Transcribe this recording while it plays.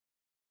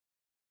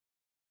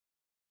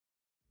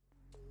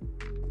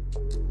Two,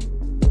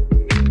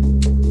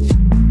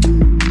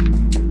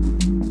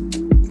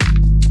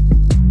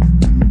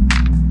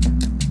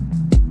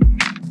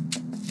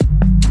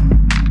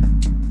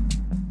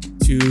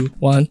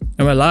 one,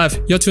 and we're live.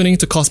 You're tuning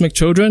to Cosmic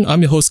Children.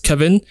 I'm your host,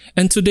 Kevin.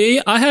 And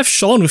today I have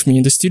Sean with me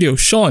in the studio.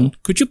 Sean,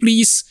 could you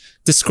please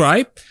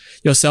describe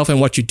yourself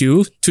and what you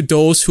do to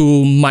those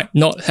who might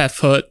not have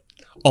heard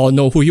or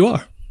know who you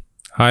are?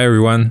 Hi,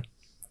 everyone.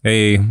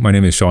 Hey, my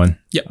name is Sean.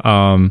 Yep.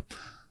 I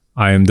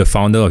am the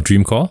founder of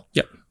Dreamcore.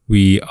 Yep.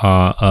 We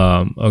are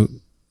a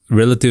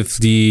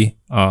relatively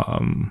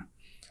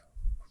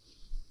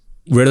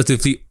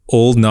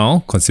old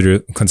now,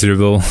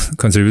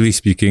 considerably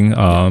speaking,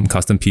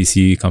 custom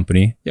PC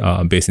company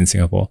based in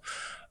Singapore.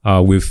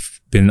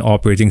 We've been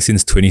operating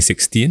since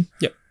 2016.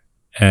 Yep.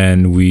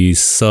 And we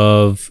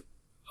serve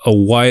a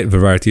wide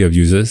variety of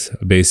users.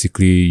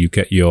 Basically, you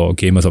get your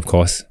gamers, of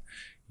course.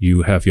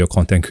 You have your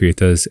content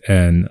creators.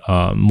 And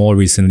more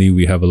recently,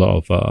 we have a lot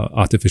of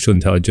artificial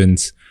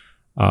intelligence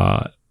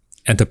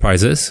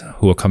enterprises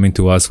who are coming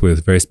to us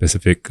with very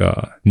specific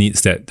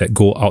needs that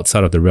go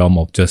outside of the realm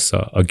of just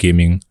a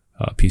gaming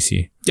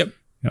PC. Yep.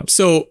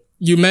 So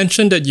you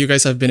mentioned that you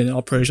guys have been in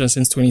operation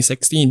since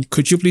 2016.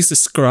 Could you please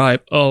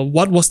describe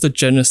what was the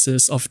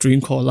genesis of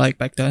Dreamcore like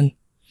back then?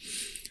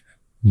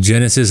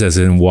 Genesis as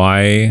in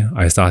why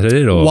I started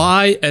it? Or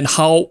why and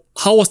how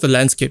was the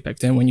landscape back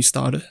then when you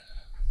started?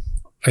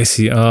 I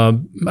see. I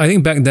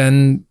think back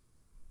then,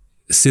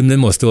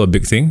 Simlim was still a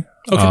big thing.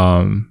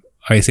 Okay.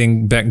 I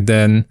think back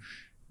then,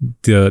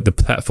 the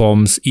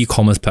platforms,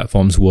 e-commerce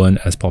platforms weren't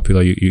as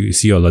popular. You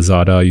see your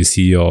Lazada, you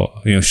see your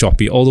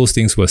Shopee, all those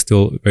things were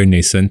still very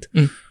nascent.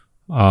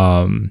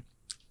 So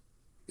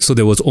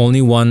there was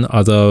only one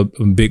other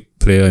big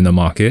player in the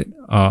market.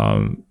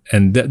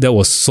 And that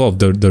was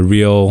sort of the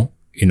real,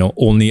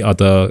 only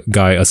other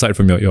guy aside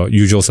from your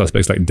usual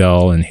suspects like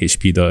Dell and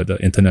HP, the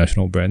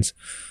international brands.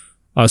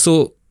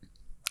 So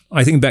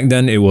I think back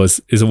then it was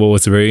a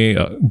very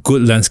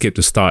good landscape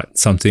to start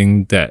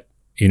something that,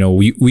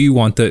 we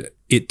wanted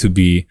it to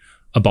be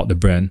about the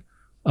brand,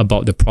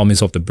 about the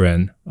promise of the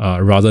brand,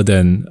 rather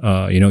than,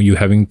 you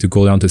having to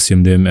go down to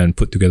Simlim and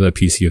put together a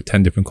PC of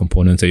 10 different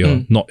components that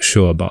you're not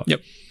sure about. Yep.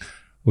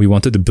 We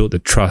wanted to build the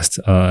trust,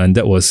 and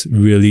that was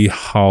really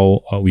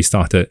how we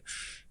started.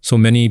 So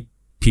many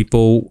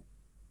people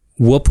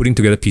were putting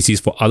together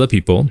PCs for other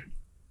people.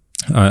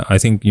 I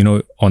think,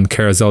 on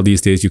Carousel these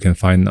days, you can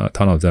find a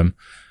ton of them.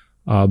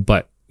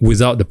 But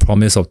without the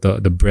promise of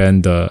the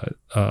brand,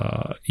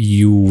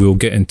 you will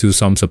get into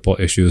some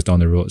support issues down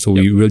the road. So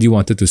we really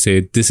wanted to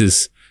say, this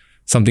is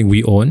something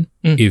we own.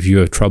 If you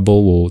have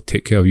trouble, we'll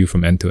take care of you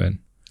from end to end.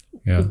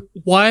 Yeah.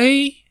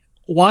 Why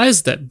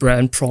is that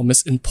brand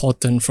promise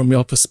important from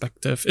your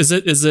perspective? Is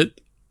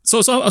it so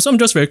I'm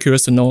just very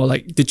curious to know,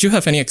 like, did you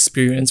have any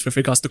experience with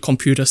regards to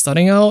computers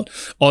starting out,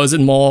 or is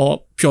it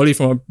more purely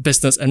from a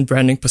business and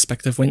branding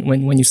perspective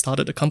when you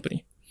started the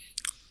company?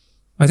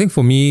 I think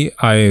for me,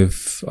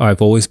 I've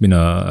always been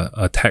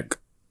a tech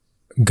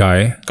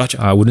guy.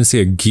 Gotcha. I wouldn't say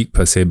a geek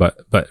per se,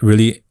 but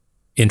really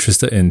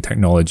interested in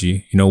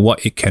technology.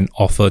 What it can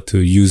offer to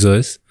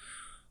users,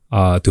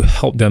 to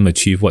help them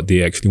achieve what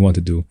they actually want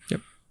to do.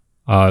 Yep.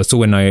 So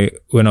when I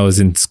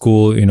was in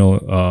school,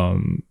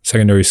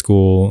 secondary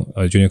school,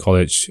 junior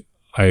college,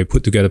 I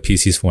put together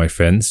PCs for my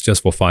friends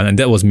just for fun, and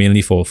that was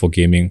mainly for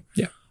gaming.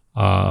 Yeah.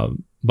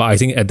 But I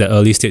think at the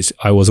early stage,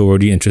 I was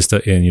already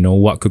interested in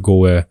what could go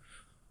where.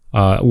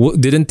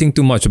 Didn't think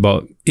too much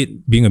about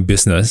it being a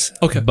business.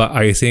 Okay. But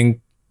I think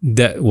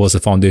that was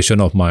the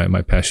foundation of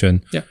my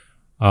passion. Yeah.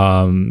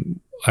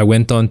 I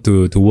went on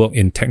to work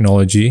in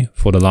technology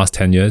for the last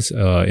 10 years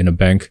in a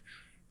bank.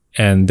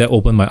 And that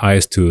opened my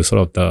eyes to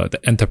sort of the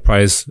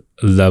enterprise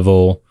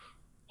level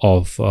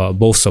of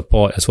both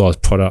support as well as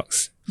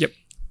products. Yep.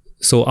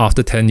 So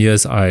after 10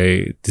 years,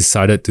 I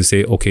decided to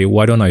say, okay,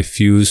 why don't I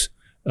fuse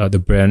the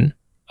brand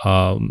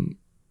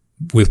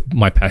with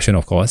my passion,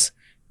 of course,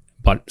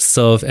 but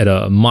serve at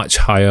a much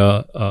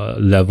higher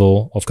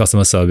level of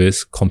customer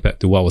service compared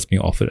to what was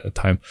being offered at the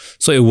time.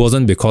 So it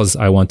wasn't because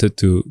I wanted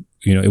to,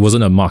 it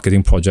wasn't a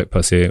marketing project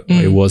per se.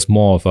 It was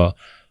more of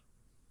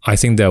I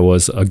think there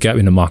was a gap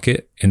in the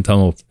market in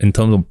terms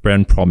of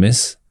brand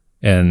promise,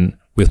 and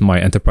with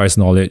my enterprise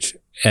knowledge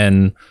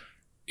and,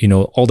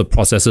 all the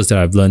processes that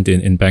I've learned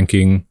in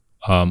banking,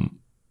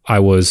 I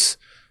was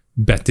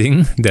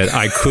betting that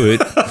I could,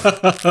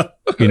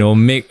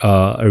 make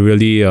a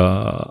really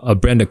a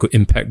brand that could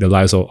impact the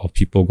lives of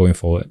people going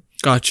forward.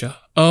 Gotcha.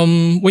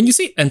 When you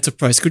say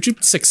enterprise, could you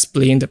just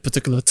explain that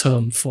particular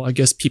term for, I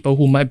guess, people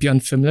who might be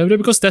unfamiliar with it?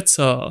 Because that's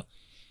a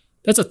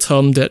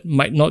term that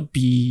might not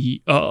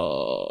be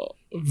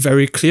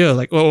very clear.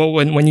 Like,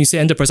 when you say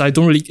enterprise, I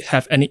don't really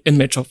have any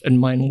image in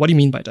mind. What do you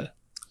mean by that?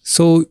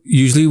 So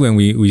usually when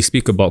we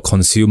speak about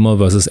consumer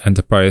versus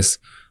enterprise,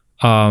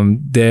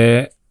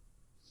 to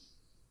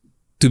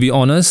be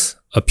honest,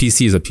 a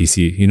PC is a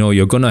PC.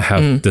 You're going to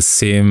have the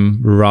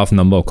same rough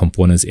number of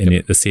components in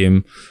it, the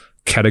same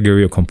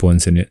category of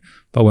components in it.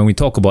 But when we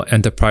talk about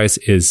enterprise,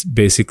 is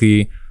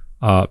basically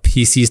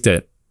PCs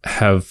that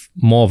have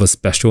more of a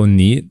special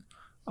need,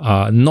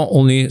 not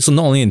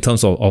only in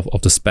terms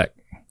of the spec,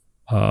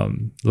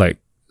 like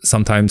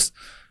sometimes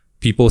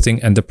people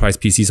think enterprise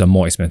PCs are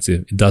more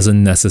expensive. It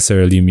doesn't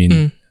necessarily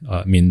mean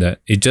that.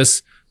 It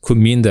just could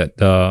mean that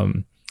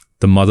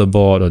the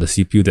motherboard or the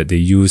CPU that they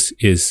use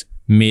is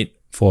made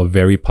for a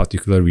very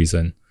particular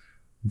reason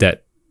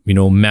that,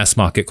 mass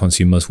market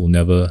consumers will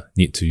never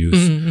need to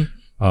use.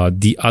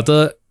 The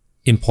other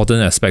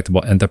important aspect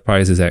about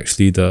enterprise is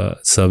actually the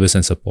service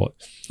and support.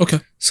 Okay.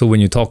 So when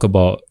you talk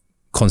about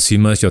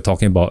consumers, you're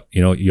talking about,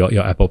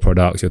 your Apple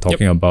products, you're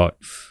talking about,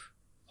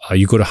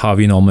 you go to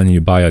Harvey Norman and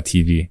you buy a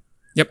TV.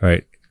 Yep.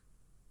 Right.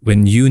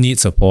 When you need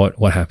support,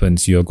 what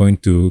happens? You're going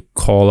to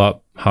call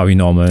up Harvey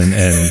Norman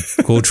and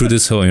go through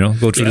this whole,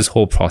 this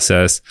whole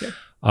process.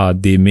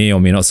 Yep. They may or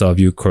may not serve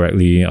you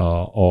correctly,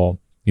 or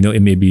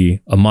it may be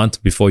a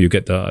month before you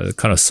get the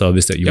kind of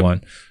service that you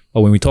want.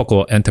 But when we talk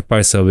about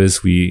enterprise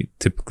service, we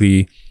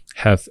typically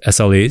have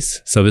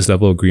SLAs, service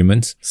level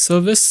agreements.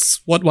 Service?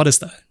 What is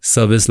that?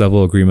 Service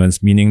level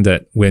agreements, meaning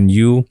that when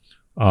you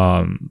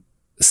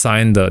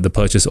sign the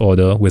purchase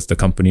order with the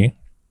company,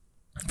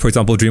 for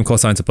example, Dreamcore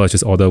signs a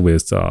purchase order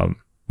with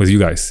you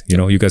guys.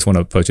 You guys want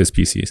to purchase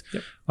PCs.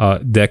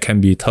 Yep. There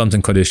can be terms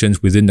and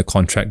conditions within the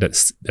contract that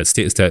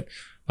states that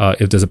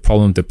if there's a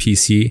problem with the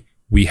PC,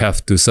 we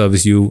have to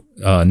service you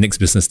next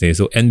business day.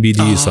 So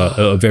NBD is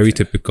a very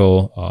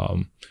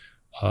typical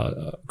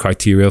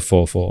criteria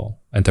for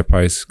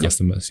enterprise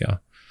customers. Yeah.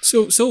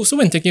 So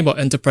when thinking about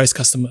enterprise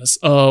customers,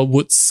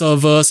 would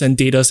servers and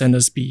data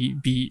centers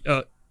be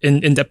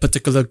in that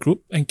particular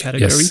group and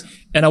category? Yes.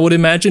 And I would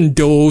imagine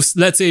those,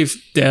 let's say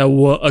if there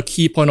were a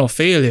key point of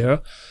failure,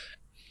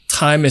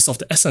 time is of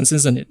the essence,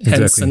 isn't it? Hence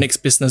Exactly. the next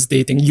business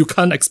day thing. You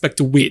can't expect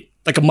to wait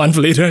like a month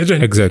later and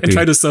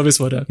try to service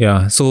for them.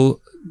 Yeah.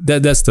 So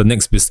that's the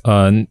next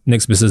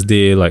business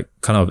day, like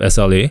kind of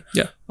SLA.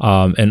 Yeah.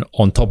 And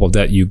on top of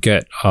that, you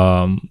get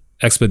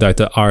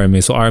expedited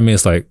RMA. So RMA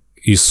is like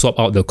you swap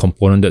out the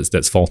component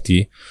that's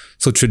faulty.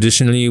 So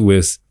traditionally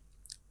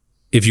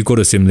if you go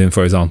to Simlin,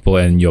 for example,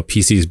 and your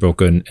PC is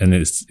broken and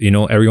it's,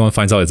 everyone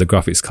finds out it's a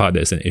graphics card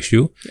that's an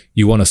issue,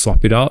 you want to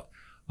swap it out.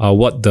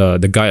 What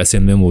the guy at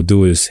Simlin will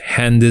do is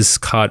hand this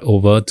card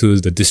over to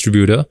the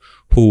distributor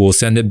who will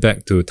send it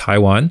back to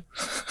Taiwan,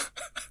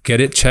 get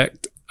it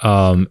checked.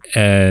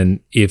 And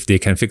if they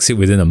can fix it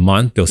within a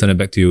month, they'll send it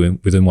back to you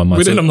within 1 month.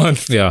 Within a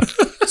month. Yeah.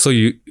 So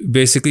you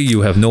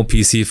have no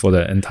PC for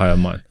the entire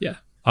month. Yeah.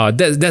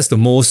 That's the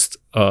most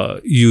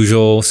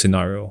usual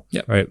scenario.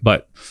 Yeah. Right.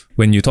 But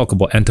when you talk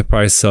about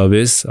enterprise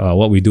service,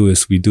 what we do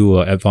is we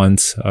do an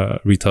advance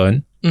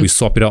return. We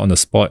swap it out on the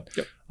spot.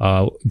 Yep.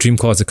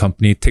 Dreamcore as a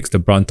company takes the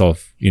brunt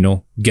of,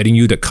 getting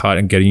you the card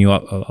and getting you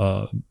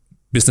up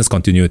business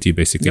continuity,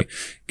 basically,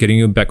 getting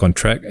you back on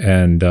track,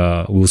 and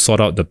we'll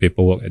sort out the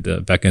paperwork at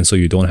the back end so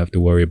you don't have to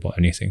worry about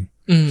anything.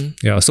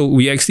 Yeah. So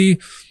we actually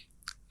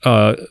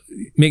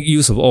make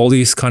use of all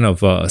these kind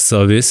of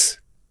service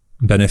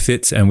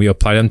benefits, and we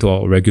apply them to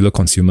our regular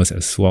consumers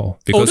as well.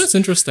 Because, that's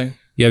interesting.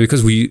 Yeah,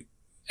 because we,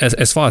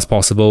 as far as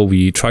possible,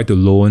 we try to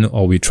loan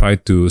or we try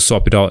to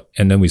swap it out,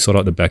 and then we sort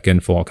out the back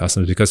end for our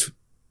customers. Because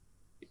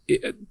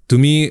to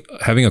me,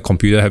 having a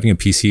computer, having a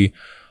PC,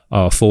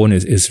 phone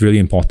is really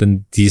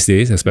important these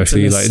days,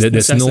 especially like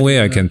there's no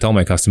way I can tell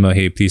my customer,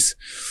 hey, please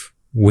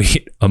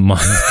wait a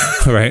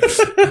month, right?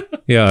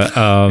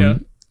 Yeah.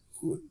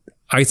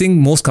 I think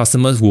most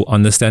customers will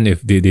understand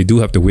if they do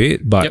have to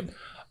wait, but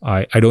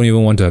I don't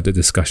even want to have the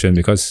discussion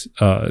because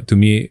to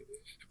me,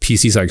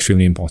 PCs are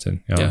extremely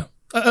important. Yeah.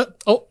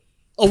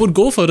 I would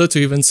go further to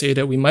even say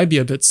that we might be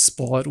a bit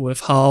spoiled with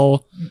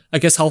how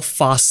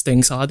fast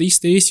things are these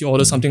days. You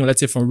order something,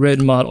 let's say from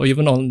Redmart or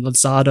even on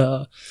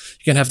Lazada,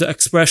 you can have the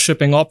express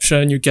shipping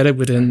option. You get it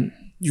within,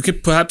 you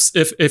could perhaps,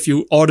 if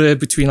you order it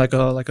between like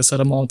a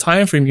certain amount of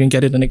time frame, you can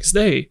get it the next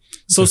day.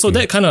 So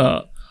that kind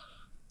of,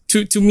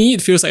 to me,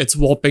 it feels like it's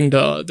warping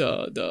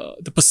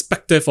the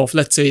perspective of,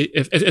 let's say,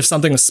 if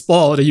something is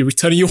spoiled and you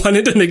return it, you want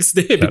it the next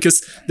day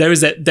because there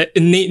is that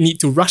innate need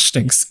to rush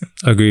things.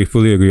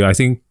 Fully agree. I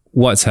think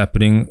what's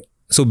happening,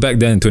 so back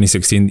then in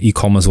 2016,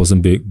 e-commerce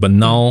wasn't big, but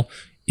now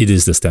it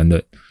is the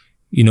standard.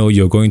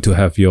 You're going to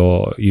have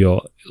your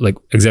like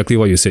exactly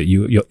what you said,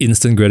 your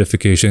instant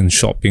gratification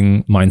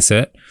shopping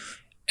mindset.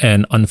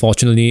 And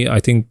unfortunately, I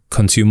think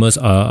consumers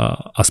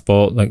are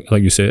spoiled, like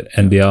you said,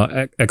 and they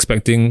are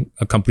expecting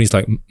companies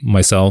like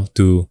myself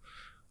to,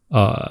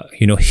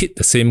 hit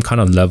the same kind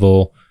of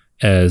level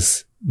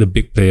as the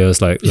big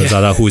players like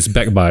Lazada, who is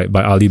backed by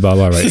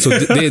Alibaba, right? So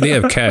they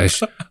have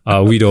cash,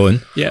 we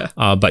don't. Yeah.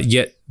 But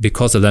yet,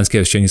 because the landscape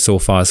has changed so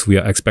fast, we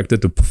are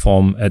expected to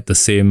perform at the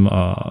same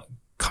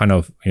kind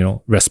of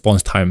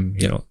response time.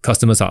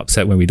 Customers are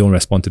upset when we don't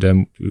respond to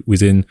them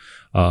within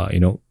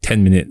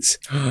 10 minutes.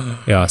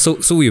 Yeah. So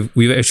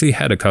we've actually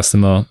had a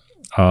customer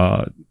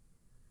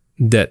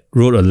that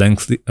wrote a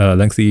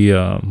lengthy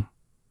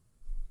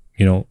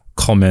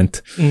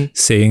comment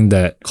saying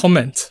that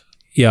comment.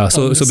 Yeah,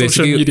 so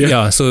basically,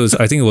 media. So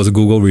I think it was a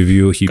Google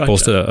review. He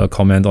posted a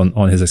comment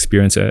on his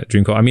experience at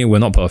Dreamcore. I mean, we're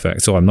not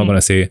perfect, so I'm not going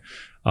to say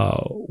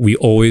we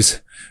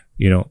always,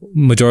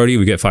 majority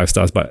we get 5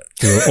 stars, but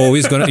you're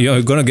always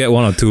you're gonna get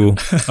 1 or 2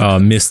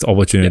 missed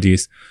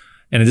opportunities.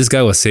 And this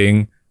guy was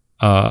saying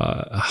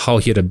how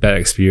he had a bad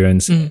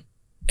experience,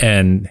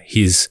 and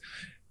he's,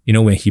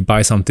 when he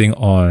buys something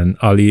on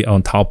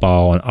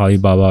Taobao, on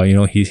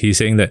Alibaba, he's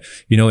saying that,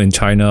 in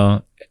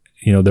China,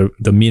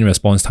 the mean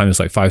response time is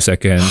like 5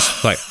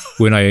 seconds. Like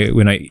when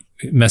I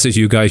message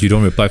you guys, you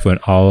don't reply for an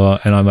hour,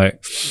 and I'm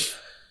like,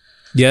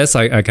 yes,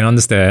 I can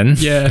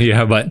understand.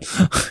 Yeah, but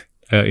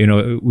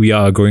we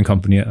are a growing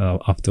company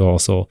after all,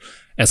 so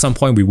at some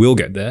point we will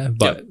get there.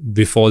 But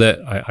before that,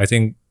 I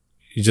think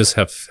you just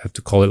have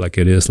to call it like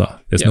it is, lah.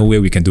 There's no way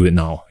we can do it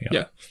now.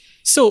 Yeah.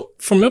 So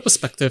from your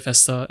perspective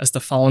as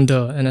the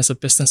founder and as a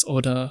business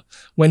owner,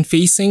 when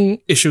facing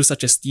issues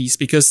such as these,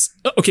 because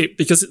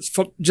it's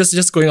from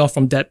just going off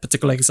from that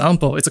particular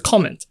example, it's a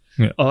comment,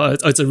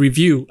 it's a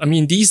review. I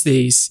mean, these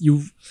days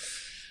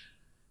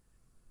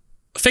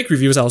fake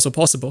reviews are also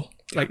possible,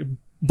 like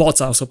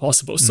bots are also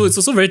possible. So it's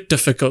also very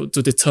difficult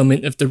to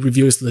determine if the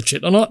review is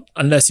legit or not,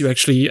 unless you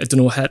actually, unless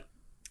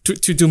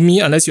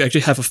you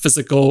actually have a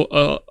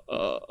physical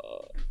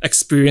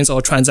experience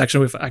or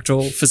transaction with an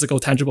actual physical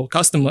tangible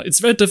customer. It's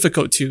very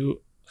difficult to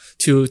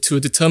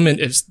determine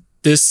if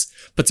this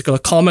particular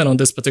comment on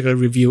this particular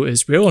review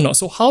is real or not.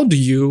 So how do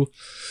you,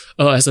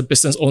 as a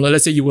business owner,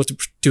 let's say you were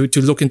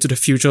to look into the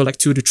future, like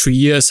 2 to 3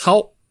 years,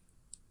 how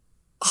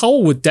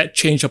would that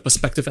change your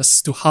perspective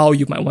as to how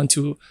you might want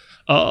to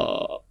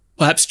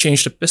perhaps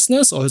change the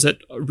business, or is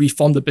it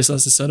reform the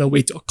business in a certain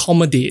way to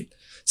accommodate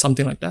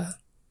something like that?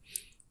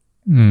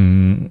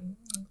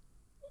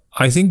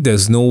 I think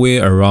there's no way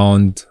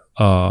around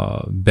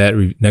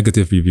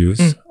negative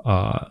reviews.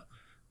 But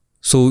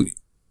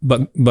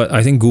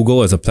I think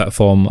Google as a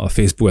platform,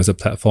 Facebook as a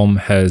platform,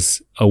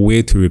 has a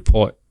way to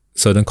report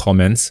certain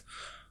comments,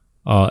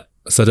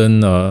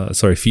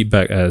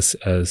 feedback as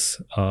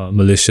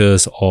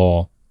malicious,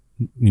 or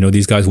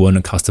these guys weren't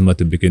a customer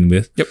to begin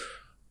with. Yep.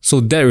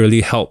 So that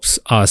really helps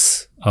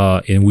us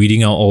in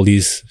weeding out all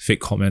these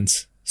fake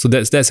comments. So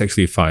that's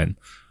actually fine.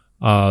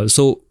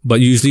 But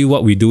usually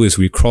what we do is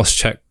we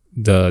cross-check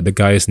the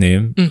guy's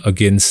name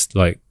against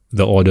like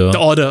the order. The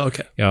order,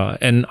 okay. Yeah,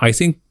 and I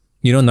think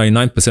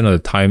 99% of the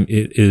time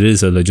it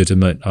is a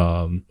legitimate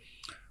a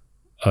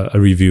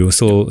review.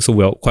 So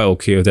we're quite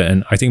okay with that.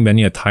 And I think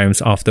many a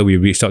times after we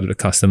reached out to the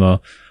customer,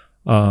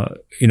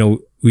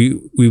 we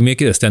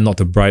make it a stand not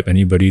to bribe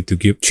anybody to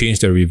change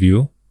their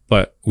review,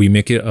 but we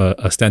make it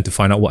a stand to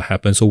find out what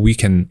happened so we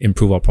can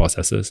improve our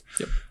processes.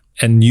 Yep.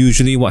 And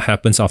usually what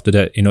happens after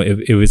that,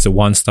 if it's a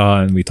 1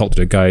 star and we talk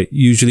to the guy,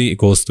 usually it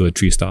goes to a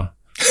 3 star.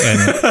 And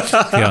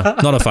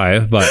not a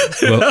 5, but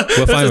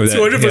we're fine with that.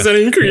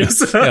 200%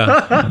 increase.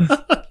 Yeah.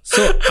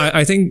 So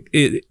I think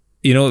it,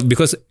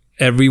 because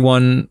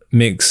everyone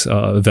makes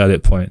a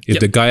valid point. If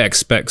the guy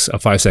expects a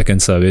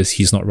 5-second service,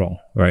 he's not wrong,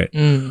 right?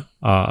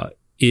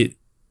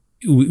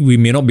 We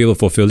may not be able to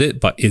fulfill it,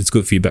 but it's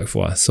good feedback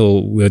for us. So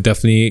we're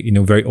definitely,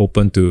 very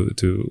open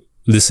to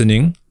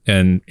listening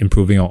and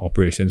improving our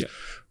operations. Yeah.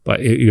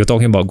 But if you're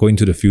talking about going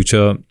to the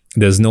future,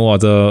 there's no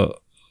other,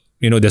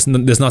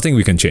 there's nothing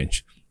we can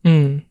change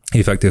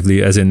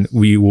effectively, as in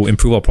we will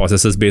improve our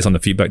processes based on the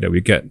feedback that we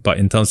get. But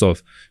in terms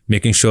of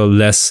making sure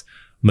less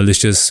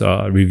malicious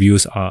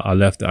reviews are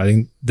left, I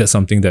think that's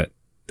something that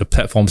the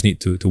platforms need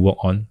to work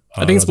on.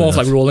 I think it's more of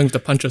like rolling with the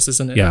punches,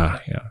 isn't it? Yeah.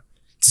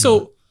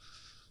 So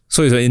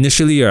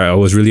initially I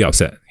was really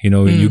upset.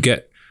 You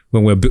get,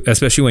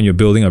 especially when you're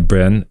building a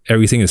brand,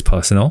 everything is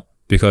personal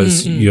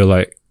because you're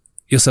like,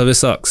 your service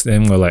sucks.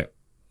 Then we're like,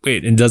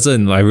 wait, it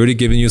doesn't. I've already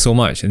given you so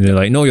much. And they're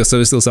like, no, your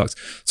service still sucks.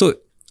 So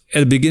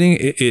at the beginning,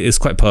 it is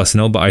quite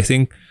personal. But I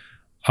think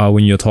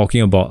when you're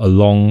talking about a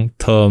long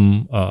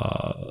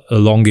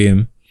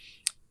game,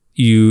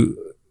 you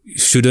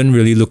shouldn't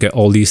really look at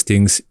all these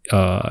things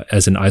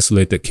as an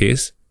isolated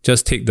case.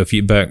 Just take the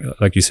feedback,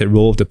 like you said,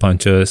 roll with the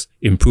punches,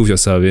 improve your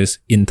service.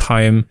 In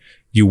time,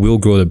 you will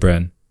grow the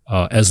brand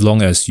as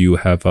long as you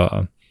have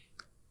a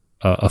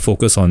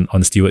focus on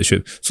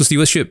stewardship. So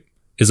stewardship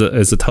is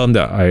a term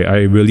that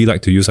I really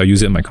like to use. I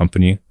use it in my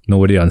company.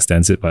 Nobody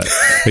understands it, but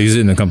I use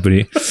it in the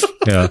company.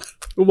 Yeah.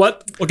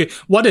 What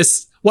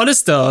is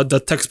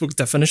the textbook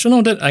definition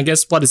of that? I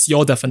guess what is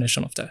your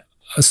definition of that?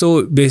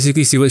 So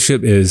basically,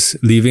 stewardship is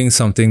leaving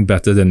something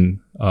better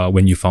than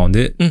when you found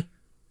it.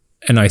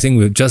 And I think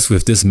with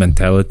this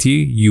mentality,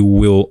 you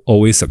will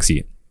always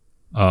succeed.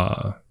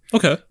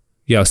 Okay.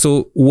 Yeah.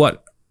 So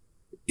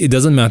it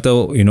doesn't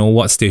matter,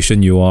 what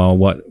station you are,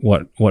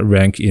 what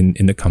rank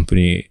in the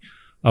company.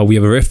 We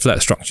have a very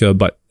flat structure,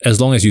 but as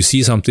long as you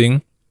see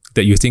something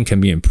that you think can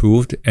be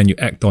improved and you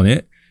act on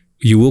it,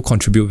 you will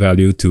contribute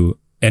value to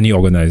any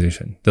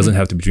organization. Doesn't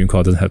have to be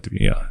Dreamcore, doesn't have to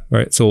be,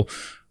 right? So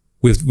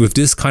with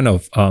this kind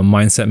of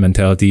mindset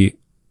mentality,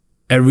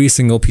 every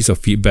single piece of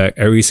feedback,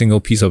 every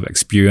single piece of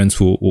experience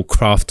will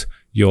craft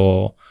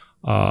your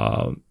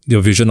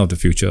vision of the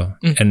future.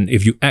 And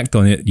if you act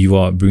on it, you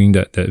are bringing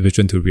that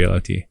vision to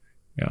reality.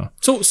 Yeah.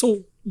 So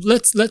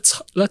let's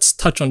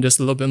touch on this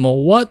a little bit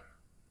more.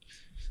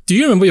 Do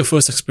you remember your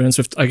first experience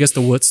with, I guess,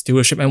 the word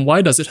stewardship, and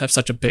why does it have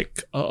such a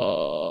big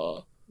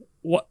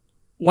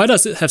why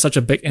does it have such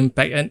a big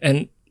impact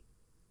and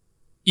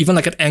even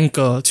like an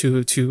anchor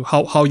to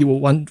how you will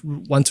want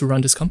to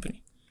run this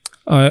company?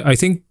 I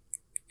think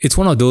it's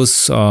one of those.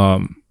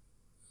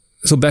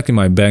 So back in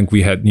my bank,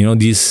 we had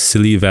these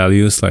silly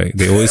values, like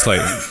they always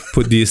like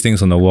put these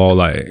things on the wall,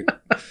 like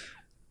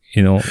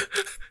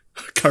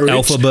Courage.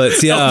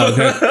 alphabets,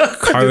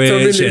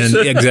 courage, and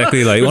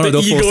exactly like With one of the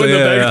those ego posters. in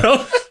the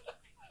background.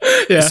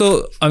 Yeah.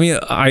 So I mean,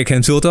 I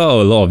can filter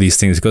out a lot of these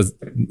things because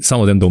some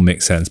of them don't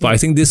make sense. But I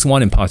think this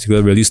one in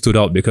particular really stood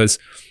out because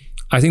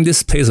I think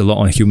this plays a lot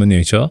on human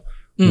nature,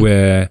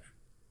 where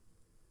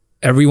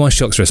everyone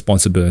shirks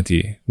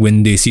responsibility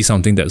when they see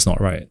something that's not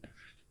right.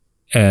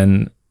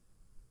 And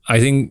I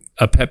think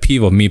a pet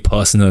peeve of me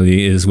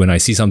personally is when I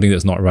see something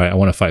that's not right, I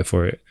want to fight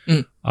for it.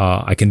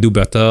 I can do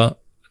better.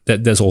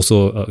 That's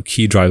also a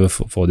key driver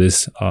for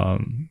this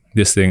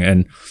this thing.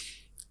 And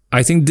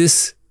I think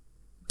this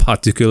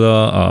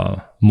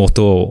particular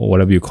motto or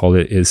whatever you call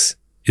it is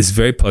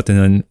very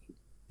pertinent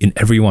in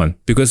everyone,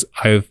 because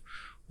I've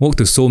worked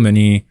with so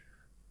many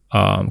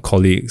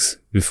colleagues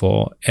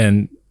before,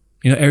 and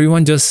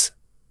everyone just,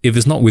 if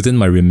it's not within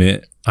my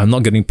remit, I'm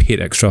not getting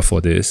paid extra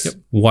for this. Yep.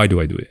 Why do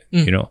I do it?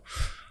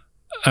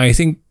 I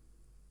think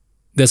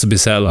that's a bit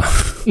sad, lah.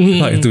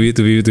 Like to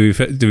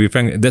be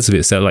frank, that's a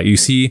bit sad. Like you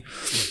see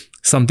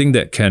something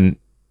that can,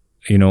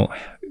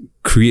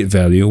 create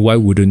value. Why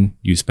wouldn't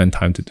you spend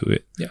time to do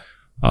it? Yeah.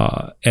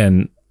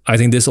 And I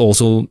think this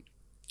also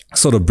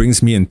sort of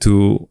brings me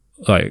into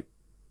like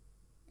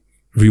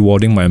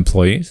rewarding my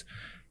employees,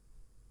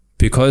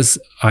 because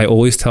I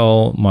always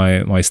tell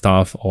my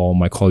staff or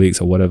my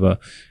colleagues or whatever,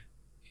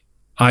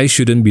 I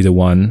shouldn't be the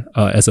one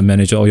as a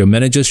manager, or your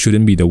managers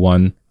shouldn't be the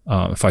one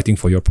fighting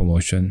for your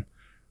promotion,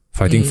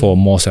 fighting for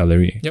more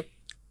salary. Yep.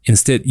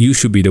 Instead, you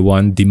should be the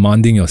one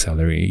demanding your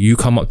salary. You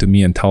come up to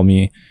me and tell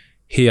me,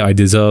 hey, I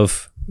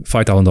deserve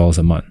 $5,000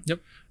 a month. Yep.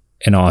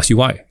 And I'll ask you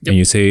why. Yep. And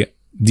you say,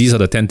 these are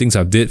the 10 things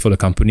I've did for the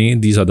company.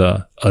 These are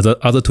the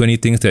other 20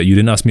 things that you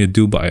didn't ask me to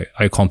do, but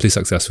I accomplished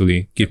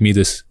successfully. Give me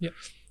this. Yep.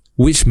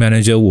 Which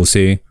manager will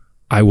say,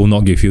 I will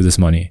not give you this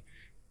money?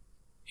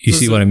 You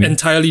see what I mean?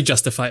 Entirely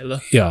justified.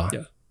 Yeah.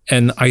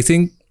 And I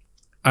think,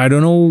 I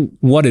don't know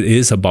what it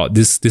is about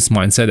this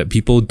mindset that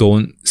people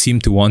don't seem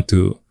to want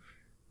to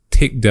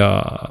take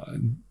their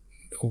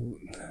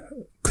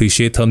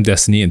cliche term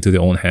destiny into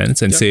their own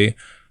hands and say,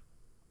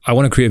 I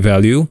want to create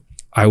value.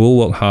 I will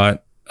work hard.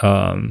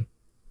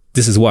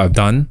 This is what I've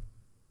done.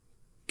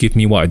 Give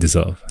me what I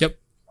deserve. Yep.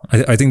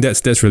 I think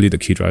that's really the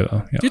key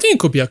driver. Yeah. Do you think it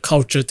could be a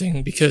culture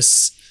thing?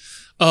 Because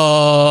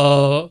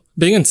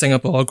being in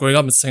Singapore, growing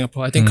up in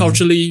Singapore, I think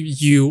culturally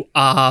you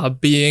are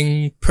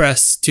being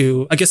pressed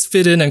to, I guess,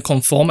 fit in and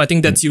conform. I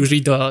think that's usually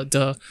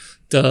the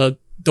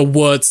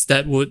words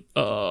that would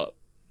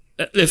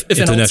if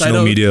international an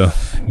outsider, media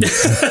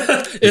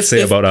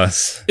say about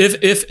us.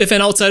 If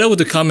an outsider were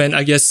to come and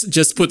I guess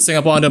just put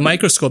Singapore under a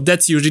microscope,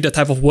 that's usually the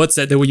type of words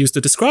that they would use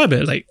to describe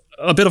it. Like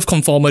a bit of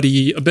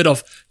conformity, a bit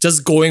of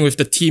just going with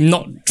the team,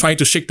 not trying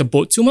to shake the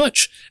boat too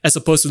much, as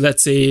opposed to,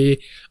 let's say,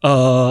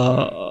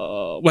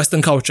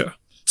 Western culture.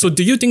 So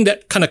do you think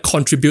that kind of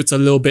contributes a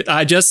little bit?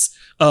 I just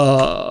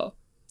do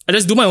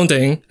my own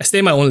thing, I stay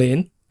in my own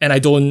lane, and I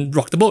don't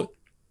rock the boat.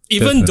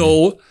 Even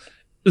though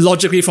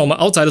logically from an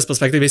outsider's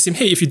perspective, it seems,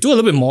 hey, if you do a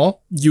little bit more,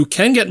 you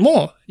can get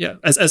more. Yeah,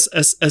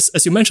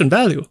 as you mentioned,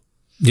 value.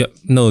 Yeah,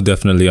 no,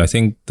 definitely. I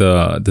think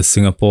the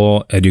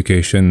Singapore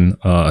education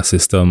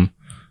system,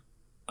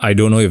 I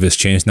don't know if it's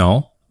changed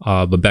now,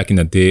 but back in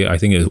the day, I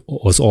think it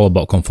was all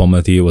about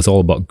conformity. It was all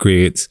about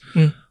grades.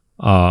 It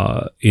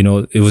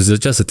was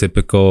just a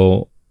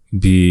typical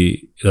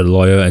be a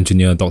lawyer,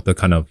 engineer, doctor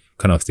kind of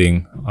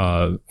thing.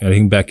 I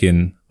think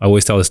I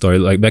always tell the story,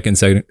 like back in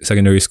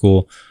secondary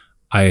school,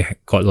 I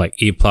got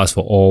like A+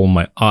 for all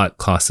my art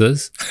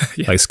classes,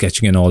 like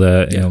sketching and all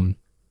that. Yeah.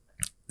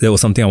 That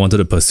was something I wanted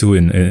to pursue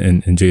in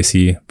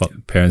JC,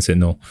 but parents said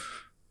no.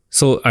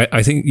 So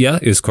I think,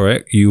 it's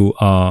correct.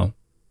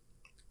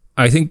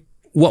 I think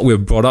what we're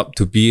brought up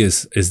to be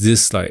is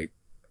this like,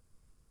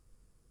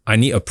 I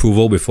need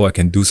approval before I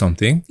can do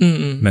something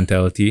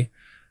mentality.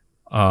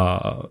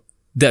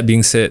 That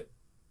being said,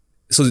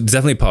 so it's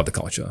definitely part of the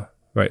culture,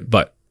 right?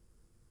 But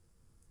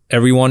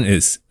everyone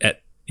is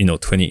at,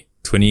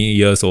 20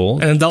 years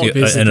old. An adult,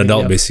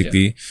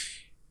 basically. Yeah.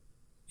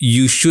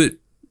 You should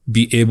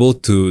be able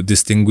to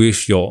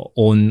distinguish your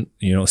own,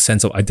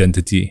 sense of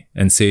identity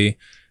and say,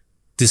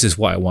 this is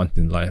what I want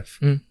in life.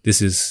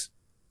 This is,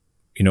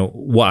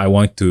 what I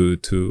want to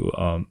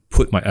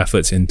put my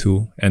efforts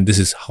into, and this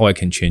is how I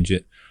can change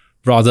it,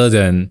 rather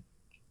than,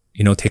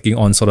 taking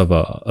on sort of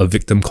a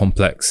victim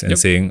complex and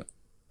saying,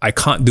 I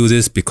can't do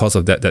this because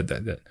of that,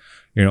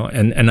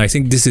 and I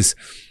think this is,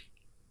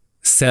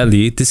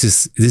 sadly, this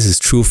is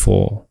true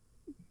for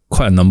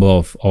quite a number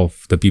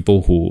of the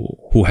people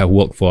who have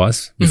worked for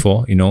us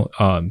before.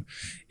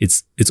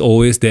 It's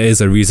always, there is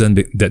a reason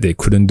that they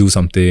couldn't do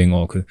something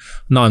or could.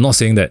 Now, I'm not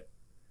saying that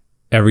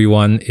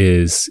everyone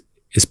is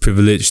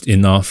privileged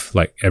enough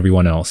like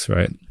everyone else,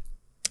 right?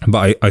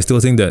 But I still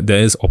think that there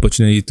is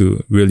opportunity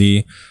to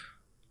really,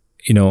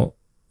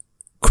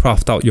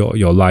 craft out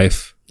your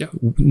life,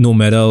 no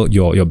matter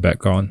your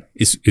background.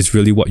 It's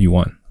really what you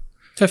want.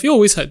 Have you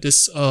always had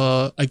this,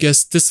 I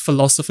guess, this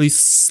philosophy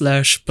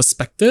 /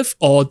 perspective,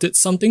 or did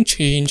something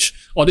change,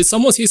 or did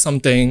someone say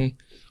something,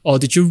 or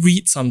did you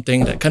read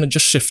something that kind of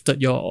just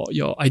shifted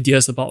your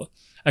ideas about,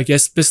 I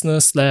guess,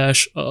 business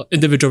 /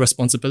 individual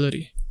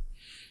responsibility?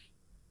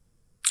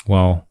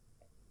 Wow.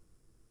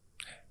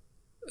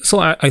 So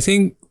I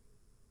think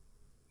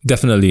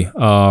definitely,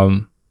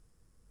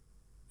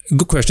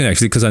 good question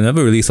actually, because I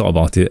never really thought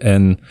about it,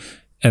 and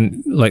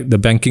like the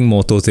banking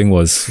motto thing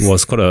was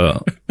quite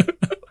a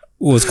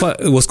was quite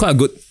a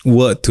good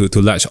word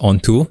to latch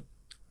onto,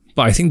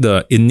 but I think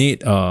the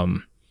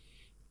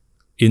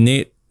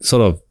innate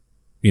sort of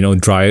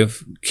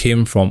drive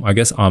came from, I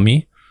guess,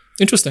 army.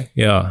 Interesting.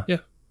 Yeah. Yeah.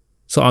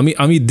 So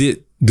army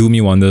did do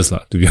me wonders,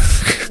 to be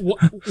honest.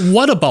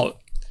 What about,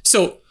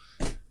 so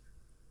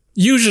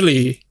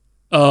usually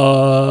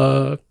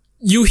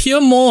you hear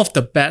more of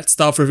the bad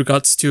stuff with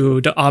regards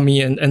to the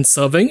army and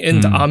serving in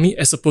the army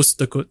as opposed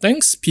to the good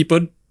things.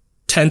 People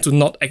tend to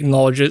not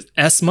acknowledge it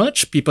as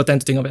much. People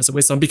tend to think of it as a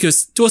waste of time,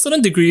 because to a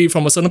certain degree,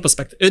 from a certain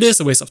perspective, it is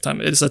a waste of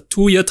time. It is a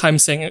 2-year time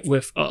sink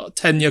with a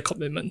 10-year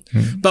commitment.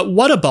 But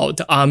what about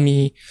the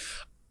army?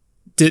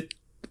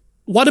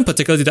 What in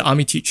particular did the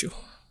army teach you?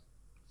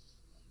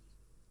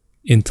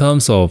 In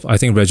terms of, I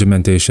think,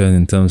 regimentation,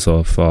 in terms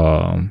of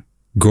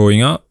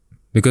growing up,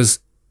 because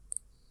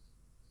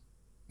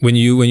when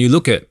you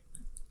look at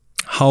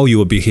how you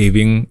were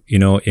behaving,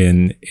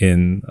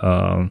 in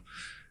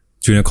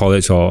junior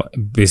college, or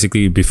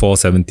basically before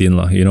 17,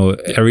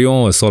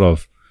 everyone was sort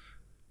of,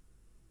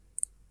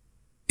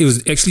 it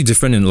was actually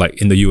different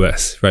in the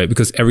US, right?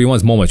 Because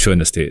everyone's more mature in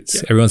the States.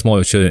 Yeah. Everyone's more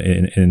mature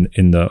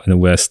in the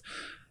West.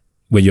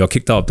 When you're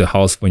kicked out of the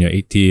house when you're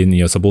 18,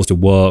 you're supposed to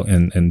work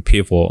and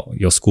pay for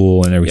your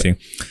school and everything.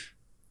 Yeah.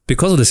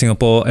 Because of the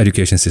Singapore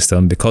education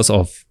system, because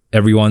of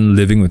everyone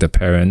living with their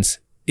parents,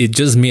 it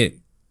just made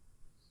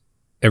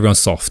everyone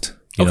soft,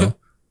 you know?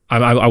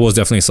 I was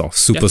definitely soft,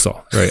 super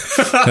soft, right?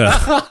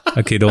 Yeah.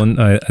 Okay,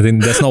 I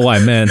think that's not what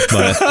I meant,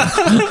 but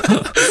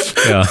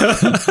yeah.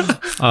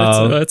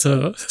 That's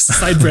a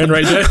side brand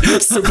right there.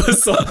 Super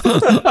soft.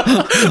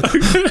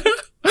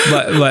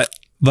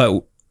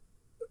 But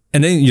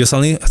and then you're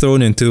suddenly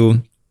thrown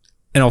into,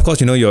 and of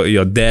course,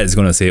 your dad is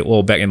gonna say,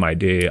 "Oh, back in my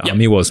day,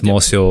 army was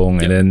more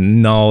siong," and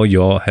then now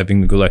you're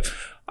having a good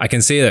life. I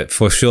can say that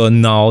for sure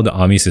now the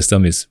army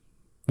system is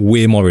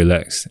way more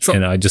relaxed,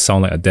 and I just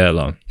sound like a dad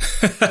lah.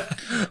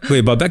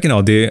 Wait, but back in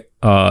our day,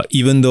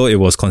 even though it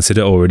was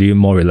considered already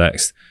more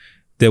relaxed,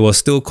 there was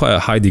still quite a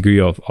high degree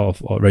of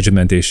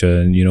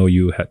regimentation.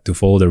 You had to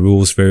follow the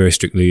rules very, very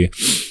strictly.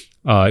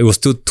 It was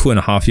still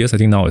 2.5 years. I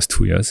think now it's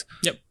 2 years.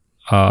 Yep.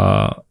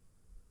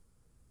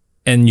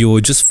 And you were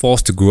just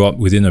forced to grow up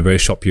within a very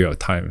short period of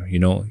time.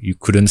 You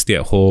couldn't stay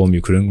at home.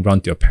 You couldn't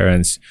run to your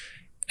parents.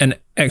 And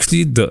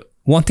actually, the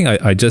one thing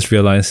I just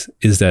realized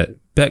is that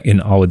back in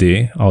our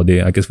day,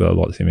 I guess we're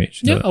about the same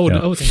age. Yeah, I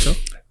would think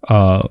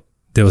so.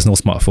 There was no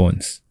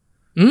smartphones.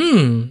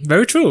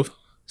 Very true.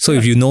 So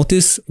if you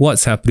notice,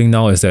 what's happening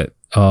now is that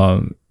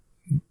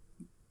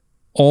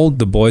all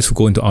the boys who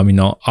go into army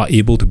now are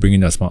able to bring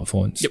in their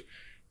smartphones. Yep.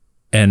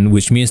 And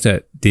which means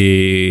that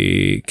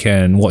they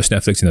can watch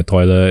Netflix in the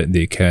toilet,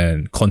 they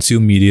can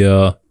consume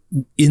media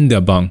in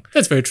their bunk.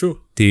 That's very true.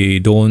 They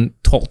don't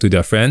talk to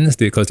their friends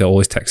because they're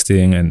always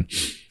texting, and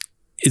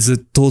it's a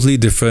totally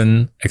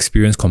different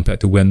experience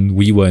compared to when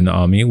we were in the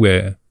army,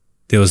 where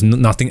there was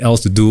nothing else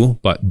to do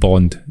but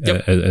bond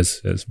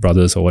as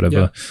brothers or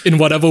whatever. Yeah. In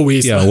whatever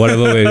ways. Yeah,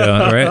 whatever way,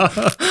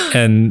 right?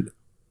 And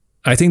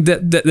I think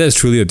that's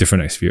truly a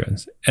different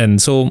experience.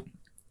 And so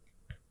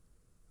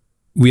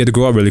we had to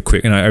grow up really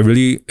quick, and I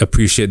really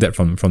appreciate that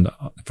from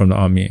the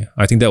army.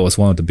 I think that was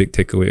one of the big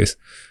takeaways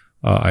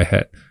I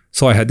had.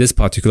 So I had this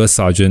particular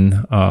sergeant.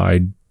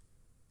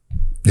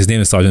 His name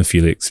is Sergeant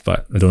Felix,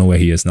 but I don't know where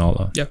he is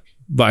now. Yeah.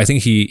 But I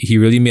think he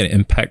really made an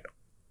impact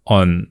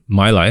on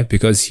my life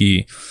because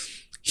he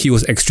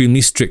was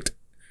extremely strict.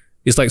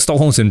 It's like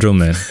Stockholm syndrome,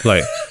 man.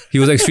 Like he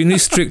was extremely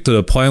strict to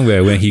the point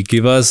where when he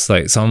gave us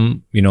like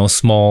some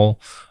small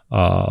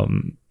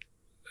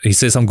he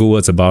said some good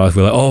words about us.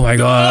 We're like, oh my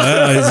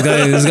God,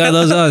 this guy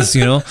loves us,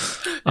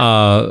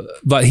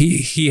 But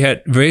he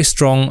had very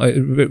strong,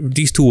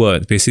 these two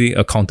words, basically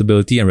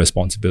accountability and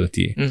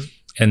responsibility.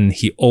 And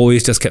he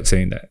always just kept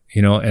saying that,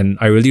 and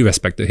I really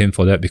respected him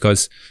for that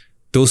because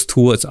those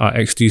two words are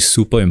actually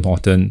super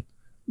important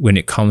when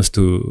it comes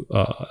to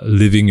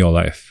living your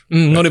life.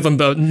 Not even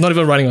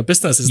running a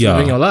business, it's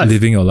living your life.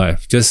 Living your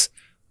life. Just,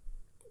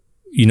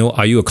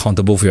 are you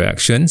accountable for your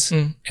actions?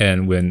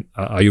 And when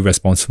are you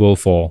responsible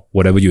for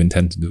whatever you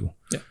intend to do?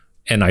 Yeah.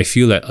 And I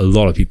feel that a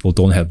lot of people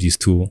don't have these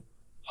two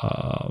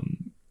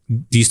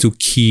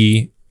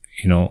key,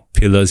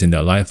 pillars in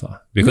their life.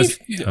 Because,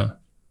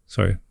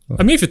 sorry.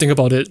 I mean, if you think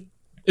about it,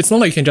 it's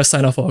not like you can just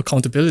sign up for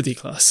accountability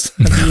class.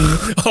 I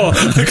mean, or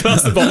a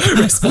class about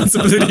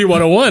responsibility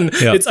 101.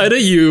 Yeah. It's either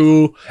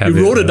you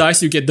roll the yeah.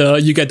 dice, you get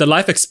the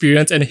life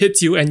experience and it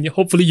hits you, and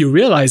hopefully you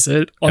realize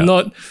it, or Yeah.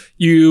 not,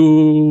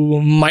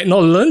 you might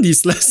not learn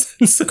these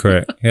lessons.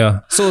 Correct.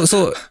 Yeah.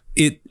 So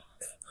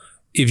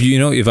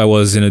if I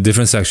was in a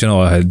different section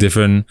or I had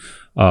different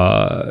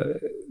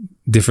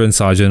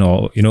sergeant,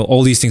 or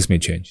all these things may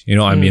change.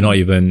 I may not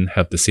even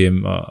have the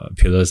same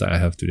pillars that I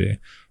have today.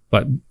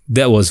 But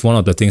that was one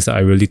of the things that I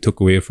really took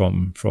away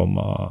from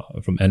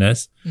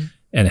NS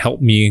and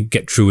helped me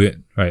get through it,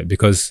 right?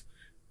 Because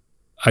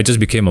I just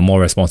became a more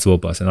responsible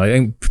person. I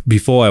think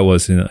before I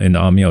was in the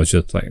army, I was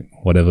just like,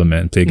 whatever,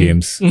 man, play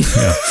games.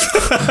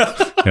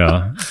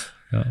 Yeah.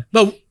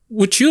 But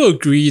would you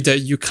agree that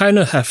you kind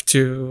of have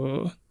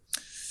to,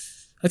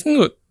 I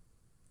think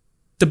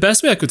the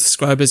best way I could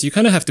describe it is you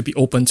kind of have to be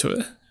open to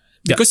it.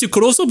 Because you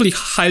could also be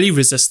highly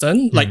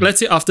resistant. Like,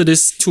 let's say after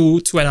this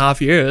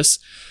 2.5 years,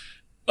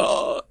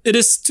 it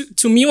is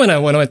to me, when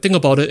I think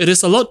about it, it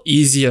is a lot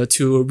easier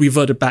to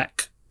revert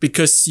back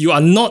because you are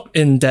not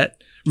in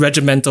that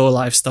regimental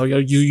lifestyle.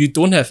 You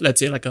don't have, let's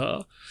say, like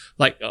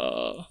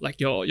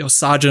your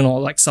sergeant or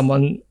like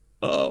someone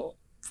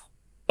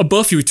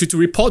above you to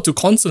report to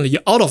constantly.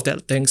 You're out of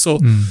that thing. So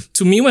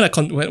to me, when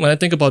I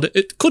think about it,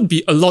 it could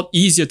be a lot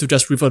easier to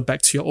just revert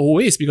back to your old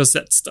ways because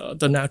that's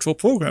the natural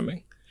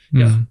programming.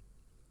 Yeah,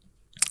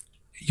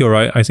 you're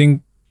right. I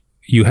think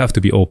you have to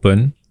be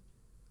open.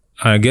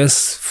 I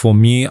guess for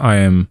me,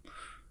 I'm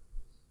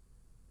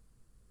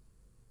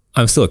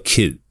still a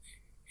kid.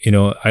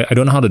 I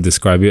don't know how to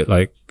describe it.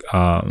 Like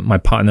my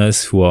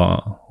partners who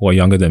are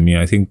younger than me,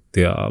 I think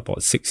they are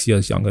about 6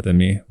 years younger than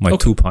me. My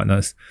two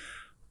partners,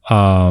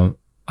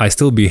 I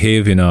still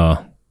behave in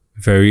a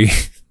very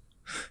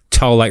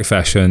childlike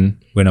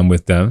fashion when I'm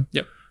with them.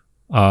 Yep.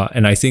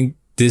 And I think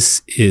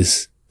this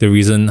is the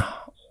reason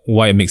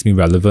why it makes me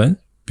relevant,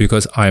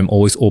 because I'm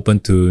always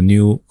open to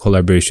new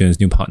collaborations,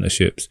 new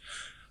partnerships.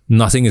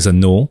 Nothing is a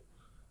no,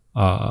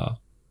 like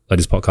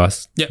this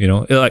podcast. Yep.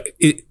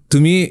 To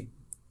me,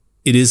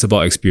 it is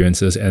about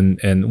experiences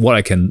and what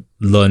I can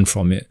learn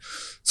from it.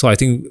 So I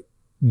think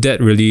that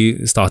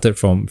really started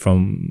from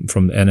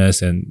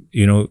NS, and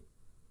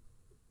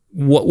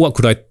what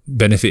could I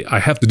benefit? I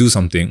have to do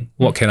something.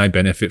 What can I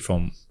benefit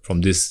from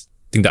this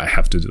thing that I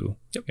have to do?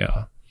 Yep.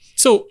 Yeah.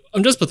 So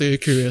I'm just particularly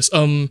curious.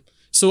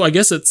 So I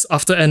guess it's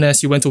after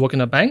NS you went to work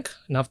in a bank,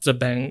 and after the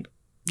bank,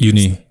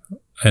 Uni,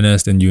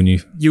 NS, then uni,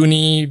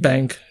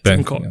 bank,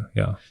 bank. Dreamcorp.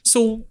 Yeah.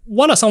 So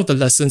what are some of the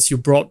lessons you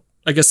brought,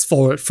 I guess,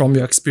 forward from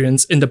your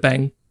experience in the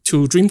bank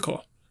to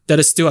Dreamcorp that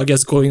is still, I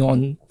guess, going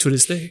on to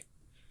this day?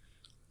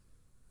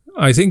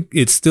 I think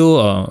it still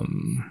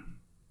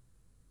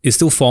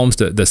forms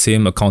the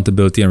same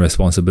accountability and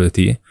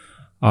responsibility.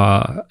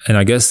 And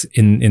I guess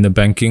in the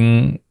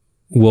banking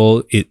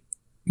world, it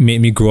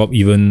made me grow up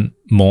even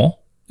more.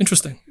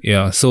 Interesting.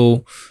 Yeah.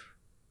 So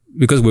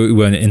because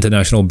we're an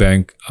international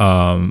bank,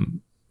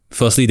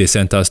 firstly, they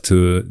sent us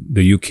to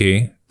the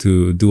UK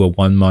to do a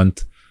 1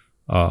 month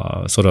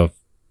sort of,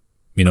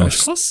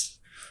 Crash course?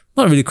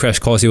 Not really crash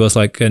course. It was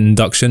like an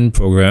induction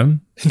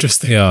program.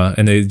 Interesting. Yeah.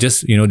 And they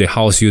just, they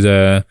house you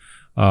there,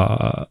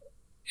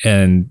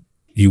 and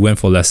you went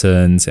for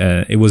lessons,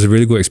 and it was a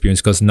really good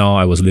experience because now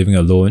I was living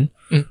alone.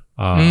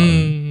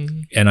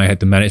 And I had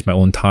to manage my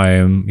own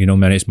time,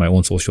 manage my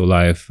own social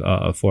life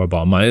for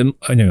about a month.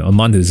 A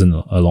month isn't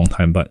a long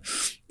time, but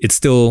it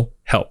still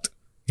helped.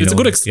 It's a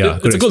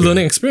good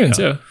learning experience.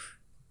 Yeah.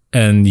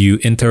 And you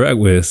interact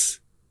with,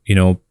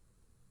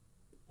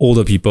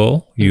 older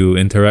people. You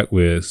interact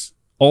with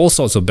all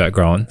sorts of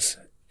backgrounds,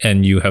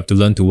 and you have to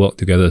learn to work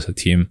together as a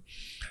team.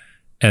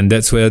 And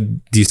that's where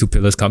these two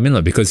pillars come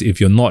in, because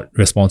if you're not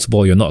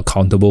responsible, you're not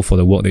accountable for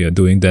the work that you're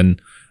doing, then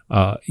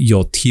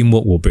your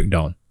teamwork will break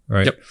down,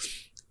 right? Yep.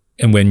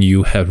 And when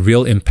you have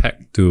real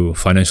impact to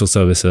financial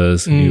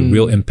services,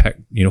 real impact,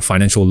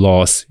 financial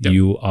loss, Yep.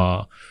 you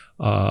are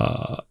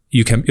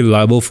you can be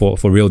liable for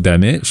real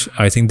damage.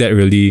 I think that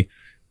really,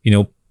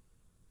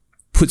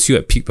 puts you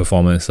at peak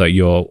performance. Like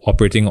you're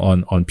operating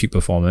on peak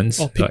performance.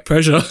 Or peak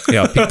pressure.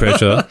 Yeah, peak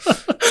pressure.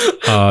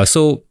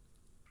 So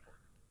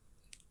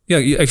yeah,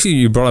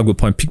 you brought up a good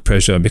point, peak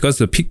pressure, because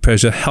the peak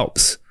pressure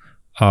helps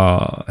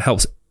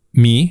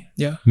me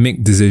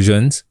make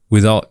decisions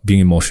without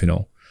being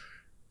emotional.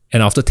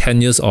 And after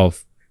 10 years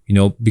of,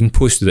 being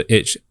pushed to the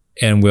edge,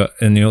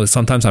 and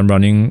sometimes I'm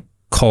running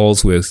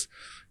calls with,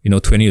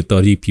 20 to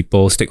 30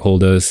 people,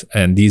 stakeholders,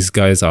 and these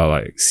guys are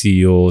like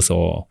CEOs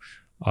or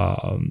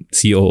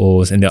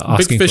COOs, and they're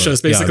asking big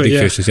fishes, basically. Big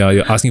fishes. Yeah,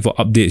 you're asking for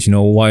updates.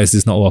 Why is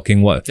this not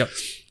working? What? Yep.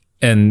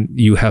 And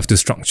you have to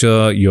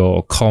structure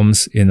your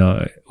comms in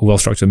a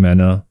well-structured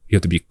manner. You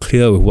have to be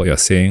clear with what you're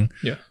saying.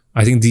 Yeah.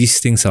 I think these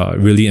things are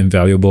really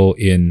invaluable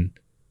in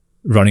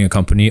running a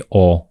company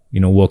or,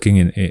 working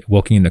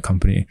in the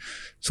company.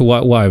 So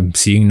what I'm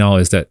seeing now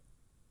is that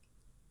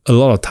a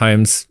lot of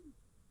times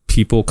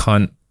people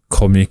can't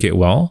communicate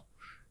well,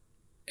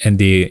 and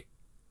they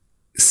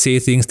say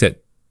things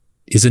that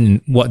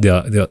isn't what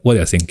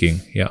they're thinking.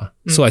 Yeah.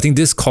 So I think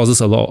this causes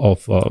a lot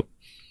of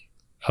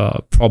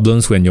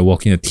problems when you're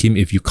working in a team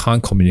if you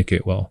can't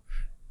communicate well.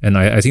 And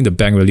I think the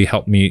bank really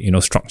helped me,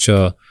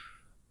 structure,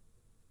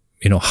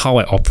 how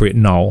I operate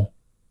now.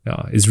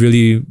 It's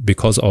really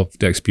because of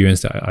the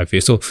experience that I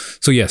faced.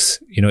 So yes,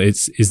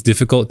 it's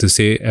difficult to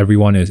say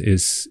everyone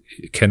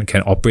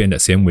can operate in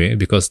that same way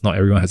because not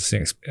everyone has the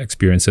same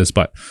experiences.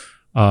 But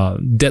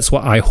that's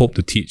what I hope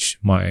to teach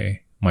my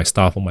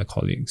staff or my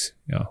colleagues.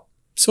 Yeah.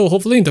 So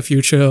hopefully in the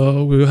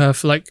future we'll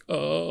have like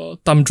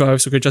thumb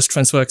drives we could just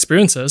transfer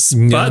experiences.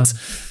 Yeah. But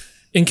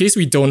in case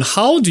we don't,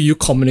 how do you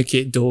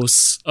communicate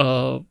those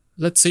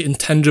let's say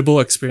intangible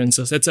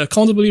experiences? It's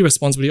accountability,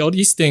 responsibility, all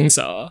these things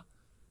are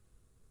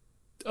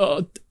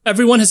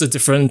everyone has a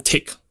different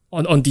take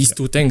on these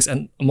two things,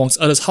 and amongst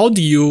others, how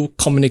do you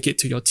communicate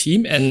to your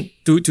team? And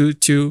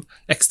to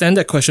extend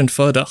that question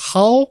further,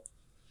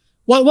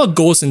 what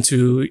goes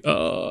into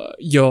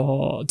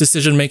your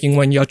decision making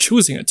when you're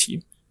choosing a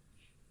team?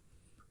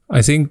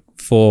 I think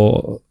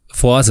for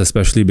us,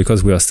 especially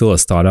because we are still a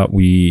startup,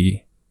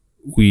 we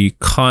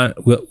can't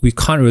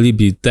really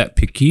be that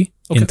picky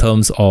in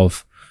terms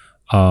of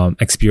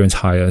experienced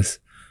hires.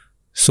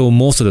 So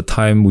most of the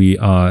time we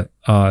are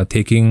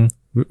taking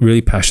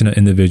really passionate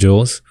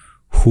individuals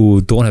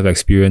who don't have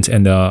experience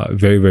and are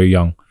very, very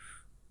young.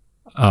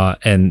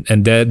 And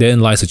therein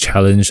lies a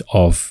challenge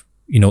of,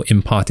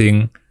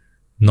 imparting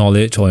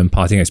knowledge or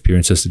imparting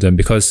experiences to them.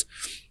 Because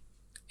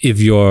if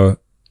you're,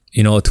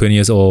 20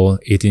 years old,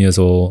 18 years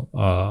old,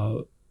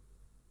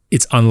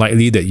 it's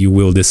unlikely that you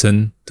will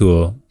listen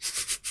to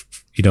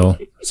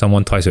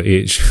someone twice your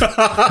age.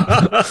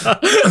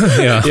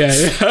 Yeah.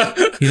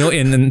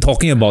 In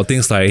talking about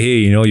things like, hey,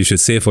 you should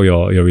save for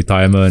your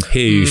retirement.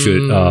 Hey, you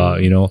should,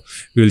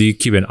 really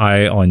keep an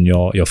eye on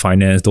your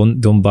finance.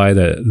 Don't buy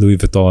that Louis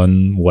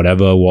Vuitton,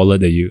 whatever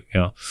wallet that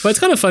But it's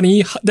kind of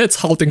funny. That's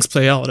how things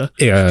play out.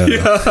 Yeah.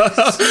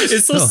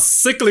 It's so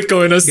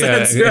cyclical in a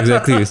sense. Yeah,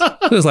 exactly. So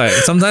it's like,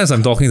 sometimes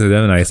I'm talking to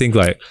them and I think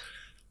like,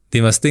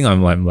 they must think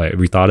I'm like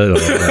retarded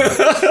or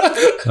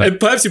and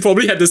perhaps you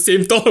probably had the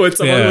same thought when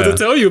someone were to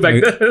tell you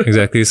back then.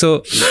 Exactly.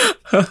 So,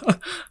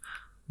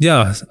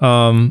 yeah.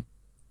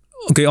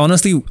 Okay.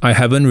 Honestly, I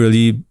haven't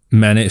really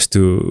managed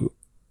to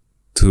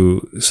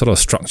sort of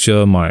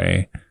structure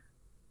my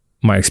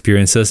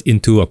experiences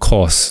into a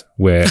course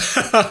where,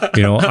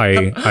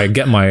 I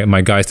get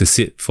my guys to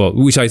sit for,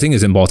 which I think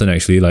is important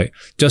actually. Like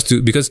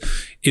because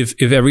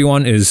if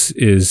everyone is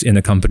in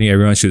a company,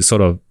 everyone should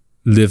sort of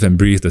live and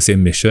breathe the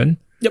same mission.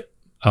 Yep.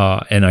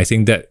 And I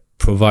think that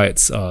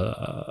provides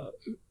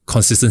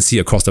consistency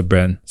across the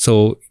brand.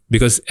 So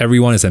because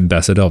everyone is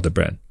ambassador of the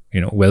brand,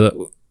 whether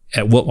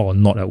at work or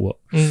not at work.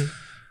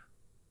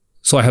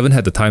 So I haven't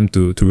had the time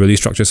to really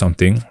structure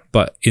something,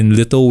 but in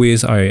little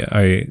ways,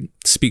 I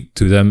speak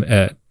to them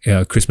at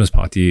Christmas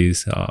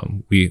parties.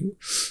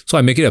 So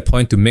I make it a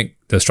point to make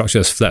the structure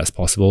as flat as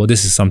possible.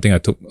 This is something I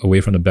took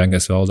away from the bank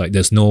as well. Like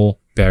there's no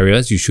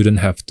barriers. You shouldn't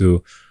have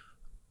to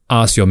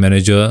ask your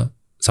manager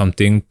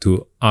something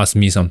to ask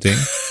me something,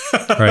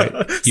 right?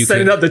 You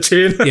Send up the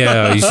chain.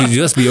 Yeah, you should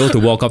just be able to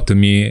walk up to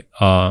me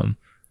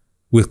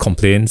with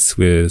complaints,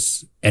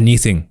 with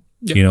anything,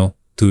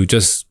 to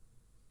just,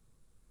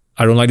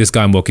 I don't like this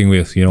guy I'm working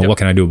with, what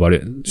can I do about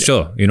it?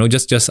 Sure,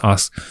 just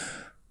ask.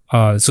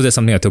 So that's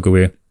something I took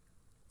away.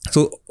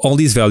 So all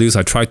these values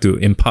I try to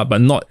impart,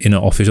 but not in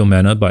an official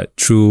manner, but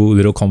through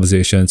little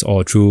conversations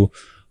or through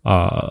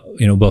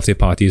birthday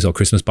parties or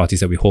Christmas parties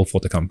that we hold for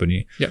the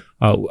company. Yeah.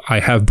 I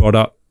have brought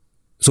up,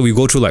 so we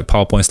go through like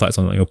PowerPoint slides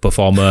on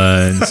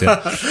performance,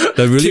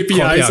 the really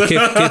KPIs,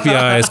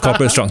 KPIs,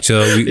 corporate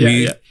structure.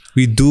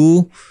 We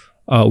do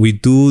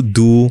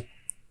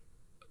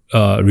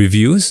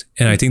reviews,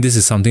 and I think this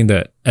is something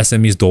that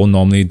SMEs don't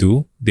normally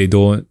do. They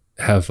don't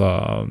have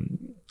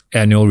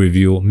annual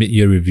review,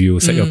 mid-year review,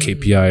 set your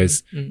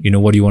KPIs.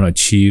 What do you want to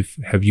achieve?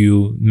 Have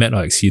you met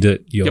or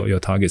exceeded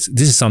your targets?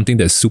 This is something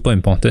that's super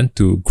important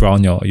to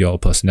ground your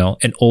personnel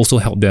and also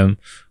help them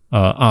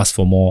ask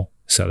for more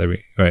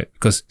salary, right?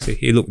 Because say,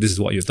 hey, look, this is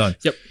what you've done.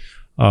 Yep.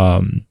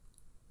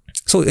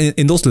 So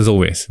in those little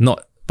ways,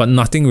 but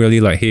nothing really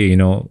like, hey,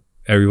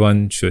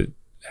 everyone should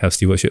have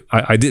stewardship.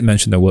 I did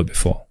mention the word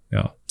before.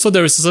 Yeah. So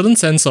there is a certain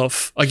sense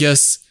of, I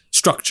guess,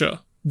 structure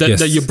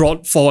that you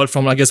brought forward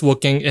from, I guess,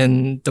 working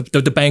in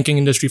the banking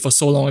industry for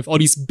so long with all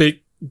these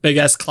big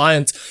ass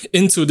clients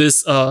into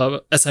this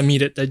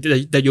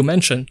SME that you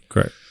mentioned.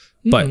 Correct.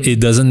 But it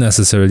doesn't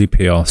necessarily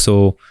pay off.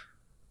 So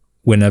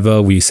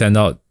whenever we send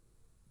out,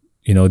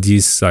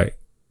 these like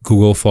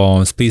Google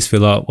forms, please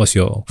fill out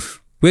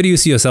where do you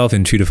see yourself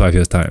in 3 to 5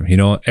 years time?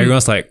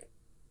 Everyone's like,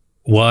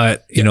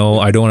 what? I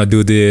don't want to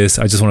do this.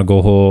 I just want to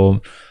go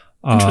home.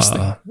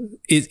 Interesting.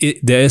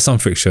 There is some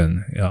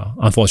friction,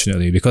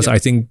 unfortunately, because I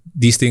think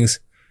these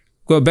things,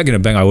 well, back in the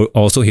bank, I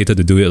also hated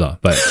to do it,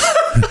 but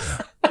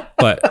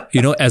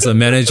as a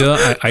manager,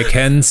 I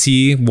can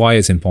see why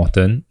it's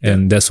important,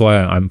 and that's why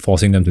I'm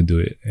forcing them to do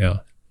it. Yeah.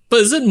 But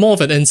is it more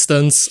of an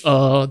instance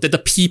that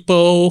the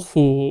people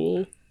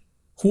who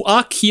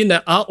are keen,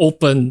 that are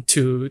open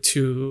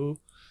to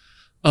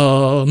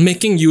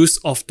making use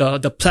of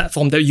the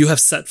platform that you have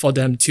set for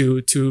them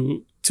to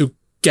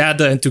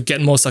gather and to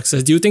get more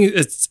success, do you think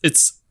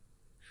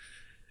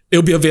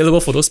it'll be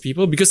available for those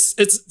people? Because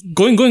it's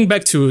going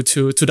back to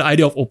the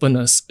idea of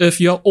openness.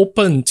 If you're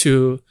open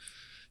to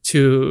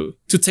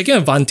taking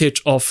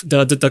advantage of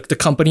the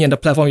company and the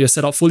platform you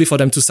set up fully for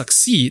them to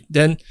succeed,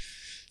 then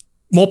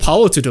more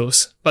power to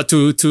those. But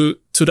to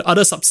the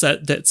other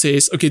subset that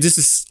says, okay, this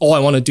is all I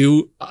want to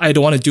do. I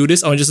don't want to do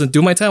this. I want to just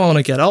do my time. I want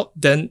to get out.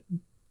 Then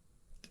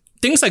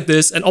things like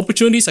this and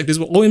opportunities like this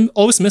will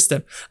always miss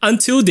them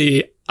until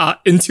they are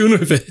in tune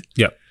with it.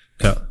 Yeah.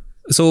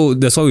 So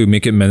that's why we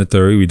make it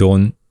mandatory. We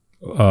don't,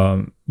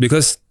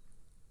 because,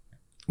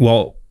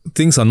 well,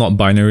 things are not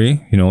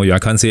binary. I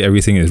can't say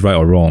everything is right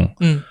or wrong.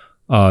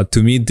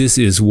 To me, this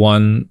is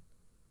an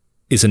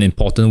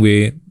important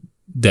way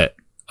that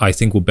I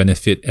think will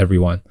benefit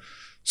everyone.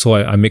 So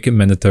I make it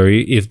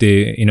mandatory. If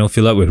they,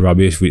 fill up with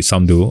rubbish, which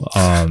some do,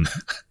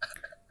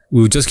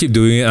 we'll just keep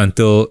doing it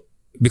until,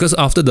 because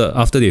after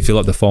they fill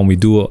up the form, we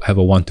do have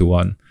a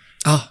one-to-one.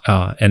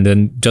 And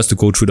then just to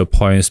go through the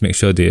points, make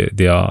sure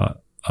they are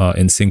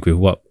in sync with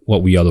what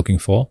we are looking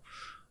for.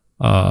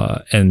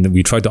 And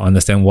we try to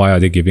understand why are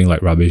they giving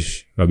like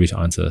rubbish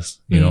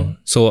answers,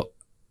 So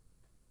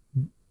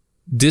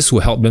this will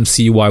help them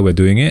see why we're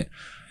doing it.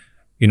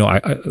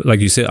 I like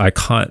you said, I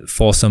can't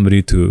force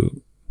somebody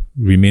to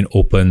remain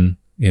open,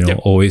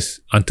 always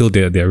until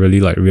they're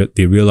really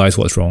they realize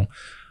what's wrong.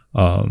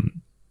 So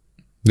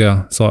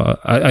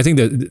I think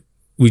that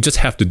we just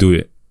have to do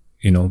it,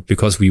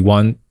 because we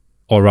want,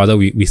 or rather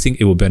we think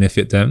it will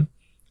benefit them.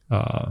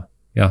 So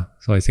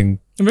I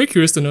think I'm very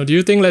curious to know, do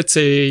you think, let's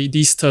say,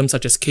 these terms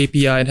such as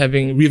KPI and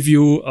having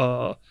review,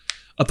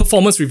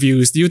 performance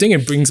reviews, do you think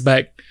it brings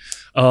back,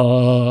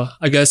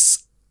 I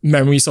guess,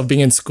 memories of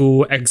being in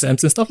school,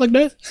 exams and stuff like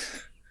that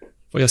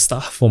for your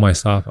staff? For my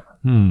staff,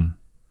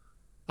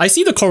 I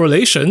see the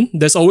correlation.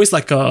 There's always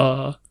like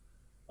I'm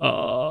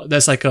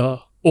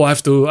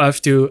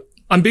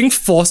being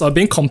forced or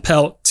being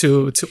compelled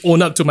to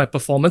own up to my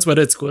performance,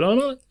 whether it's good or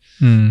not.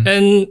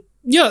 And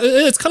yeah,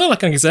 it's kind of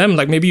like an exam.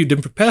 Like maybe you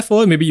didn't prepare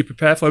for it, maybe you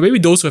prepared for it, maybe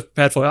those who have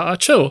prepared for it are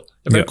chill,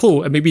 they're very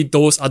cool, and maybe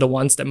those are the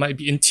ones that might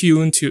be in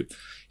tune to,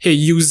 hey,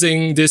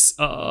 using this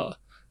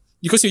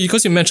because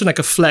you mentioned like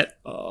a flat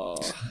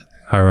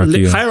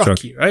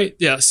hierarchy, right?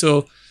 Yeah,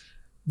 so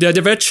they're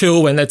very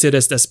chill when, let's say,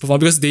 there's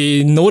performance, because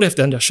they know they've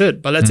done their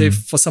shit. But let's say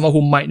for someone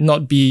who might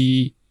not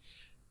be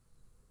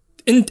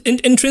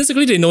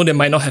intrinsically, they know they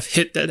might not have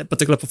hit that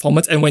particular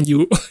performance, and when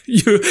you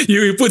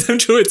put them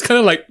through, it's kind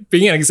of like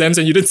being in exams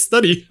and you didn't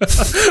study.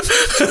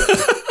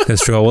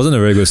 That's true. I wasn't a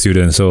very good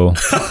student, so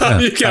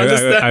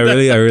I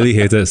really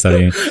hated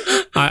studying.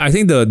 I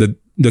think the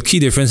key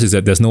difference is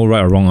that there's no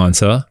right or wrong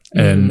answer,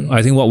 and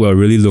I think what we're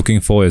really looking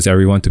for is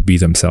everyone to be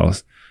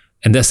themselves,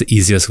 and that's the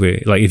easiest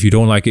way. Like if you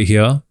don't like it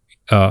here,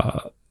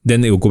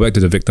 then it will go back to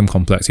the victim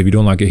complex. If you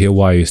don't like it here,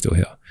 why are you still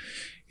here?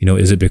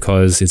 Is it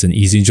because it's an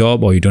easy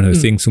job or you don't have to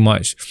think too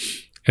much?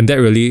 And that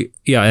really,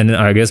 and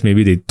I guess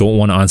maybe they don't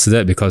want to answer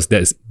that because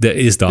that is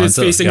the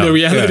answer. It's facing the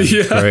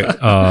reality.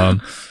 Right.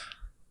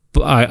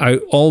 But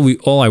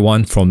all I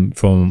want from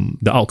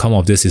the outcome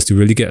of this is to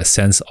really get a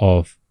sense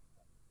of,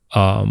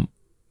 the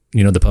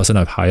person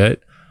I've hired,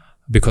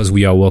 because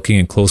we are working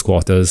in close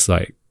quarters,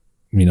 like,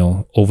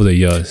 over the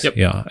years.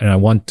 Yeah. And I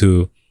want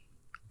to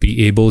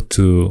be able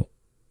to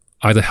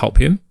either help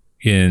him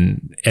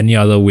in any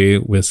other way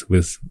with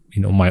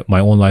my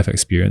own life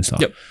experience.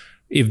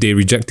 If they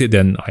reject it,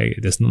 then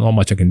there's not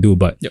much I can do.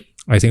 But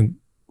I think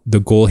the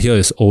goal here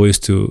is always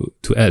to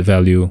add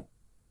value.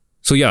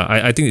 So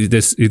I think it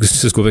just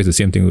go back to the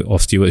same thing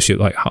of stewardship.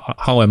 Like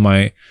how am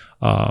I,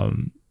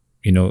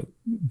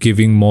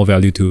 giving more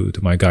value to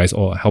my guys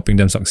or helping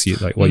them succeed,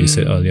 like what you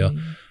said earlier.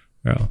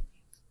 Yeah.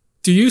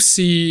 Do you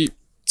see,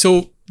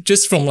 so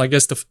just from, I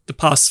guess, the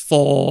past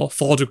four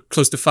to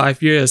close to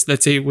 5 years,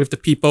 let's say, with the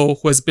people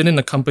who has been in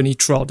the company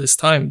throughout this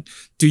time,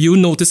 do you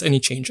notice any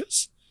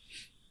changes?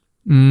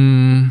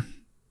 In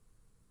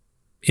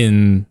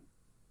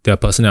their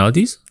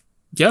personalities?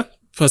 Yeah,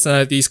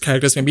 personalities,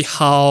 characters, maybe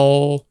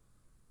how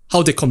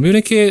they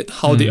communicate,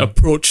 how they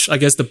approach, I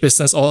guess, the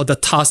business or the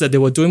task that they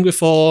were doing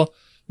before.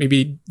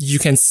 Maybe you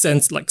can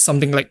sense like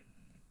something like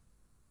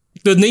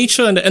the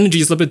nature and the energy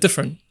is a little bit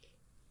different.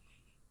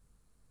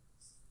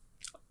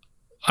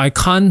 I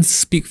can't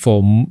speak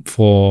for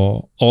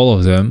all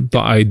of them,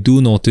 but I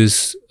do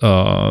notice,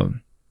 I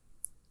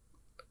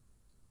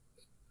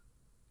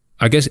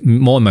guess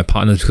more in my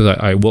partners, because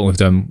I work with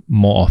them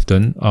more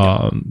often.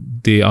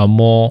 They are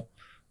more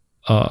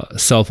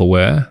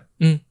self-aware.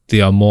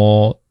 They are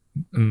more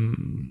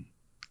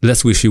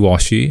less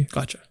wishy-washy.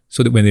 Gotcha.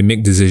 So that when they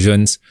make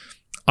decisions,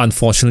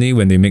 unfortunately,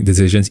 when they make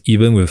decisions,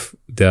 even with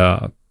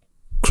their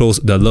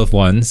loved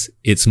ones,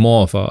 it's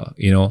more of a,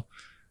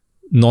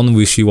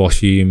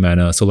 non-wishy-washy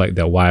manner. So like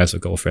their wives or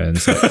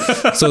girlfriends.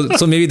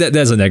 so maybe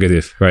that's a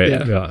negative, right?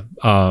 Yeah.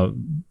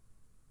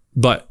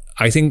 But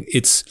I think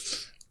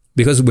it's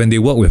because when they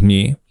work with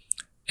me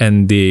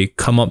and they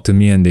come up to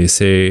me and they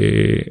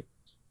say,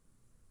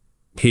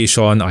 hey,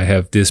 Sean, I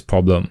have this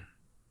problem.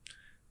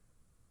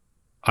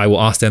 I will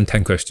ask them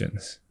 10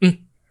 questions,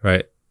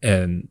 right?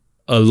 And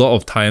a lot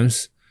of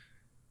times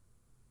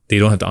they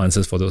don't have the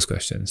answers for those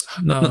questions.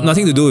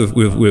 Nothing to do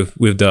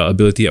with the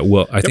ability at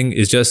work. I think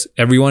it's just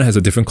everyone has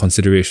a different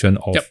consideration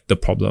of the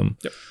problem.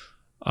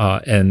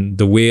 And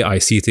the way I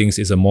see things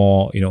is a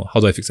more, how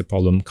do I fix a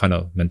problem kind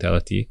of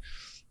mentality.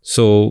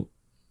 So,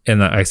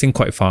 and I think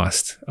quite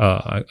fast.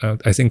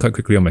 I think quite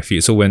quickly on my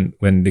feet. So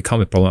when they come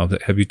with a problem, I'm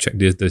like, have you checked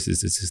this? This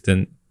is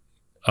assistant.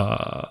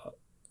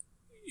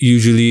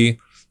 Usually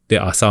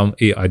there are some,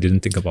 hey, I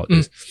didn't think about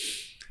this.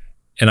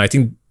 And I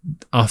think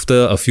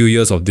after a few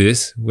years of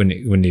this, when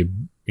they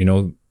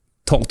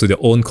talk to their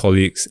own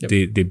colleagues,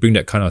 they bring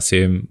that kind of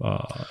same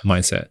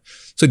mindset.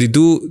 So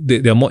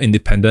they're more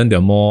independent,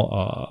 they're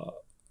more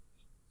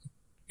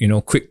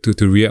quick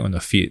to react on the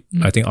feet.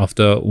 I think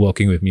after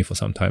working with me for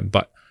some time.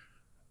 But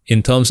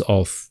in terms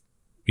of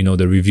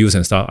the reviews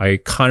and stuff, I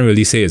can't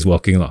really say it's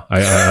working. I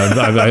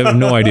have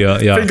no idea.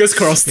 Yeah. Fingers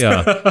crossed.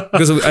 Yeah.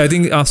 Because I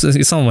think after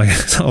some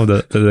of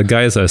the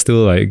guys are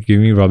still like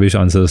giving me rubbish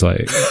answers,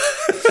 like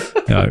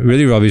yeah,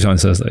 really rubbish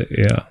answers. Like,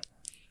 yeah.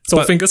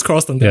 So fingers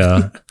crossed on that.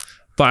 Yeah.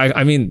 But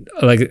I mean,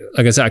 like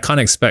I said, I can't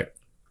expect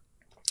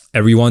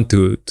everyone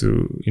to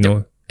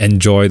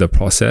enjoy the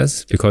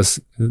process, because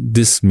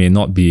this may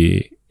not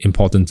be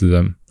important to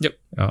them. Yep.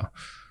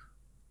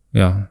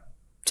 Yeah.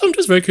 So I'm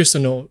just very curious to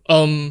know,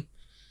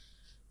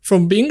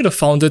 from being the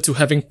founder to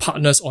having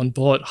partners on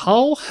board,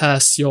 how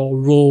has your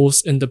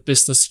roles in the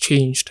business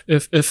changed,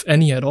 if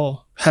any at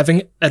all?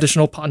 Having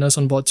additional partners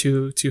on board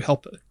to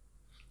help it.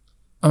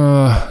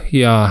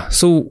 Yeah.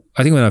 So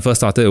I think when I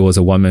first started, it was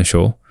a one-man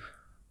show.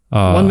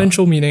 One-man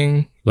show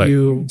meaning like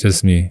you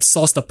just me.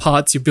 Source the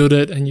parts, you build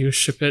it, and you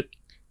ship it.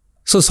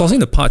 So sourcing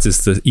the parts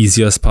is the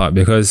easiest part,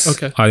 because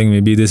I think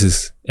maybe this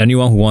is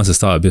anyone who wants to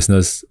start a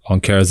business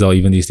on Carousell,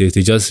 even these days,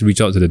 they just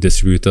reach out to the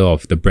distributor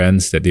of the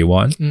brands that they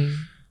want. And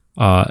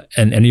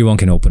anyone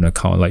can open an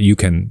account. Like you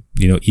can,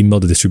 email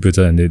the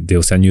distributor and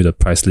they'll send you the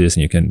price list,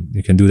 and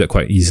you can do that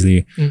quite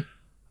easily.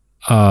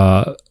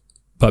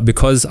 But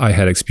because I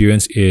had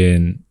experience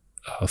in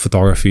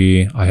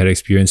photography, I had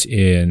experience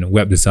in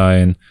web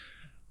design,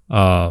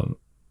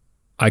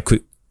 I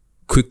could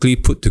quickly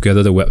put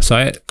together the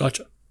website.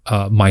 Gotcha.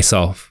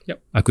 Myself.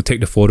 Yep. I could take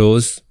the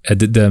photos,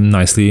 edit them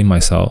nicely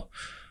myself.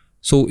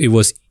 So it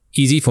was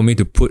easy for me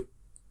to put,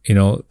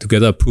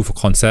 together a proof of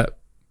concept.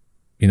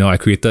 I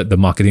created the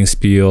marketing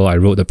spiel, I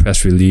wrote the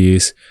press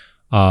release.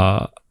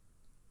 And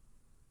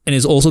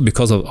it's also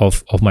because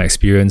of my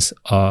experience.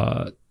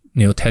 10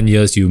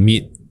 years, you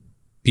meet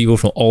people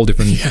from all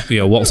different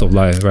walks of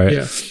life, right?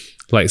 Yeah.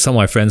 Like some of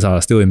my friends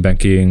are still in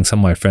banking. Some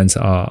of my friends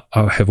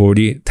have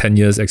already 10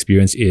 years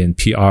experience in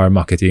PR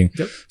marketing.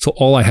 Yep. So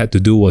all I had to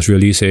do was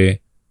really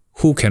say,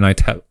 who can I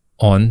tap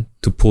on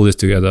to pull this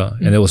together?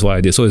 And that was what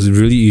I did. So it's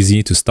really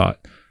easy to start.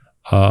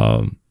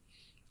 So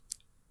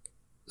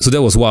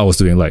that was what I was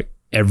doing, like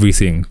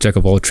everything, jack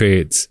of all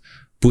trades,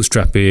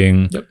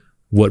 bootstrapping,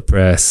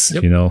 WordPress,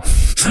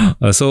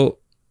 so,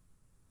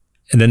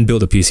 and then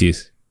build the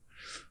PCs.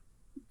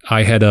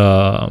 I had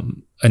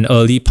an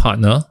early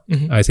partner.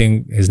 I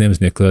think his name is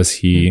Nicholas.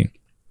 He,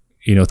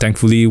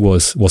 thankfully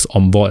was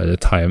on board at the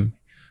time.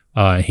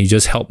 He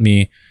just helped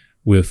me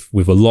with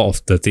a lot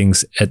of the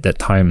things at that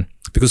time.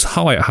 Because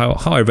how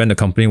I ran the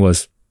company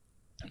was,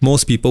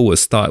 most people would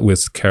start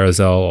with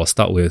Carousell or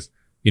start with,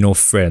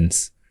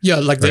 friends. Yeah,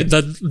 like right?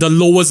 the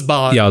lowest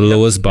bar. Yeah,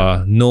 lowest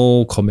bar.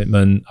 No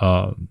commitment,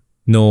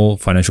 no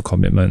financial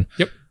commitment.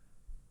 Yep.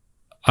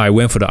 I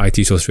went for the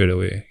IT show straight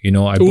away.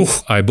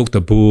 I booked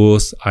the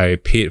booth, I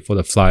paid for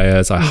the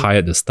flyers, I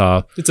hired the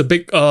staff. It's a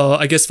big,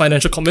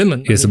 financial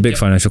commitment. It's a big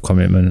financial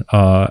commitment.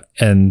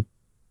 And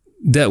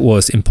that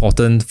was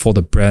important for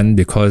the brand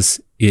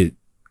because it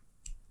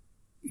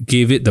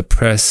gave it the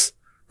press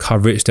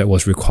coverage that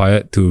was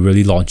required to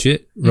really launch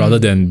it, rather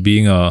than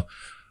being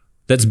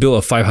let's build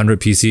a 500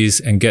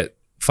 PCs and get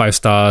 5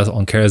 stars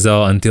on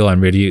Carousell until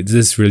I'm ready. This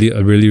is really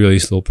a really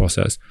slow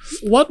process.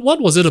 What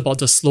was it about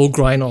the slow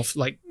grind of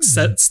like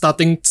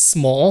starting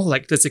small,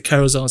 like let's say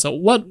Carousell? So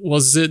what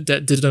was it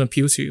that didn't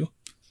appeal to you?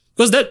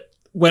 Because that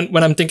when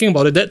I'm thinking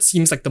about it, that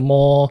seems like the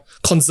more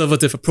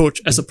conservative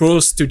approach as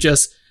opposed to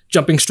just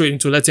jumping straight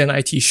into, let's say, an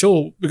IT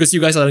show, because you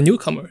guys are the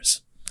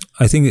newcomers.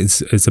 I think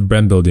it's a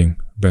brand building.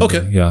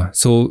 Yeah.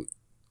 So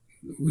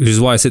which is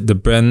why I said the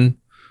brand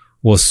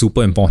was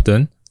super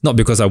important. Not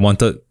because I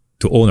wanted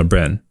to own a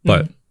brand,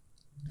 but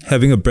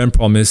having a brand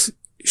promise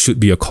should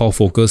be a core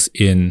focus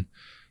in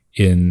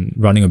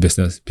running a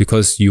business,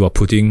 because you are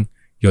putting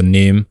your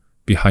name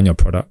behind your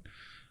product.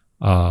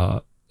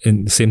 And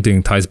the same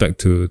thing ties back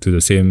to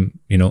the same,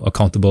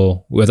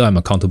 accountable, whether I'm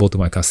accountable to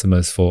my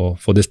customers for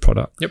this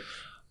product. Yep.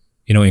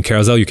 In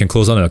Carousell, you can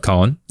close on an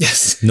account.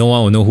 Yes. No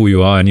one will know who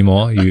you are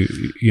anymore.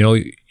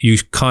 You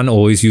can't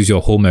always use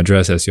your home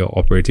address as your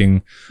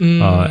operating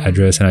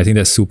address. And I think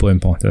that's super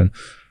important.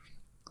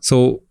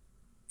 So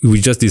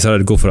we just decided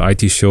to go for the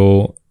IT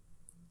show,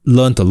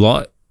 learned a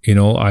lot.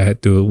 I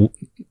had to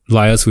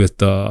liaise with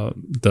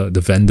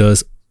the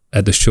vendors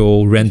at the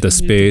show, rent the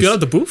space. Build out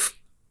the booth?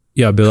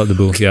 Yeah, build out the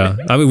booth. Yeah.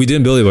 I mean, we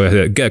didn't build it, but we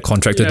had to get a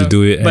contractor to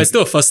do it. But it's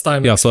still a first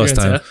time. Yeah, first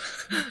time.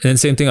 then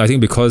same thing, I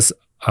think because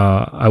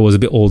I was a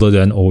bit older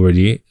then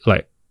already,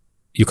 like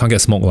you can't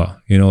get smoke lah.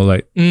 You know,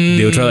 like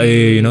they'll try,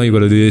 hey, you know, you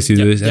gotta do this, you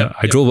do this. And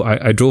I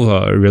drove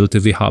a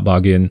relatively hard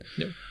bargain,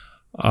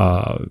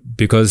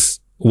 because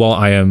while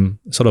I am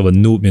sort of a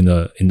noob in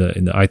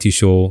the IT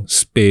show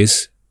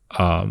space,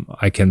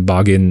 I can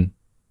bargain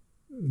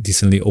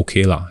decently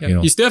okay lah. You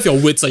know, you still have your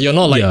wits. You're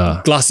not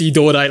like glassy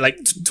doe, like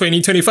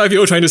 20,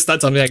 25-year-old trying to start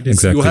something like this.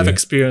 Exactly. You have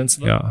experience.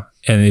 No? Yeah,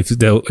 and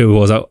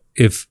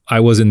if I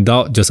was in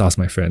doubt, just ask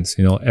my friends.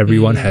 You know,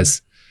 everyone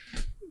has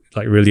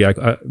like really.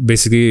 I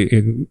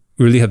basically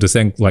really have to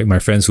thank like my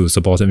friends who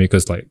supported me,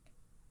 because like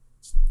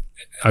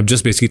I've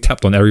just basically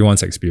tapped on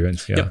everyone's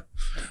experience. Yeah.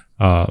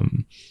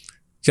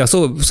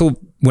 So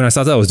when I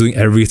started, I was doing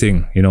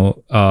everything. You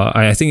know,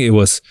 I think it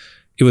was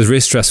very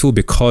stressful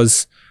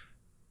because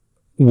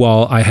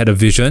while I had a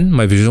vision,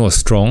 my vision was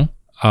strong.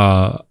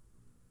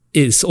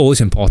 It's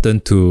always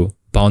important to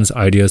bounce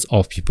ideas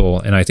off people,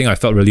 and I think I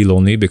felt really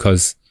lonely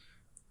because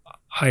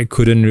I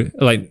couldn't,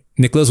 like,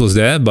 Nicholas was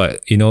there,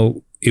 but you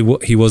know, he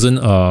wasn't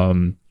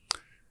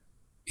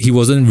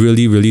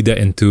really that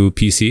into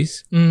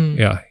PCs.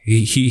 Yeah,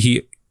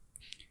 he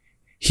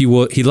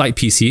liked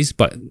PCs,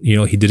 but you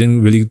know, he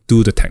didn't really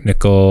do the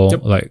technical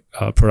like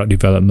product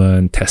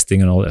development,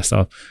 testing, and all that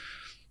stuff.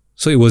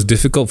 So it was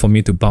difficult for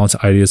me to bounce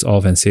ideas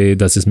off and say,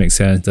 does this make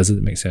sense? Does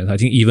it make sense? I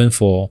think even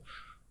for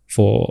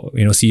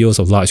you know, CEOs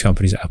of large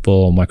companies, Apple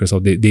or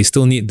Microsoft, they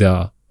still need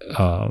their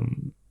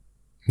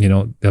you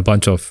know, their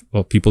bunch of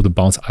people to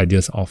bounce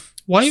ideas off.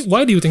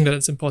 Why do you think that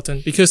it's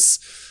important? Because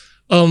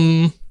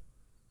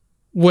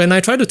when I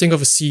try to think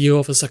of a CEO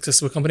of a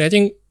successful company, I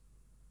think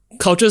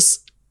culture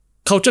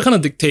kind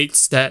of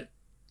dictates that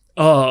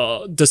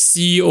the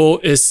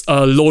CEO is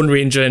a lone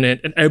ranger in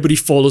it and everybody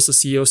follows the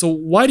CEO. So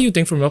why do you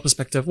think, from your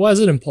perspective, why is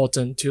it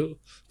important to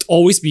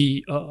always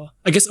be,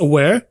 I guess,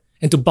 aware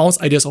and to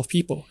bounce ideas off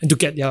people and to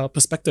get their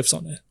perspectives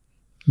on it?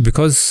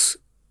 Because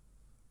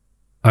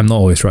I'm not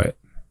always right.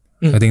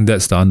 I think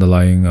that's the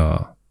underlying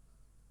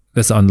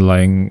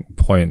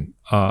point.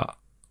 I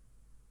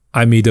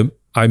may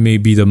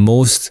be the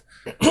most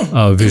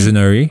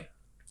visionary.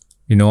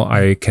 You know,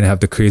 I can have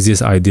the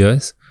craziest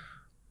ideas,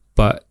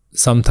 but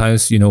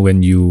sometimes, you know,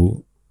 when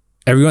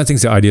everyone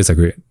thinks their ideas are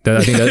great.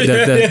 I think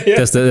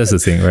that's the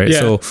thing, right? Yeah.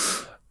 So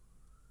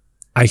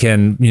I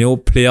can, you know,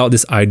 play out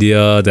this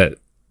idea that,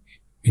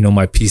 you know,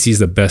 my PC is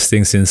the best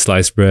thing since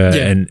sliced bread,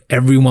 and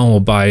everyone will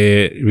buy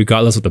it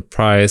regardless of the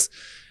price.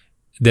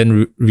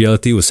 Then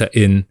reality will set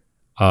in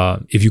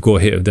if you go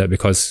ahead with that,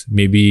 because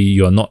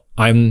maybe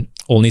I'm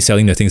only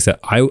selling the things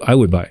that I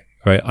would buy,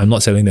 right? I'm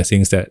not selling the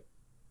things that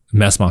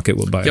mass market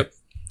would buy. Yep.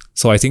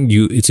 So I think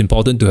it's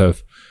important to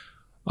have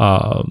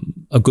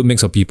a good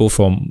mix of people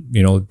from,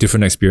 you know,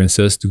 different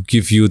experiences to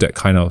give you that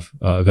kind of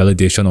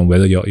validation on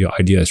whether your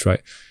idea is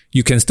right.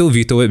 You can still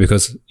veto it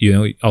because, you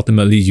know,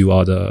 ultimately you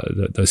are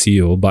the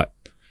CEO, but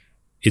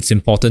it's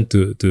important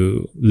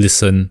to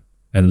listen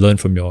and learn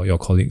from your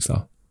colleagues.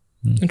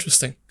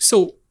 Interesting.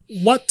 So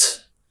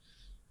what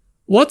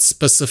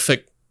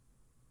specific,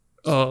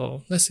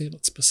 let's say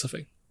not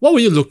specific, what were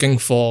you looking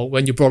for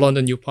when you brought on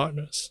the new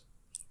partners?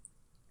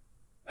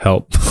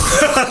 Help.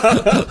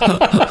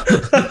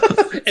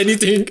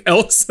 Anything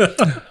else?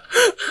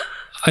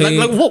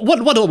 What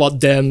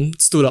about them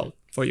stood out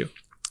for you?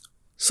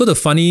 So the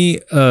funny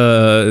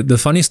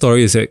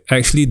story is that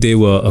actually they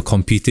were a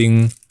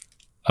competing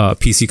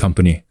PC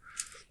company.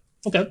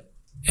 Okay.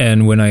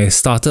 And when I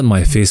started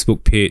my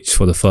Facebook page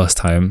for the first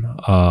time,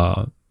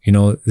 you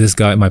know, this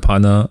guy, my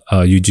partner,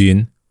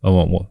 Eugene,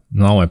 well,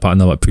 now my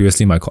partner, but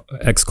previously my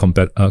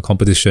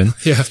competition.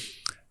 Yeah.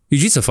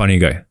 Eugene's a funny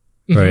guy,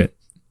 right?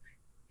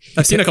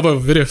 I've seen a couple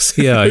of videos.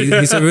 Yeah,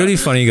 he's a really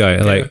funny guy.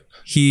 Yeah. Like,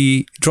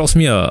 he drops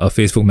me a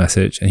Facebook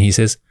message and he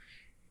says,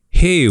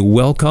 "Hey,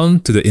 welcome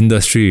to the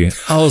industry."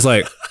 I was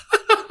like,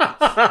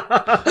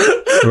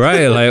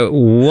 right, like,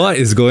 what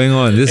is going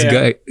on? This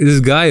guy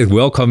is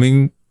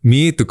welcoming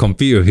me to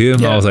compete with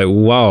him. I was like,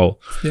 wow.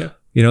 Yeah.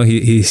 You know,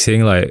 he's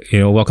saying like, you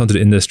know, welcome to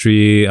the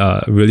industry,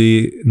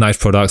 really nice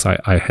products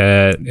I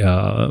had.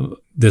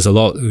 There's a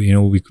lot, you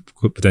know, we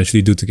could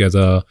potentially do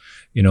together.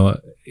 You know,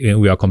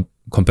 we are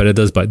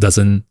competitors, but it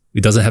doesn't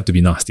have to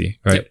be nasty,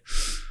 right? Yep.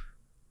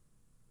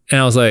 And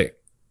I was like,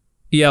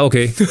 yeah,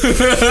 okay.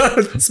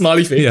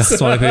 Smiley face. Yeah,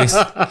 smiley face.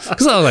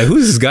 Because I was like,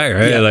 who's this guy,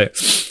 right? Yeah. Like,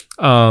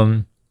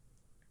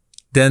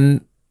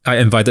 then I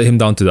invited him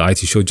down to the IT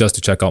show just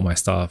to check out my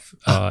stuff.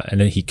 And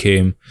then he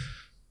came.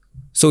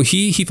 So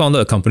he founded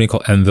a company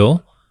called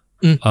Anvil.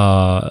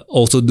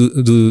 Also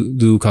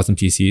do custom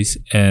PCs,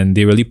 and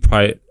they really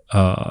prided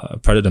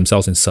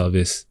themselves in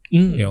service.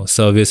 You know,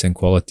 service and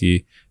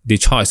quality. They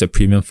charge a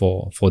premium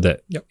for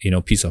that, you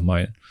know, peace of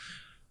mind.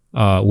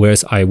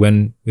 Whereas I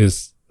went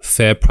with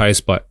fair price,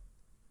 but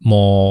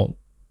more,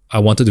 I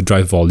wanted to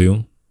drive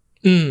volume.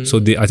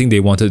 So I think they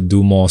wanted to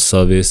do more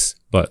service,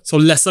 but so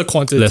lesser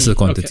quantity.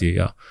 Okay.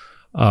 Yeah.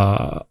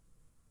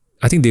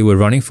 I think they were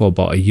running for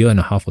about 1.5 years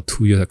or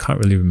 2 years. I can't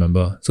really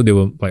remember. So they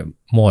were like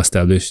more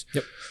established.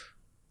 Yep.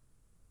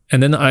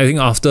 And then I think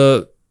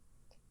after,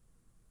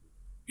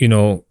 you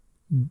know,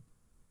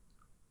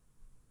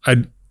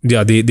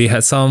 they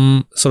had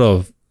some sort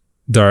of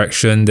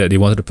direction that they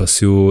wanted to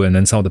pursue, and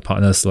then some of the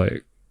partners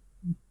like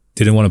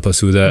didn't want to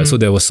pursue that. So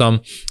there was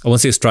some, I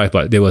won't say strife,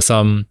 but there was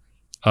some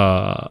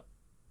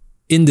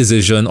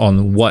indecision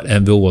on what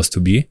Anvil was to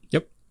be.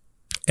 Yep.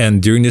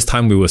 And during this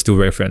time, we were still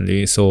very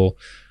friendly. So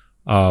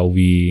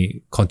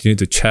we continued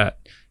to chat,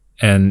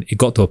 and it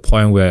got to a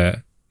point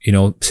where, you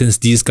know, since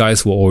these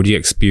guys were already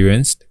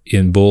experienced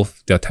in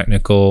both their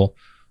technical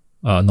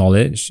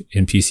knowledge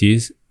in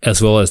PCs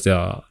as well as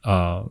their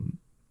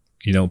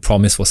you know,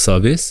 promise for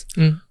service,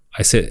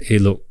 I said, hey,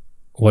 look,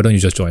 why don't you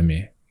just join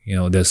me? You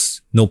know,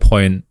 there's no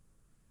point,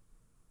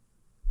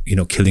 you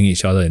know, killing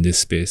each other in this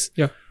space.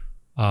 Yeah.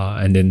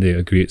 And then they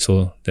agreed.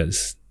 So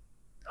that's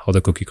how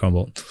the cookie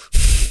crumbled.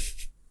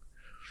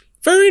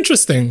 Very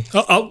interesting.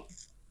 I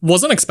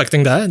wasn't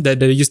expecting that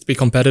they used to be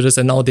competitors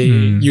and now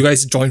you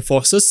guys join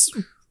forces.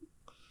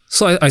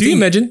 So I Do think, you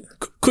imagine,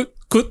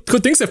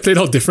 could things have played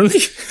out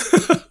differently?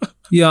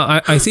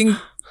 yeah, I think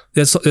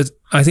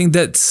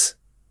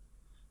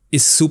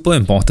it's super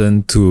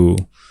important to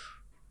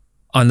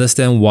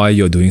understand why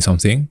you're doing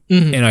something.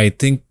 And I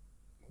think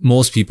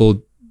most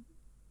people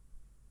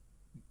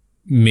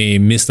may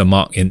miss the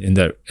mark in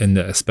that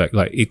aspect.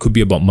 Like, it could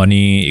be about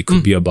money, it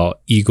could be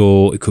about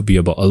ego, it could be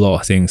about a lot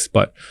of things.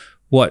 But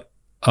what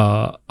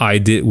I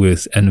did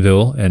with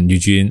Anvil and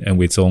Eugene and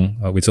Wei Zong,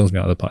 Wei Zong's my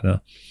other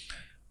partner,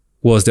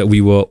 was that we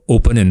were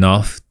open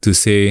enough to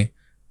say,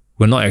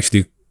 we're not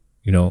actually,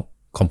 you know,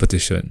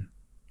 competition.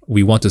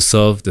 We want to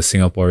serve the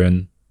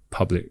Singaporean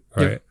public,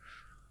 right?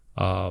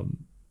 Yeah.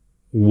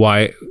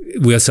 Why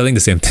we are selling the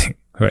same thing,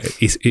 right?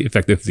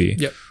 Effectively.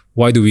 Yeah.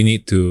 Why do we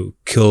need to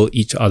kill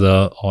each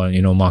other on,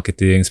 you know,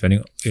 marketing,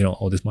 spending, you know,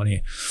 all this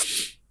money?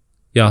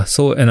 Yeah.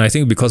 So, and I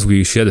think because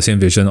we share the same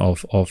vision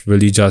of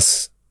really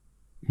just,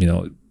 you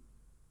know,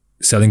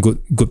 selling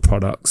good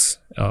products,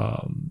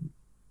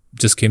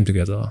 just came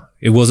together.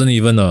 It wasn't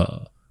even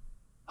a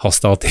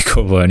hostile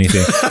takeover or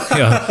anything.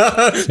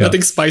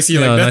 Nothing spicy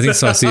like that. Nothing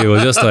spicy. It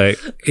was just like,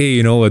 hey,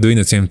 you know, we're doing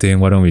the same thing.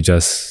 Why don't we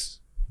just...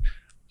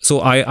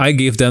 So I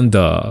gave them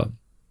the,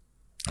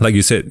 like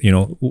you said, you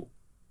know,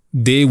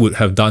 they would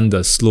have done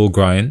the slow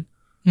grind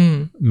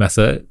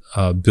method,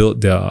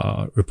 build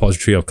their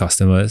repository of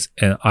customers,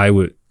 and I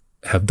would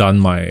have done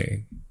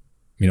my,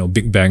 you know,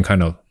 big bang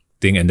kind of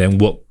thing and then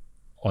work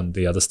on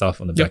the other stuff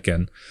on the back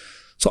end.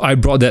 So I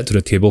brought that to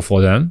the table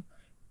for them.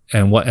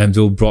 And what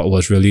Anvil brought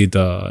was really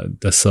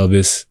the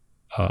service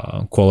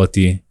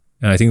quality.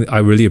 And I think I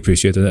really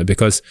appreciated that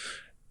because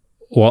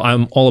while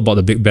I'm all about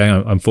the big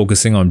bang, I'm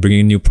focusing on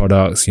bringing new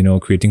products, you know,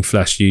 creating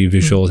flashy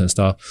visuals and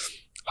stuff.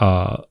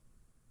 Not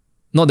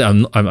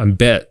that I'm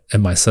bad at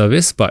my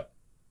service, but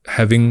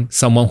having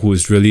someone who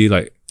is really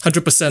like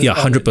 100%. Yeah,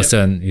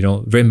 100%, you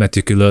know, very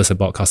meticulous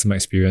about customer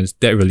experience,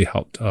 that really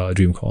helped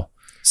Dreamcore.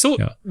 So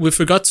with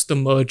regards to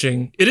the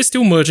merging, it is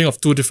still merging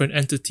of two different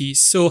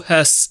entities. So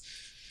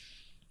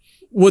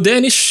were there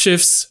any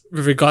shifts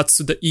with regards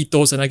to the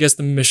ethos and I guess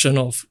the mission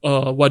of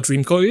what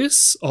Dreamcore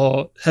is?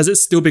 Or has it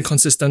still been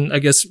consistent, I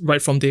guess,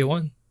 right from day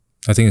one?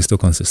 I think it's still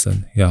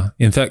consistent, yeah.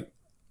 In fact,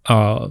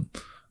 a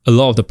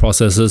lot of the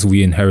processes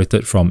we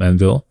inherited from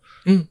Anvil,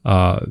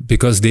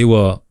 because they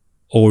were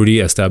already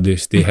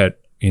established. They had,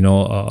 you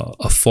know,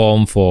 a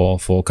form for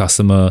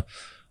customer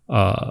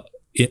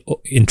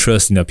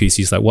interest in their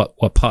PCs, like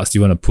what parts do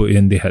you want to put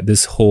in. They had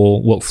this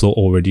whole workflow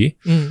already.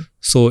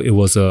 So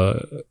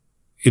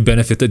it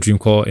benefited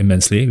Dreamcore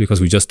immensely because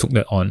we just took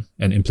that on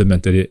and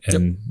implemented it,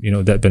 and you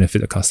know, that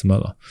benefited the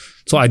customer.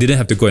 So I didn't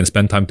have to go and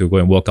spend time to go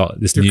and work out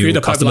this new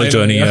customer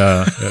journey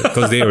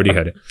because they already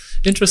had it.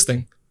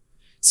 Interesting.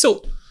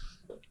 So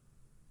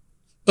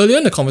earlier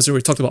in the conversation,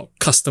 we talked about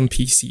custom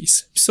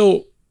PCs.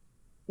 So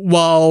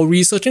while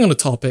researching on the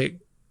topic,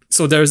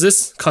 so there is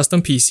this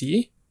custom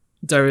PC,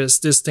 there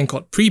is this thing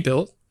called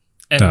pre-built,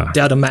 and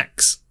there are the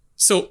Macs.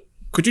 So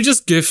could you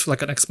just give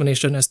like an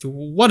explanation as to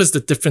what is the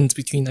difference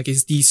between, I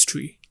guess, these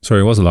three?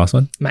 Sorry, what's the last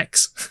one?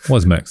 Macs.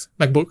 What's Macs?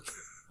 MacBook.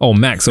 Oh,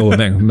 Macs. Oh,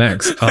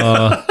 Macs.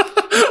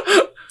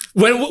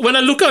 When I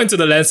look out into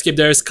the landscape,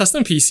 there is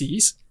custom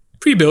PCs,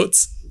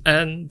 pre-builts,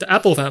 and the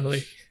Apple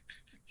family.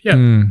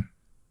 Yeah.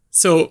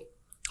 So...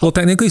 Well,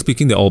 technically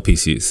speaking, they're all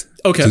PCs.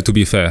 Okay. To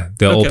be fair,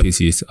 they're all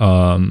PCs.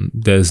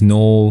 There's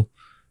no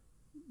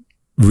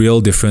real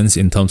difference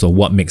in terms of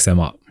what makes them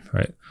up,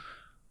 right?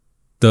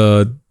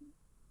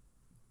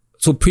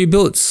 So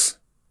pre-builts,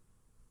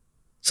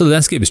 so the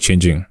landscape is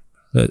changing.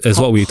 That's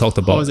what we talked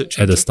about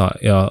at the start.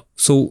 Yeah.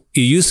 So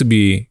it used to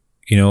be,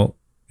 you know,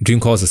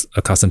 Dreamcore is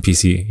a custom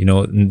PC. You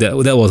know,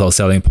 that was our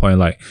selling point.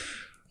 Like,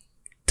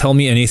 tell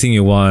me anything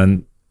you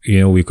want. You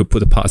know, we could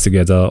put the parts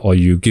together, or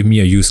you give me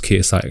a use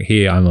case like,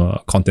 hey, I'm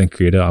a content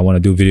creator. I want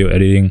to do video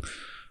editing.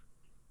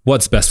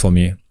 What's best for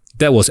me?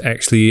 That was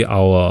actually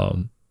our,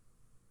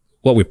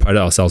 what we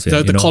prided ourselves in.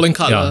 The calling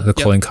card. Yeah, the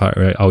calling card,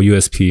 right? Our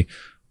USP.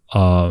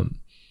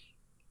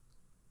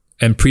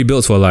 And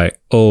pre-builts were like,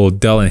 oh,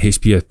 Dell and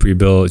HP have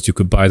pre-builts. You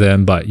could buy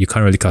them, but you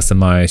can't really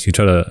customize. You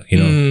try to, you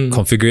know,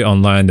 configure it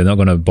online. They're not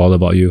going to bother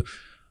about you.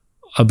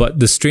 But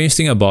the strange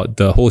thing about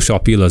the whole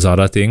Shopee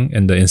Lazada thing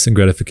and the instant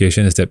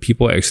gratification is that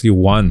people actually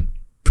want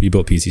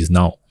pre-built PCs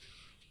now.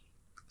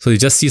 So they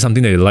just see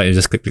something that they like, and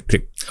just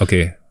click,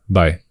 okay,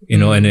 buy,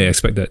 and they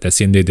expect that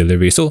same day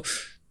delivery. So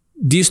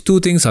these two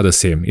things are the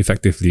same,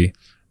 effectively.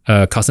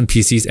 Custom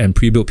PCs and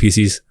pre-built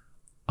PCs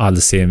are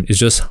the same. It's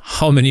just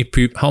how many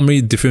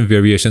different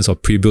variations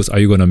of pre-builds are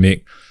you going to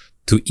make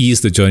to ease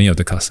the journey of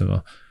the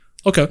customer.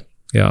 Okay.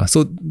 Yeah,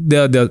 so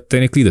they're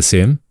technically the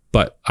same,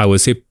 but I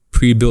would say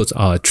pre-builds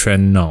are a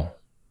trend now.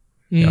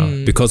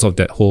 Yeah, because of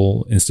that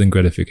whole instant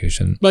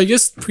gratification. But I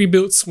guess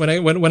pre-builds, when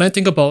I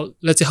think about,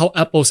 let's say, how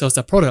Apple sells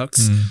their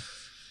products,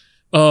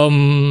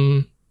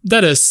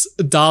 that is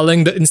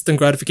dialing the instant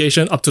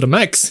gratification up to the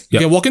max. You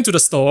can walk into the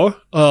store,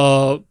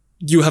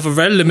 you have a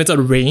very limited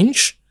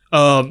range,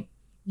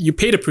 you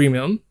pay the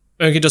premium,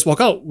 and you can just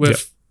walk out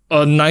with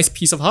a nice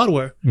piece of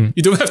hardware.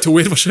 You don't have to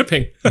wait for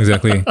shipping.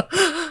 Exactly.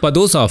 But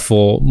those are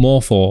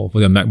more for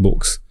the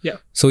MacBooks. Yeah.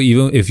 So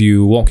even if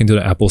you walk into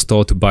the Apple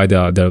store to buy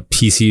the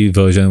PC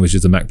version, which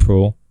is the Mac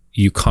Pro,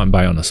 you can't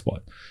buy on the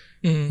spot.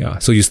 Yeah.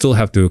 So you still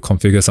have to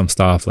configure some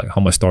stuff, like how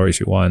much storage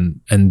you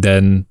want, and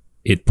then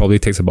it probably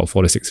takes about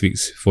 4 to 6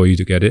 weeks for you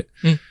to get it.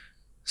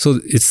 So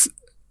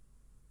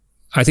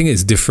I think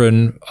it's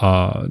different.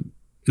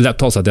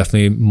 Laptops are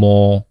definitely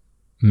more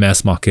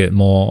mass market,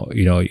 more,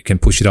 you can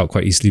push it out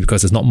quite easily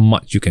because there's not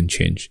much you can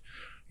change.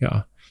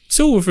 Yeah.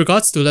 So with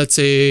regards to, let's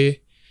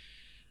say,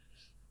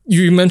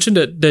 you mentioned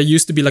that there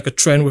used to be like a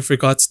trend with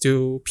regards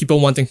to people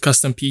wanting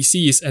custom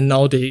PCs, and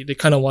now they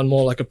kind of want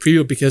more like a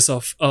preview because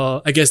of,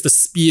 I guess, the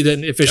speed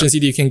and efficiency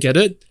that you can get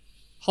it.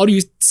 How do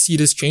you see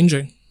this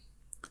changing?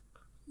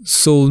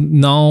 So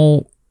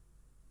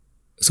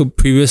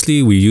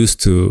previously we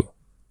used to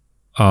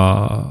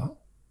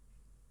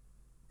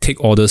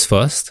take orders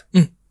first,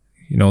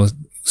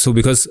 so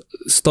because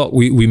stock,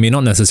 we may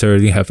not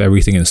necessarily have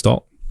everything in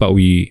stock, but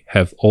we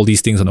have all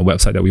these things on the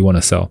website that we want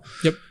to sell.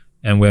 Yep.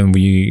 And when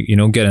we,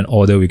 get an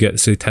order, we get,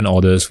 say, 10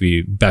 orders,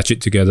 we batch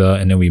it together,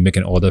 and then we make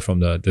an order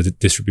from the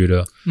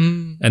distributor.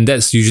 And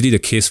that's usually the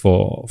case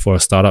for a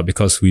startup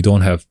because we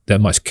don't have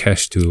that much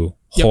cash to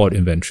hoard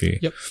inventory.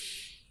 Yep.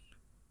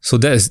 So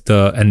that is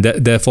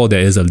therefore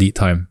there is a lead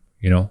time.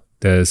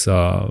 There's,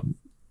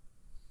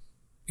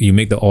 you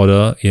make the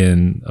order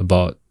in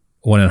about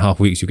 1.5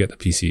 weeks, you get the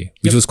PC,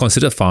 which was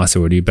considered fast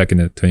already back in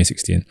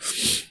 2016.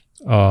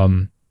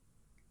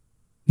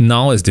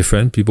 Now it's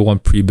different. People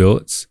want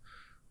pre-builds,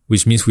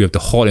 which means we have to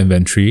hoard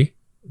inventory,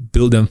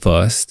 build them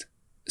first,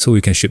 so we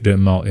can ship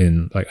them out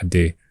in like a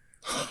day.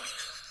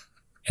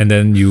 And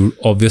then you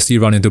obviously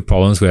run into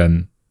problems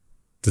when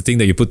the thing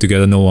that you put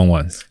together, no one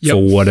wants for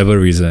whatever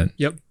reason.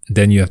 Yep.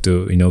 Then you have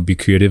to, be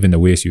creative in the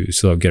ways you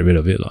sort of get rid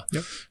of it.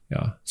 Yep.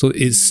 Yeah. So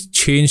it's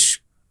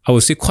changed, I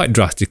would say, quite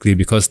drastically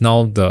because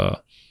now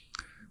the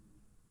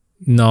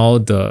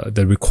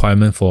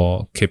requirement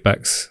for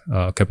CapEx,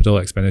 capital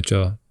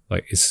expenditure,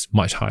 is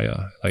much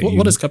higher.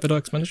 What is capital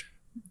expenditure?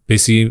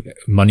 Basically,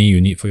 money you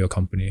need for your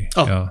company.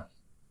 Oh. Yeah.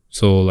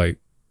 So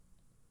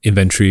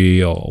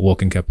inventory or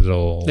working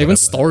capital. Even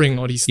storing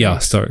all these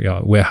things.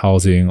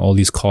 Warehousing, all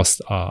these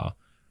costs are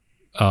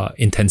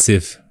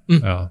intensive.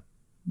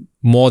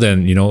 More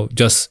than,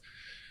 just,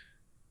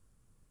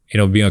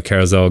 being a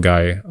Carousel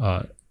guy,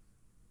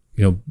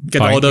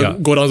 get an order,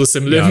 go down to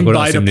SimLim,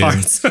 buy the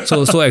parts.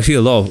 so actually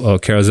a lot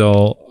of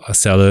Carousel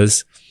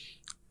sellers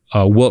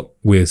work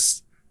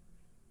with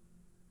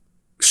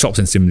shops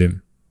in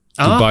SimLim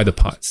to buy the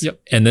parts. Yep.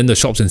 And then the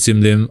shops in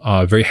SimLim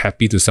are very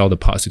happy to sell the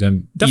parts to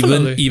them,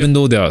 even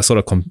though they are sort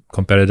of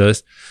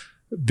competitors,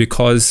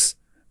 because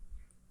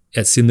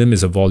at SimLim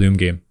is a volume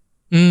game.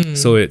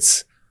 So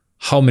it's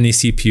how many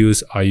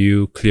CPUs are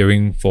you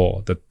clearing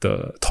for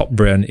the top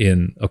brand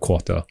in a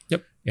quarter?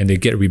 Yep. And they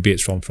get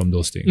rebates from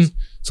those things.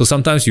 So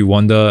sometimes you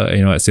wonder, at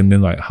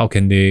SimLim, how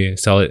can they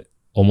sell it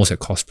almost at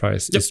cost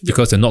price? It's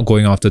because they're not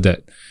going after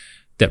that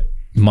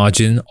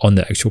margin on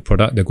the actual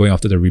product. They're going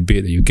after the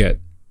rebate that you get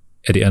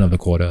at the end of the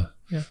quarter.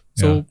 Yeah.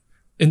 So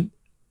in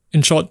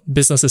short,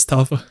 business is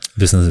tough.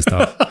 Business is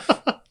tough.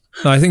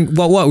 I think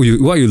what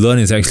you learn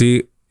is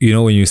actually,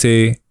 when you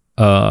say,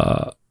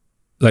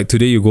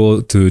 today you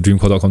go to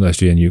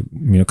dreamcore.com.sg and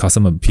you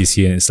custom a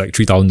PC and it's like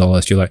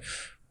 $3,000. You're like,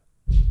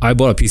 I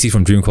bought a PC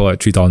from Dreamcore at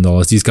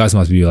 $3,000. These guys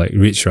must be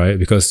rich, right?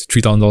 Because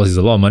 $3,000 is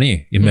a lot of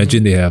money.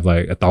 Imagine they have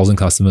 1,000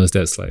 customers.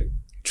 That's $3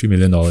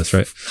 million,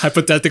 right?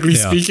 Hypothetically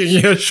speaking,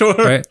 yeah, sure.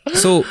 Right.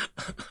 So,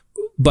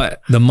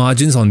 but the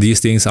margins on these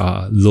things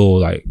are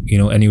low,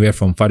 anywhere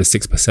from 5 to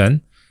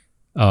 6%.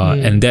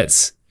 And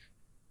that's,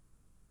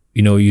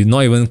 you're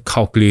not even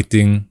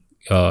calculating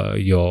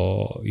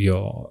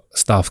your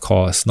staff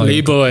costs,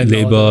 labor.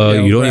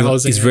 You don't even.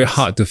 It's very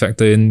hard to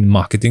factor in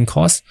marketing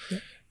costs. Yeah.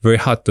 Very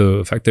hard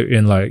to factor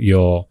in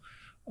your,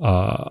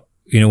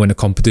 when the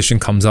competition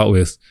comes out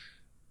with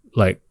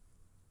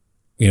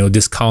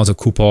discounts or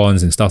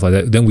coupons and stuff like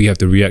that, then we have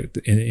to react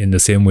in the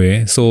same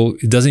way. So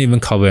it doesn't even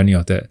cover any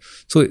of that.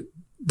 So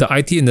the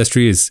IT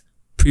industry is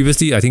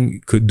previously, I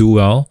think, could do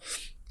well,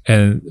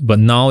 but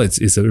now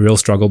it's a real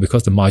struggle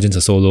because the margins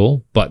are so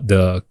low, but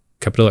the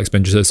capital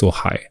expenditure is so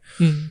high.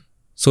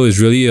 So it's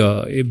really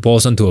it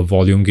boils down to a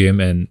volume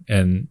game,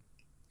 and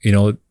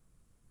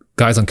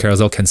guys on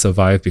Carousell can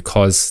survive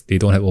because they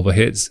don't have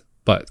overheads.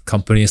 But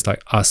companies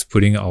like us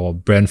putting our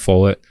brand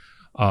forward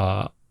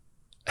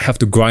have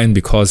to grind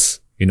because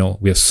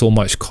we have so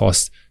much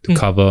cost to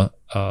cover,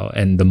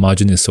 and the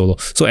margin is so low.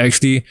 So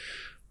actually,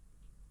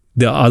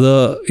 there are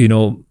other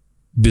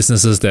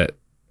businesses that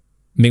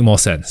make more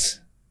sense.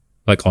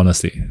 Like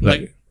honestly,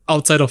 like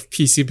outside of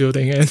PC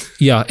building and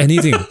yeah,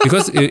 anything.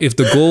 Because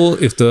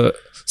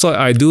so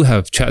I do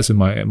have chats with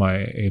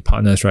my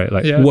partners, right?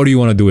 Like, what do you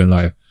want to do in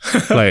life?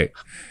 Like,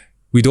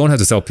 we don't have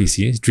to sell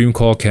PCs.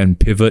 Dreamcore can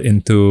pivot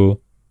into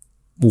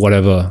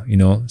whatever,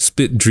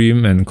 split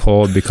Dream and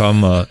Core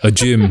become a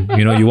gym.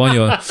 You want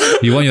your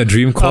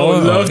Dream Core. I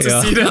would love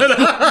to see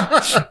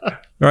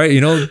that.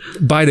 Right,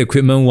 buy the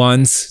equipment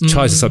once,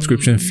 charge a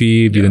subscription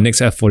fee, be the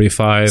next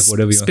F45,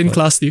 whatever you want. Spin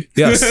class, dude.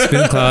 Yeah,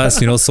 spin class,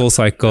 Soul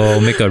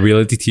Cycle, make a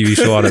reality TV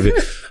show out of it.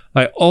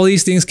 Like, all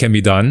these things can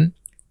be done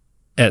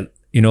at,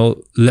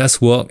 less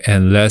work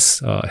and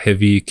less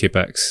heavy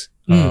capex.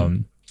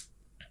 So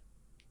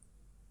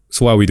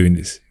why are we doing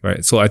this,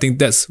 right? So I think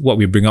that's what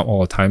we bring up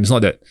all the time. It's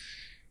not that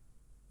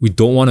we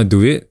don't want to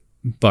do it,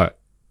 but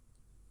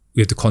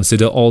we have to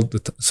consider all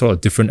the sort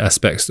of different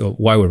aspects of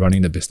why we're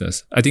running the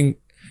business. I think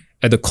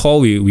at the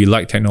core, we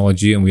like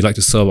technology and we like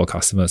to serve our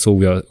customers.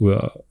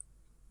 So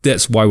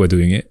that's why we're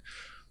doing it.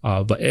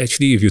 But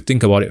actually, if you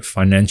think about it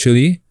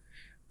financially,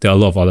 there are a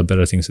lot of other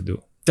better things to do.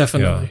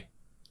 Definitely.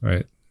 Yeah,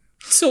 right.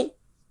 So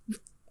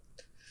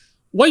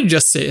what you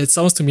just said, it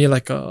sounds to me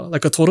like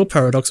a total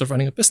paradox of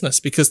running a business,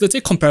 because let's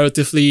say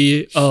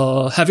comparatively,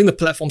 having the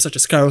platform such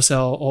as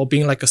Carousell or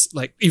being like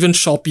even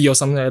Shopee or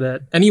something like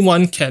that,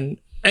 anyone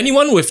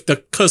with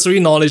the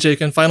cursory knowledge that you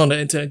can find on the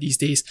internet these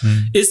days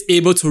is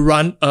able to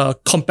run a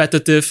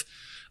competitive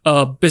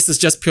business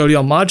just purely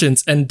on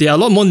margins, and they are a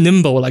lot more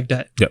nimble like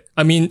that. Yep.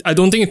 I mean, I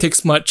don't think it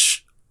takes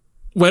much.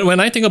 When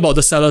I think about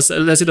the sellers,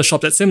 let's say the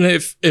shop that's similar,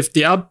 if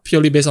they are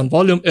purely based on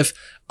volume, if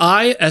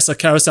I as a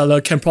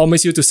Carouseller can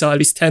promise you to sell at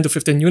least 10 to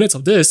 15 units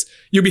of this,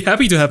 you'll be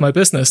happy to have my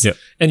business. Yep.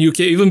 And you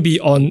can even be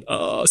on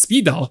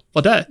speed dial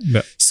for that.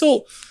 Yep.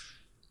 So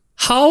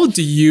how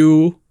do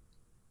you,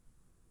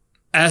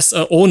 as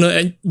an owner,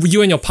 and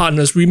you and your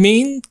partners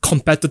remain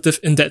competitive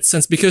in that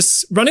sense?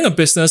 Because running a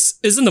business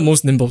isn't the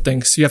most nimble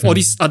things. You have all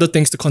these other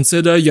things to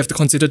consider. You have to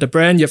consider the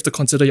brand. You have to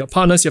consider your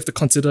partners. You have to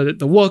consider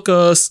the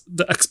workers,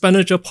 the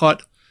expenditure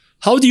part.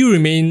 How do you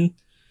remain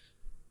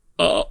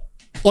on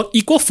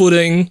equal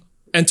footing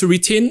and to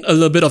retain a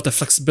little bit of the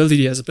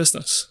flexibility as a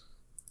business?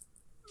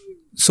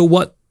 So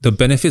what the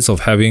benefits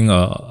of having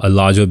a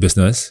larger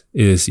business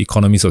is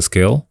economies of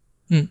scale.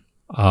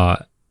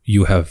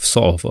 You have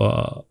sort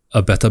of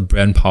a better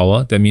brand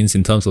power. That means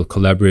in terms of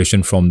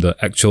collaboration from the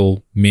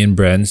actual main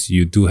brands,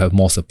 you do have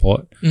more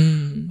support.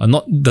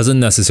 Doesn't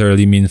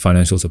necessarily mean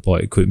financial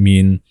support. It could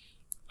mean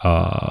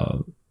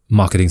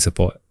marketing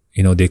support.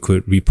 They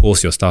could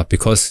repost your stuff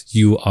because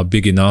you are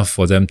big enough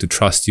for them to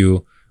trust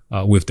you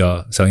with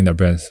selling their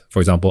brands. For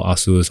example,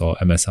 Asus or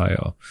MSI,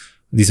 or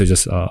these are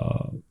just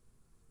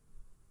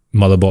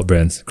motherboard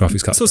brands,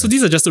 graphics card. So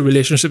these are just the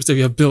relationships that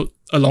you have built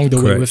along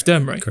the way with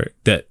them, right? Correct.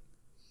 That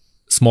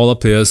smaller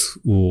players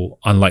will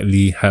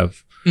unlikely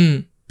have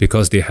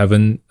because they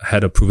haven't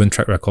had a proven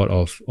track record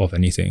of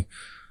anything.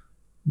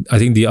 I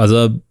think the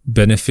other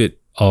benefit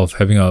of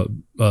having a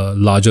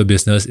larger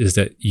business is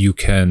that you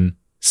can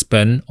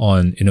spend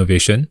on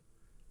innovation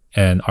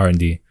and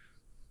R&D.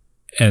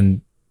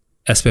 And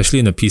especially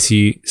in the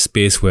PC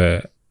space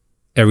where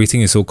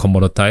everything is so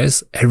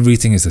commoditized,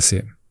 everything is the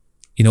same.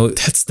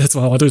 That's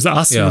what I wanted to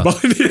ask you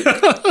about.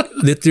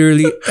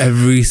 Literally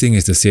everything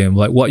is the same.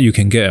 Like what you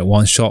can get at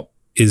one shop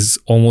is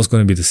almost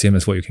going to be the same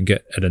as what you can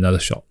get at another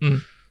shop.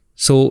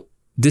 So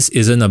this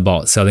isn't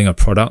about selling a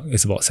product,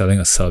 it's about selling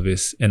a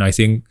service. And I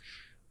think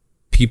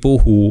people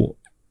who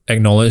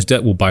acknowledge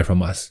that will buy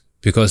from us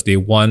because they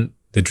want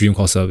the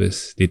Dreamcore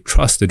service. They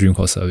trust the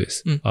Dreamcore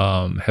service.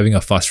 Having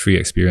a fuss-free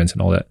experience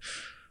and all that.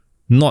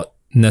 Not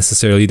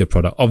necessarily the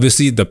product.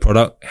 Obviously, the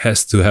product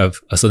has to have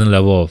a certain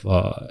level of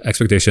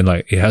expectation.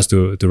 Like it has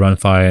to run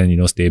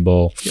fine,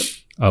 stable. Yep.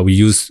 We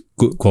use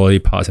good quality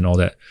parts and all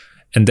that.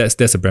 And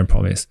that's a brand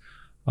promise.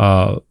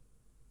 But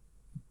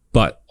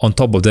on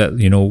top of that,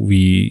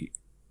 we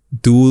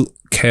do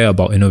care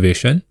about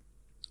innovation.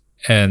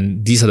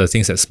 And these are the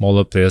things that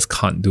smaller players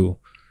can't do.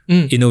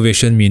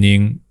 Innovation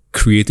meaning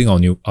creating our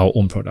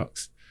own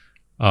products.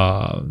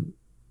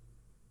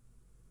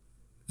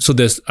 So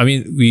there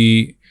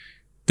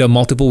are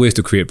multiple ways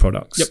to create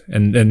products. Yep.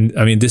 And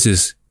I mean, this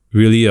is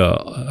really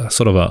a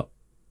sort of a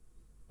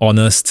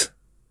honest,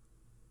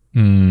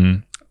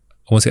 I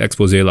won't say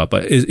expose,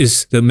 but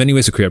there are many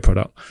ways to create a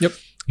product. Yep.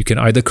 You can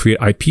either create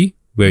IP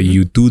where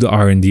you do the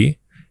R&D,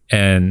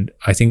 and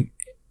I think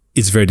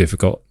it's very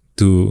difficult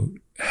to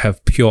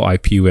have pure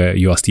IP where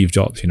you are Steve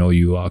Jobs.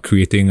 You are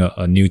creating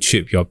a new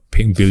chip, you're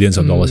paying billions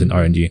of dollars in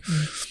R&D.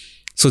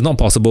 So it's not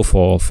possible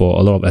for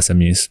a lot of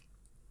SMEs.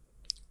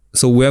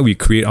 So where we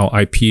create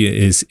our IP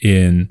is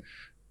in,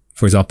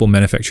 for example,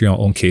 manufacturing our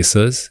own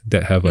cases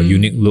that have a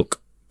unique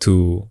look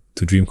to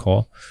to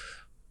Dreamcore.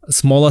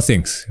 Smaller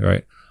things,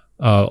 right?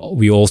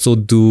 We also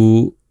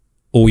do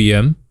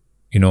OEM,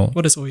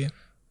 What is OEM?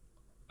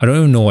 I don't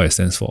even know what it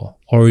stands for.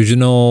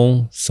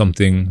 Original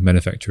something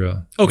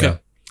manufacturer. Okay. Yeah.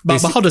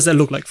 But how does that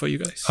look like for you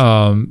guys?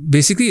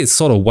 Basically, it's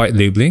sort of white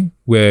labeling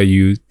where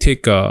you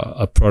take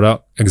a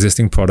product,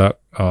 existing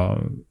product,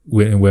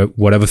 where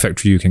whatever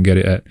factory you can get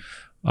it at,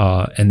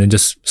 and then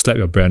just slap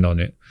your brand on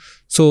it.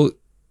 So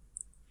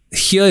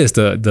here is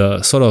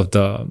the sort of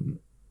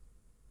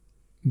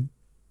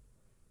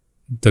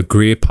the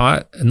gray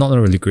part. Not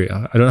really gray.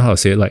 I don't know how to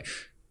say it. Like,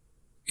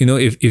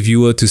 if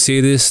you were to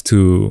say this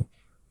to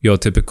your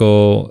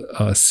typical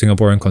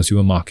Singaporean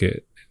consumer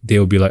market, they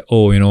will be like,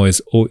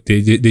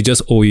 they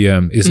just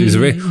OEM. It's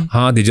very,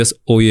 they just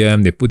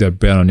OEM, they put their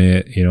brand on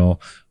it,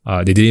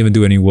 they didn't even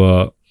do any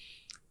work.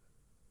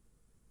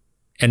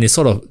 And it's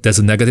sort of, there's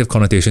a negative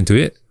connotation to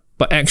it,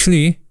 but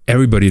actually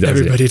everybody does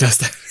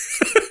that.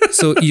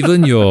 So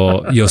even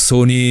your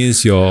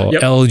Sonys, your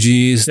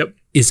LGs,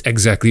 it's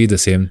exactly the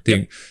same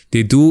thing.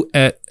 They do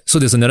so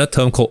there's another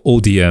term called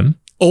ODM.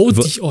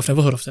 I've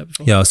never heard of that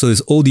before. Yeah, so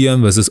it's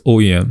ODM versus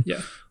OEM.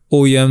 Yeah.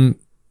 OEM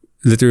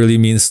literally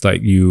means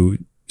like you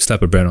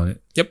slap a brand on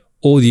it. Yep.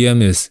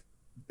 ODM is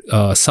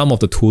some of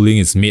the tooling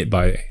is made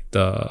by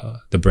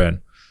the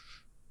brand.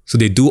 So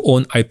they do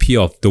own IP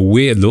of the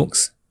way it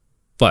looks,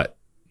 but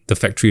the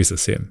factory is the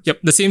same. Yep.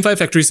 The same 5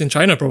 factories in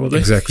China, probably.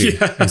 Exactly.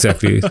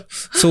 Exactly.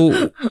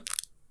 So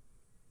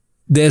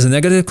there's a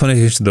negative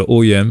connotation to the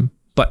OEM,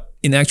 but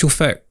in actual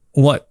fact,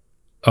 what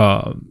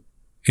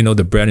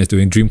the brand is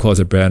doing, Dreamcore as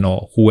a brand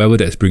or whoever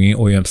that's bringing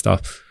OEM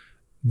stuff,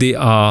 they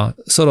are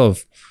sort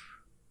of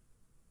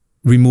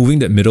removing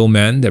that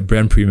middleman, that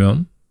brand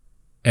premium,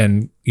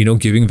 and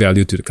giving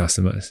value to the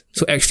customers.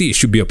 So actually it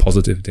should be a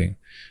positive thing.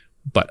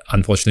 But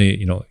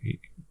unfortunately,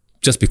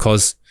 just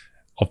because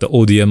of the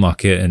ODM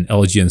market and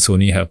LG and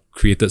Sony have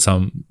created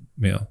some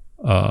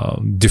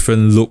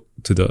different look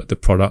to the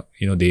product,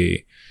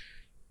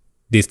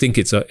 they think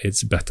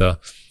it's better.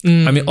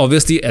 I mean,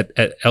 obviously at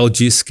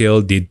LG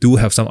scale, they do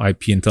have some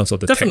IP in terms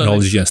of the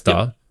technology and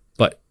stuff. Yep.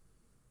 But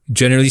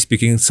generally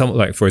speaking,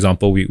 for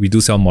example, we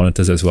do sell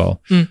monitors as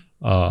well.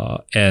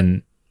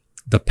 And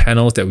the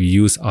panels that we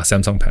use are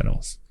Samsung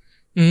panels.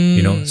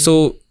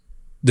 So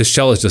the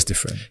shell is just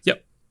different.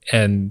 Yep.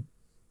 And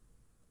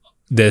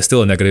there's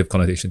still a negative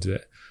connotation to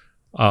that.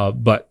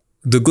 But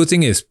the good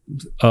thing is,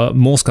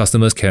 most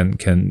customers can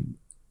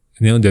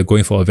they're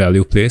going for a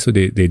value play, so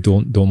they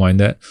don't mind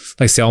that.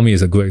 Like Xiaomi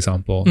is a good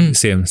example.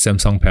 Same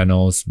Samsung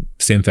panels,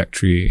 same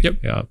factory. Yep.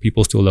 Yeah,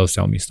 people still love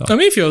Xiaomi stuff. I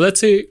mean, if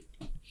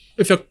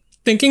you're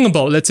thinking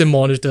about, let's say,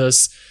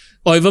 monitors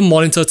or even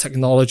monitor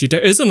technology,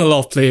 there isn't a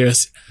lot of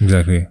players.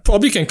 Exactly.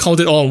 Probably can count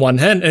it all on one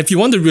hand. And if you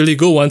want the really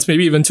good ones,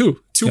 maybe even two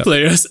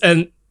players.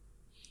 And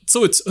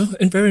so it's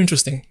very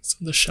interesting. It's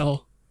on the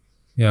shell.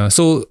 Yeah.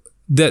 So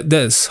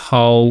that's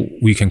how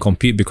we can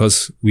compete,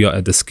 because we are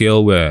at the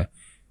scale where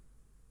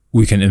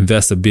we can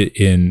invest a bit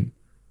in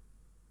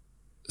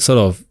sort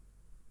of,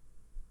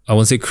 I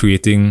won't say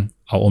creating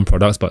our own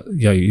products, but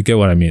yeah, you get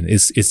what I mean.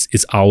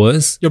 It's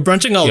ours. You're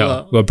branching out.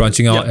 Yeah, we're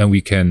branching out, and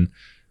we can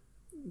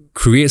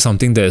create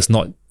something that is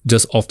not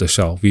just off the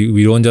shelf.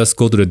 We don't just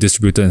go to the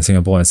distributor in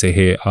Singapore and say,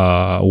 hey,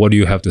 what do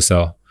you have to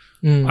sell?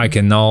 I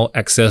can now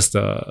access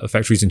the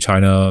factories in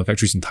China,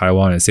 factories in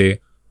Taiwan, and say,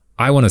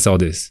 I want to sell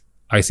this.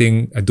 I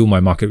do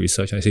my market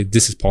research and I say,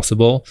 this is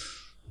possible.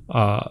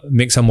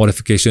 Make some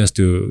modifications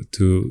to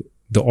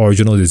the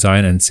original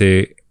design and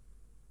say,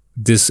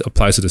 this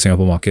applies to the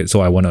Singapore market.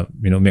 So I want to,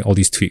 make all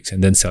these tweaks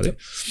and then sell it,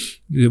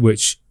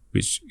 which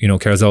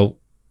Carousel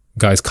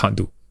guys can't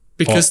do.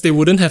 Because they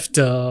wouldn't have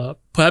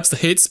perhaps the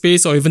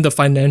headspace or even the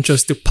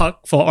financials to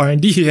park for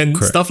R&D and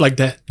Correct. stuff like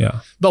that.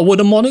 Yeah. But with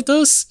the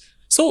monitors,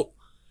 so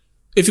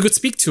if you could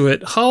speak to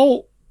it,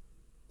 how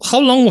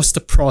long was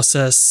the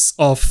process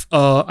of,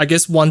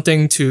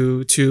 wanting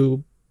to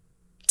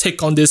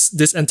take on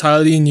this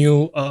entirely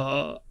new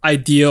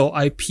idea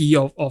or IP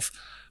of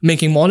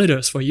making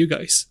monitors for you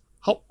guys?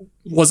 How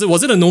was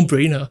it a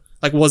no-brainer?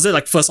 Like, was it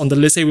like first on the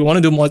list, hey, we want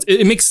to do monitors?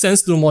 It makes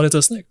sense to do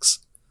monitors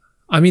next.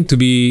 I mean,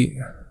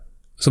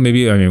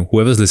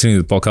 whoever's listening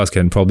to the podcast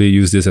can probably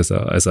use this as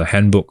a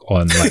handbook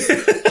on like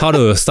how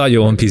to start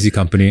your own PC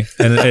company.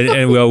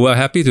 And we're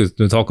happy to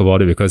talk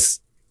about it because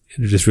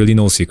there's really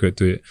no secret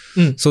to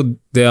it. So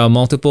there are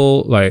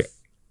multiple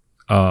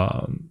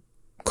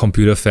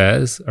computer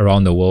fairs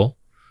around the world.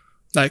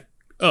 Like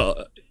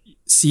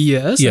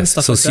CES? Yes, and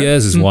stuff so like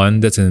CES is one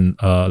that's in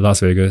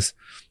Las Vegas.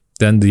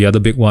 Then the other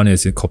big one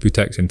is in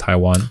Computex in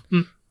Taiwan.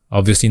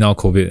 Obviously now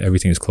COVID,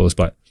 everything is closed,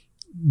 but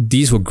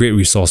these were great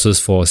resources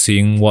for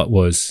seeing what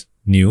was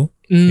new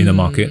in the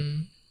market.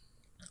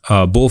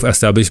 Both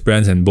established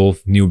brands and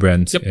both new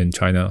brands in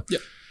China.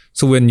 Yep.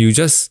 So when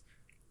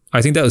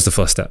I think that was the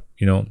first step,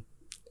 so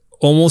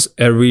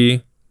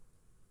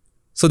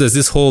there's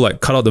this whole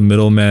cut out the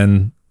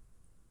middleman,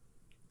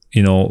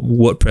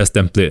 WordPress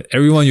template.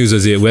 Everyone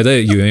uses it, whether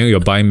you're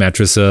buying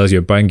mattresses,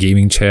 you're buying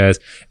gaming chairs,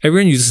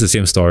 everyone uses the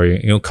same story.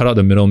 Cut out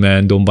the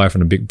middleman, don't buy from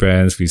the big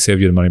brands, we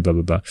save you the money, blah,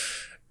 blah, blah.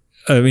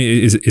 I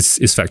mean,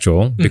 it's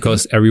factual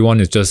because everyone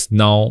is just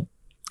now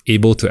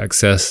able to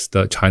access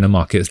the China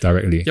markets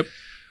directly. Yep.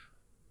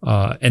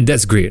 And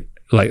that's great.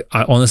 Like,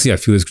 I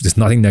feel there's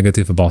nothing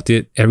negative about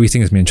it.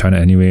 Everything is made in China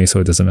anyway,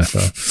 so it doesn't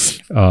matter.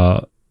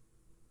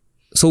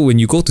 So when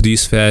you go to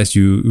these fairs,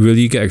 you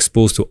really get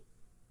exposed to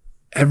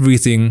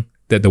everything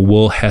that the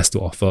world has to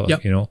offer,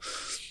 Yep. you know?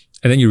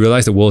 And then you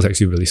realize the world is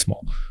actually really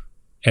small.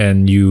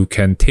 And you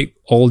can take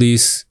all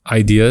these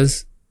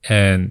ideas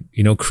and,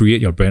 you know,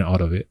 create your brand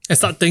out of it. And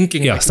start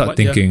thinking. Yeah, like, start what-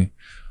 thinking.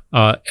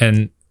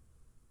 And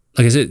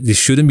like I said, there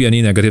shouldn't be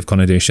any negative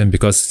connotation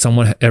because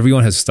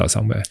everyone has to start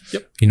somewhere.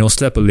 Yep. You know,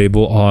 slap a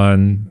label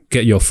on,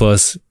 get your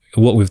first,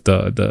 work with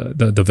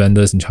the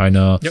vendors in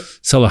China, Yep.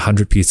 sell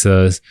 100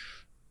 pieces.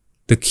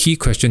 The key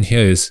question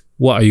here is,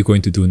 what are you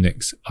going to do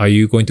next? Are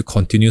you going to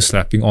continue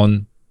slapping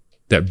on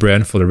that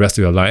brand for the rest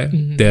of your life?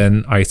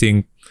 Then I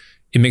think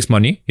it makes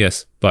money,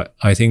 yes, but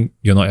I think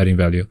you're not adding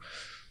value.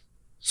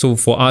 So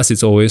for us,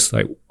 it's always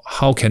like,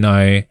 how can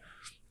I,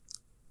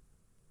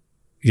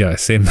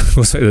 same,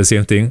 goes back to the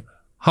same thing.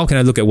 How can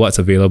I look at what's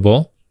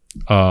available?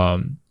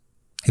 If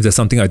there's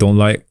something I don't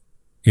like,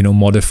 you know,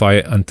 modify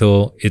it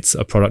until it's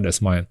a product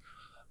that's mine.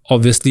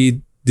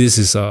 Obviously, this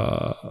is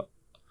a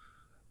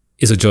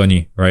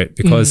journey, right?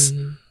 Because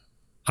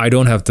I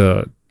don't have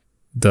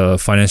the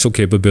financial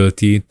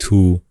capability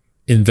to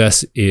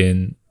invest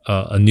in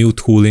a new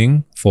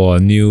tooling for a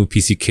new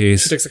PC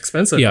case. It's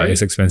expensive. Yeah, right?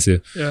 it's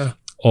expensive. Yeah.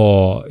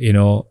 Or, you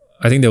know,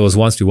 I think there was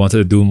once we wanted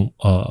to do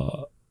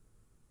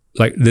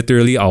like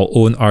literally our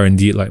own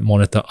R&D, like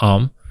monitor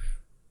arm.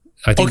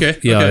 I think, Okay,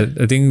 yeah,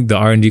 okay. I think the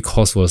R&D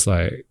cost was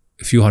like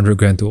a few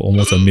 $100,000 to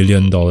almost $1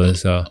 million.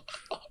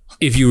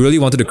 If you really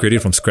wanted to create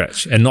it from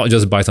scratch and not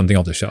just buy something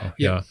off the shelf.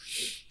 Yeah.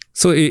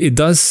 So it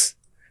does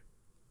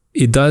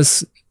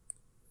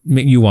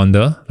make you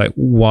wonder, like,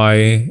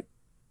 why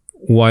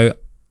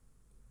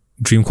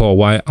Dreamcore,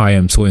 why I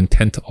am so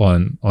intent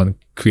on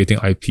creating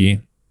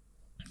IP.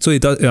 So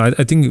it does.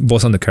 I think it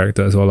boils on the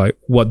character as well. Like,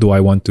 what do I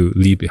want to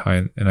leave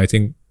behind? And I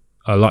think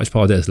a large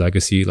part of that is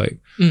legacy. Like,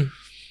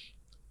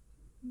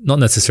 not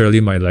necessarily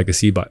my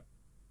legacy, but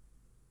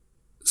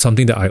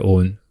something that I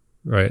own,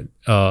 right?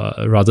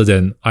 Rather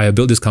than I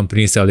built this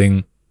company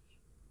selling,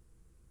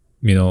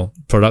 you know,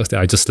 products that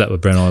I just slap a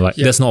brand on. Like,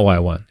 that's not what I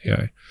want.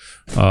 Yeah.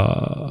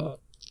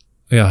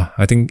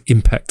 I think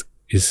impact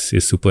is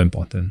super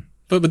important.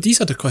 But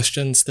these are the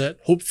questions that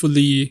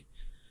hopefully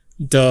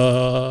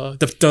the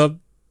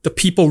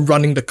people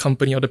running the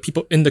company or the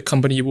people in the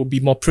company will be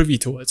more privy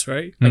towards,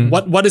 right?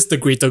 Like, what is the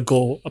greater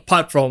goal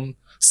apart from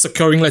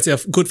securing, let's say, a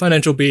good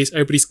financial base?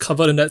 Everybody's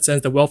covered in that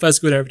sense. The welfare is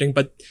good and everything,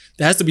 but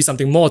there has to be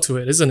something more to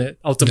it, isn't it?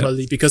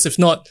 Ultimately, because if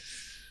not,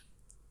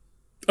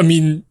 I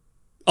mean,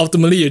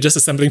 ultimately you're just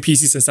assembling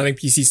PCs and selling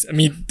PCs. I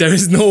mean, there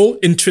is no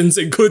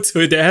intrinsic good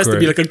to it. There has to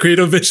be like a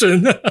greater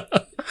vision.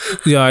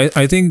 Yeah,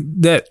 I think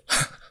that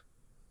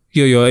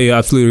you're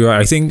absolutely right.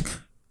 I think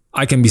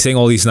I can be saying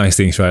all these nice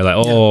things, right? Like,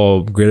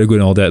 greater good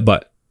and all that.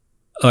 But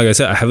like I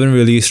said, I haven't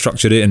really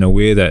structured it in a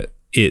way that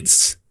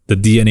it's the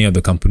DNA of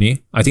the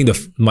company. I think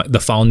the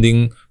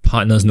founding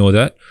partners know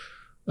that.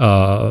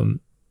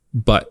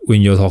 But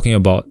when you're talking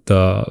about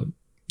the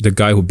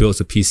guy who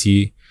builds a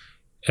PC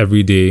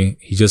every day,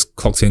 he just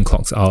clocks in,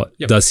 clocks out.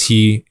 Yep. Does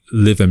he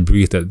live and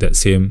breathe that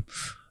same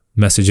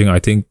messaging? I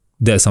think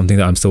that's something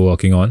that I'm still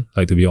working on,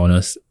 like, to be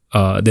honest.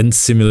 Then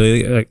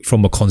similarly, like,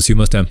 from a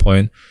consumer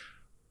standpoint,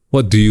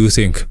 what do you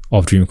think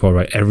of Dreamcore,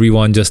 right?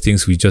 Everyone just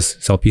thinks we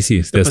just sell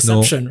PCs. There's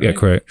perception, yeah, right?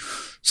 correct.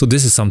 So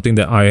this is something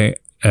that I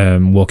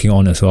am working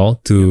on as well,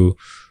 to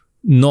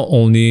not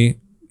only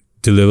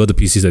deliver the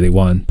PCs that they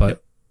want,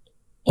 but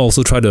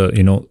also try to,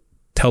 you know,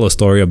 tell a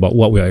story about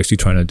what we're actually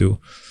trying to do.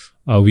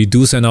 We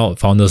do send out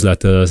founders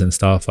letters and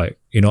stuff, like,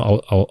 you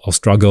know, our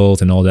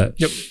struggles and all that.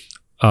 Yep.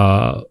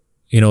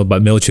 You know,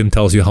 but MailChimp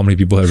tells you how many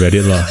people have read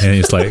it, and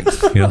it's like,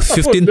 you know,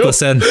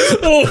 15%.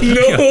 Oh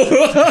no!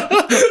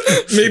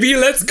 Maybe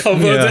let's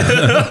cover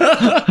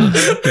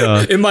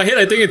that. In my head,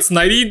 I think it's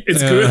 90.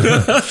 It's good.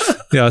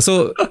 Yeah,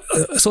 so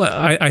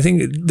I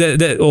think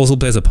that also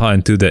plays a part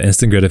into the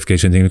instant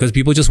gratification thing, because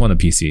people just want a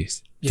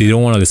PC. They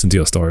don't want to listen to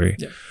your story.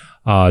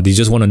 They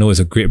just want to know it's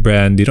a great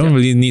brand. They don't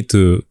really need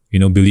to, you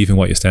know, believe in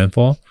what you stand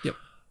for.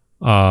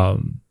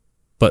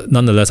 But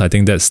nonetheless, I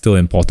think that's still an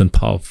important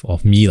part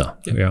of me.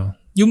 Yeah.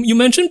 You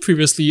mentioned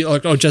previously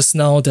or just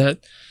now that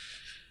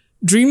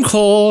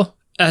Dreamcore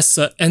as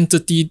an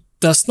entity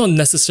does not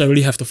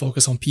necessarily have to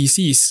focus on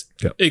PCs.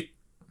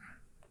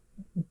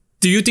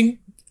 Do you think,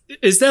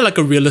 is there like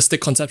a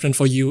realistic conception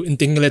for you in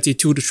thinking, let's say,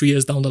 2 to 3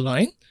 years down the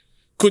line?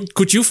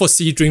 Could you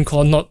foresee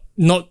Dreamcore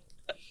not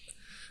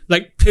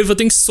like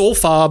pivoting so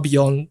far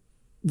beyond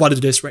what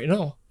it is right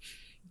now,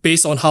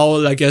 based on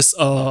how, I guess,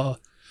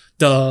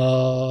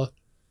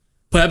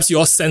 perhaps you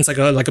all sense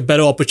like a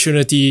better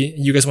opportunity,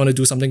 you guys want to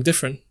do something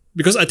different?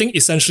 Because I think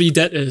essentially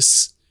that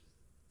is,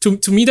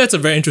 to me, that's a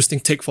very interesting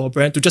take for a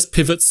brand, to just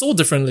pivot so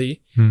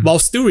differently while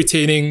still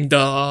retaining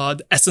the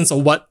essence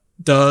of what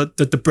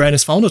the brand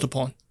is founded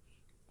upon.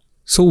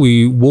 So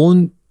we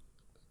can't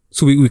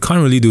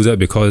really do that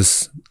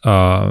because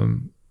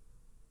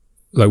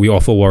like we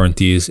offer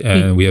warranties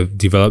and we have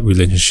developed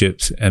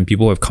relationships and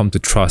people have come to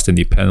trust and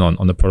depend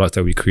on the products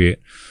that we create.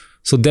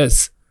 So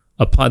that's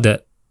a part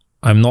that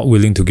I'm not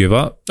willing to give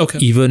up,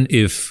 even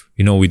if,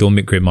 we don't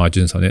make great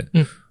margins on it.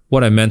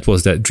 What I meant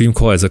was that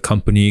Dreamcore as a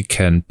company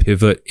can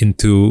pivot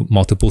into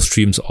multiple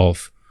streams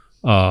of,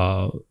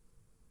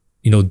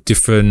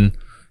 different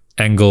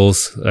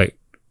angles,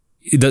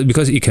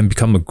 because it can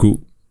become a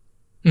group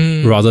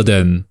rather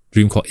than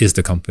Dreamcore is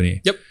the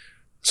company. Yep.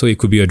 So it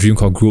could be a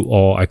Dreamcore group,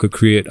 or I could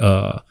create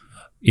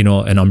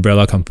an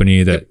umbrella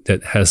company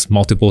that has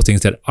multiple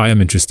things that I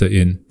am interested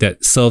in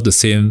that serve the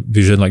same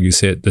vision, like you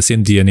said, the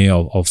same DNA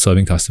of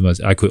serving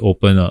customers. I could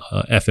open a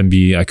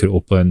F&B. I could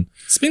open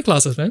spin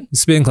classes, man.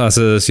 Spin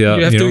classes, yeah.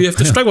 You have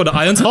to strike while the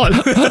iron's hot.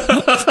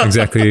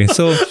 Exactly.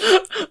 So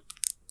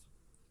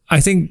I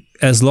think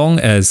as long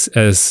as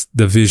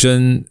the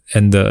vision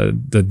and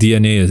the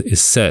DNA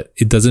is set,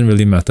 it doesn't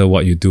really matter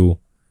what you do.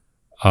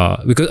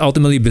 Because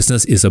ultimately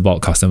business is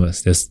about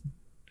customers.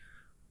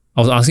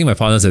 I was asking my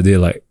partners that day,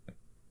 like,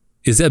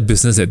 is there a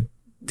business that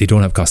they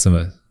don't have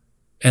customers?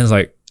 And it's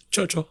like,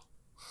 Churchill.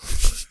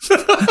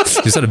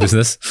 You start a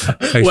business?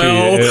 Actually,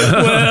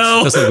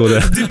 well, let's not go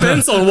there.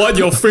 Depends on what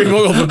your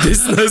framework of a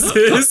business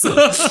is.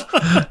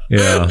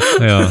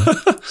 Yeah.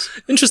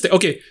 Interesting.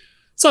 Okay.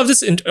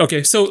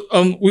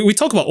 So we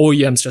talk about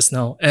OEMs just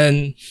now,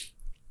 and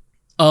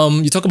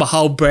you talk about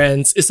how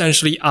brands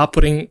essentially are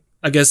putting,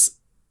 I guess,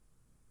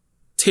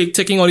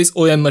 taking all these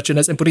OEM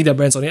merchandise and putting their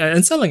brands on it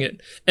and selling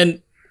it.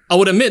 And I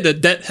would admit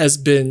that has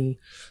been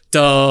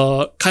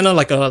the kind of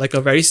like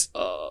a very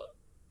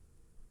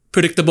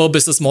predictable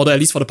business model, at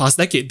least for the past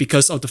decade,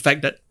 because of the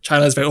fact that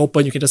China is very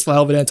open. You can just fly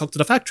over there and talk to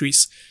the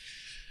factories.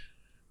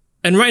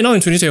 And right now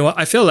in 2021,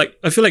 I feel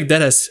like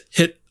that has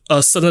hit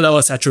a certain level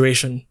of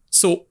saturation.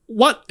 So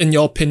what, in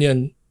your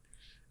opinion,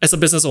 as a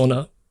business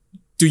owner,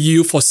 do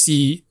you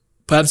foresee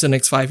perhaps in the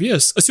next 5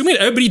 years? Assuming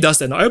that everybody does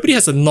that now, everybody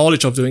has a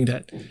knowledge of doing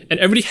that, and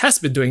everybody has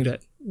been doing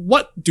that.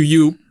 What do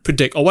you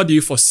predict, or what do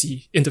you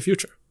foresee in the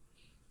future?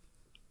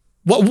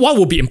 What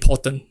will be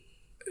important?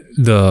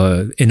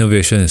 The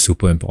innovation is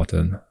super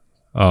important,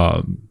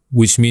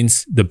 which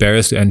means the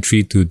barriers to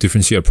entry to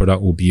differentiate a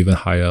product will be even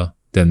higher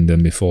than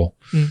before.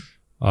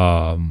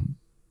 So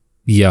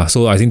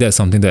I think that's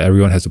something that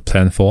everyone has to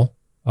plan for,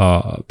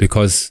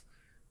 because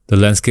the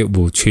landscape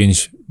will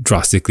change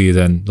drastically.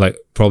 Then, like,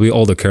 probably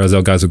all the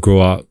Carousel guys will grow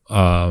up.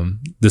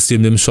 The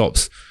Sim Lim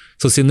shops.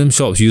 So Sim Lim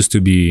shops used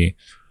to be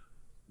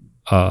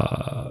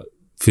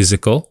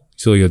physical.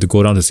 So you have to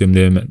go down to Sim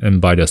Lim and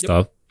buy their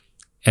stuff.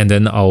 And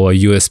then our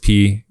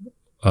USP,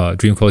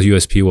 Dreamcore's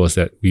USP was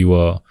that we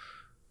were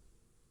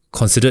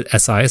considered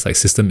SIs, like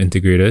system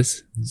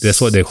integrators. That's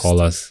what they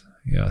call us.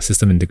 Yeah,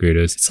 system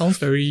integrators. It sounds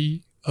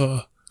very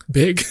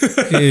big.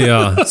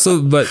 Yeah.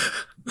 So, but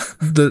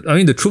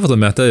the truth of the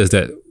matter is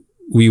that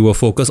we were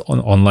focused on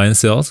online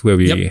sales, where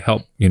we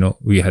help,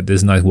 we had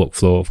this nice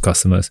workflow of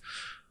customers.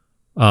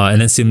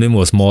 And then Sim Lim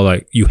was more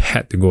like you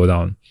had to go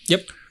down.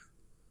 Yep.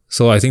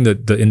 So I think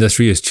that the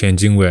industry is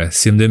changing, where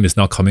Sim Lim is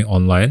now coming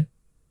online.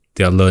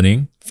 They are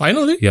learning.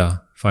 Finally? Yeah,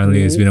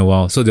 finally. It's been a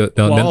while. So they're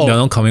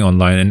now coming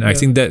online. And I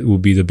think that will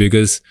be the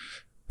biggest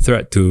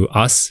threat to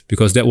us,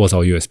 because that was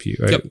our USP,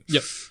 right?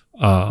 Yep.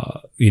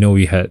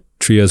 We had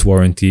 3 years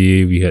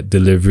warranty, we had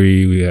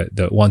delivery, we had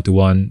the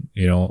one-to-one,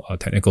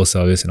 technical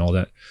service and all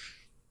that.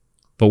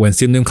 But when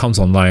Sim Lim comes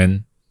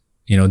online,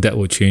 that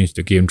will change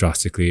the game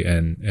drastically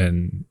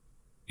and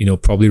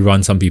probably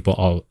run some people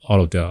out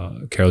of their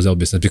Carousel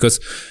business, because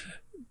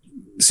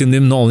Sim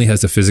Lim not only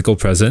has the physical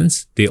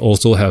presence, they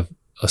also have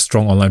a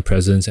strong online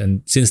presence.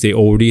 And since they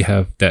already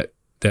have that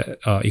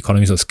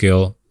economies of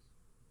scale,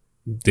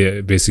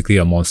 they're basically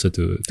a monster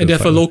to and they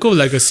have a local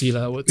legacy,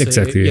 I would say.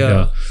 Exactly.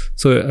 Yeah.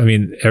 So, I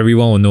mean,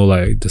 everyone will know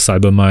like the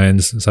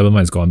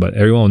Cyberminds gone, but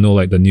everyone will know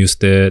like the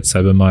Newstead,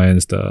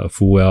 Cyberminds, the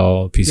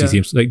Fuwell, PC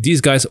teams. Like these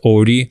guys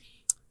already,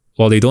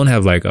 while they don't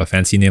have like a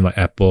fancy name like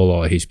Apple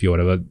or HP or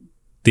whatever,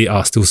 they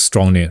are still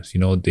strong names.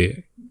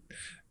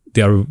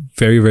 They are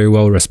very, very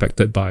well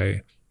respected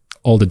by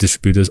all the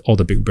distributors, all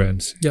the big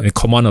brands. Yeah. And they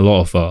command a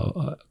lot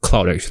of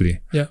clout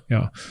actually. Yeah.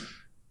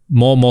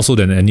 More so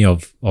than any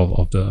of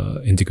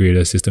the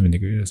integrators, system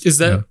integrators. Is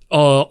that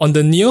on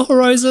the near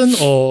horizon,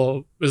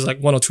 or is it like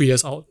 1 or 2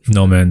 years out?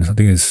 No, man. I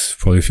think it's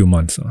probably a few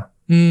months.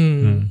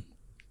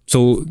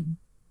 So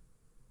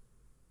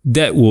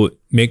that would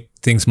make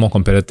things more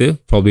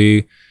competitive,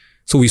 probably.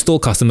 So we stole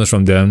customers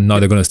from them. Now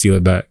they're going to steal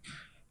it back.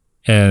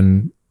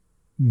 And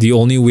the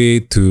only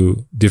way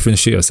to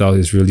differentiate yourself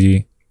is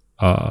really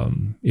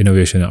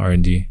innovation and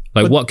R&D.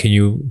 What can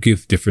you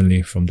give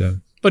differently from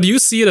them? But do you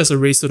see it as a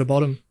race to the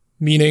bottom?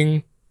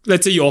 Meaning,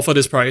 let's say you offer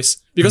this price,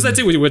 because let's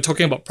say we're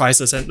talking about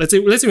prices, and let's say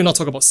we're not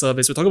talking about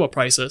service, we're talking about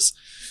prices.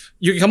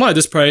 You can come out at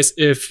this price.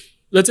 If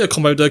let's say a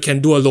competitor can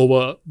do a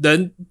lower,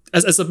 then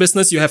as a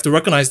business, you have to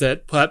recognize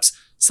that perhaps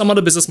some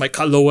other business might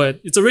cut lower.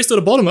 It's a race to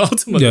the bottom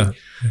ultimately. Yeah.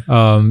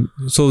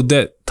 So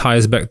that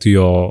ties back to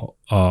your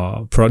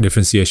product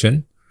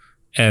differentiation.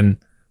 And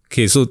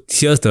okay, so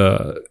here's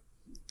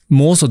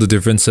most of the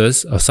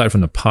differences, aside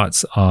from the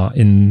parts, are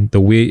in the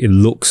way it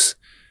looks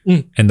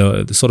and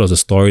the sort of the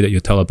story that you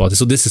tell about it.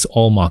 So this is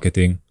all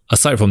marketing,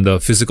 aside from the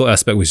physical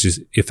aspect, which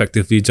is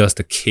effectively just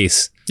the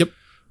case. Yep.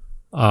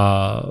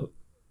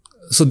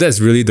 So that's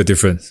really the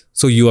difference.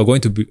 So you are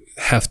going to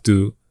have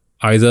to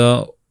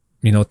either,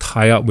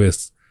 tie up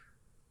with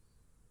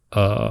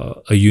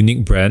a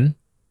unique brand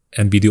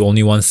and be the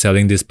only one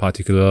selling this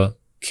particular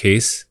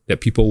case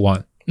that people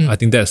want. I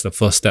think that's the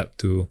first step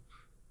to,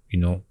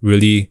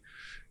 really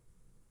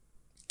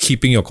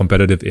keeping your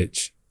competitive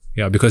edge.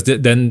 Yeah, because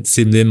then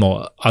Sim Lim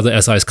or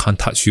other SIs can't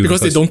touch you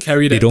because they don't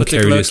carry that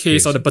particular this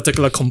case or the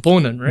particular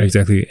component, right?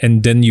 Exactly.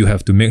 And then you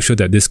have to make sure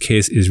that this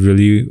case is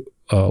really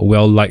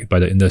well liked by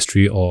the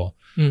industry, or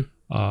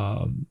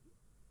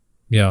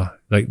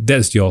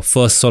that's your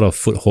first sort of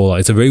foothold.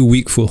 It's a very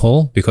weak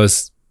foothold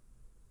because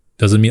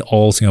doesn't mean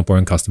all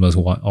Singaporean customers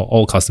want, or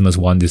all customers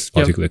want this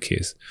particular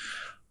case.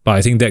 But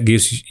I think that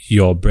gives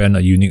your brand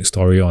a unique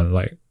story on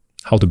like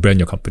how to brand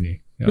your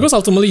company. Yeah. Because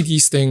ultimately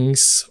these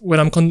things, when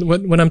I'm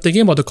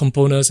thinking about the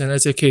components and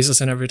let's say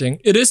cases and everything,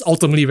 it is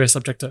ultimately very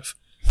subjective.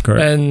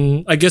 Correct.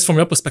 And I guess from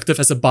your perspective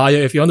as a buyer,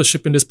 if you want to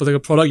ship in this particular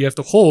product, you have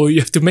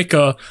to make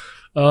a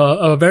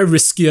very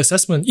risky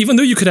assessment, even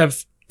though you could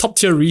have top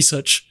tier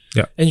research.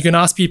 Yeah. And you can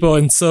ask people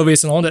in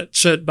surveys and all that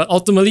shit. But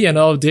ultimately, at the end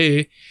of the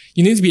day,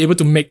 you need to be able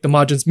to make the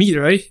margins meet,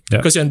 right? Yeah.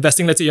 Because you're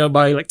investing, let's say you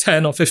buy like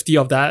 10 or 50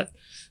 of that.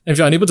 And if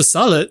you're unable to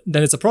sell it,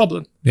 then it's a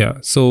problem. Yeah.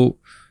 So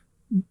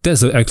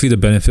that's actually the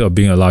benefit of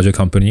being a larger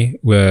company,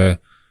 where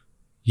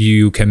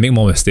you can make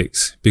more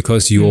mistakes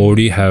because you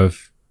already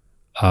have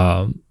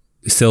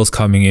sales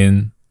coming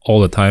in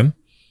all the time.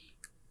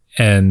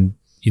 And,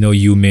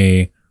 you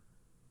may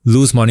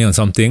lose money on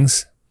some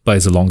things, but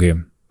it's a long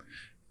game.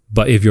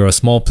 But if you're a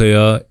small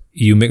player,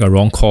 you make a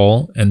wrong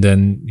call and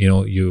then,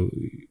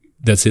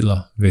 that's it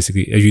lah.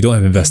 Basically, if you don't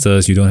have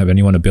investors, you don't have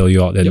anyone to bail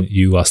you out, then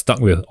you are stuck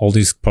with all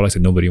these products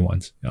that nobody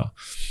wants. Yeah.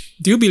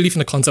 Do you believe in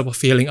the concept of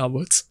failing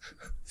upwards?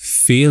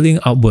 Failing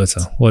upwards,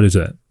 what is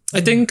that?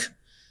 I think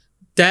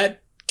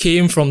that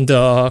came from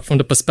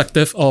the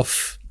perspective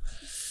of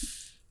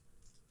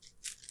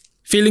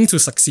failing to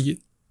succeed.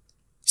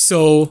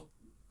 So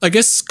I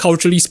guess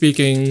culturally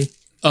speaking,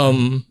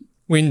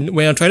 when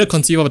I try to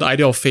conceive of the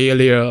idea of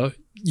failure,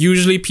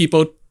 usually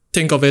people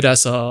think of it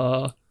as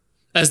the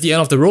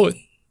end of the road,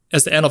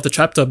 as the end of the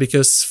chapter,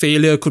 because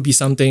failure could be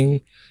something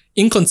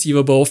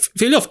inconceivable.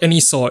 Failure of any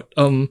sort.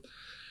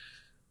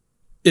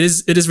 It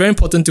is very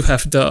important to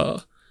have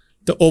the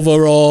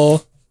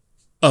overall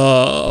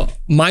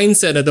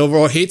mindset and the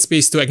overall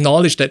headspace to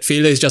acknowledge that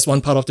failure is just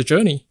one part of the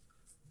journey.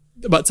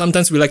 But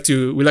sometimes we like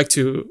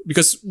to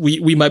because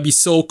we might be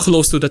so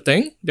close to the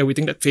thing that we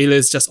think that failure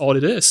is just all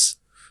it is.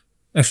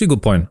 Actually,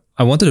 good point.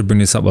 I wanted to bring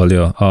this up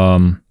earlier.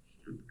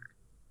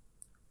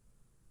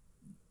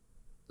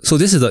 So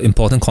this is the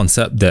important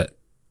concept that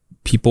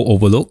people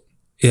overlook.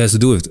 It has to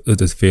do with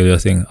the failure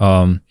thing.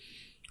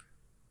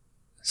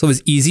 So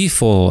it's easy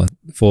for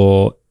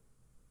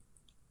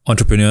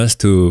entrepreneurs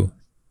to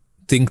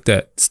think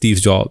that Steve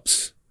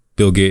Jobs,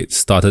 Bill Gates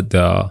started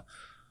their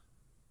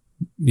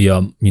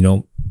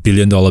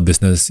billion-dollar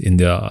business in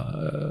their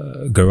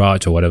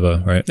garage or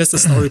whatever, right? That's the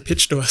story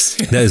pitch to us.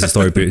 That is the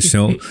story pitch.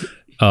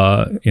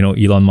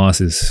 Elon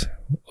Musk is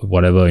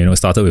whatever,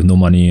 started with no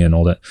money and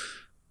all that.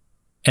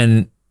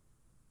 And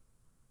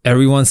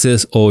everyone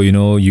says,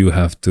 you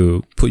have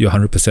to put your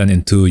 100%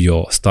 into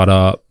your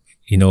startup,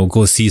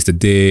 go seize the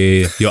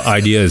day. Your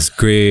idea is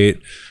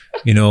great.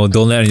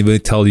 Don't let anybody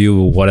tell you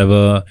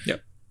whatever.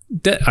 Yep.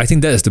 I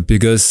think that is the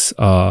biggest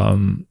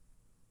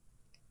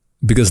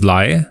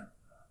lie,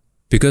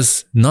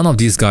 because none of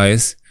these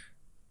guys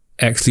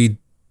actually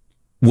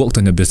worked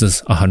on their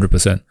business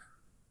 100%.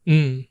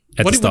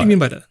 What do you mean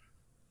by that?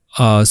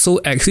 So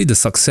actually the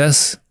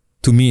success,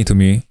 to me,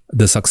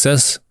 the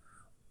success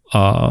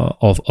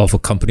of a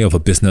company, of a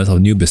business, of a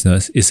new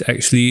business is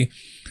actually,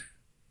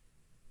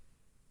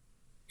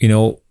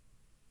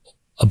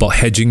 about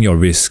hedging your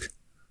risk.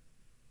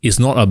 It's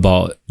not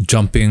about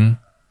jumping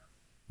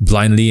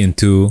blindly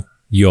into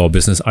your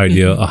business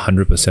idea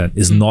 100%.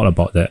 It's not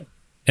about that.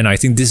 And I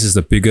think this is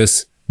the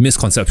biggest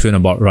misconception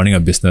about running a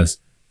business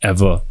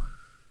ever.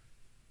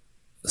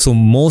 So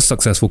most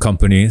successful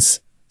companies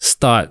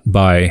start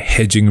by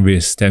hedging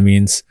risk. That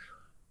means,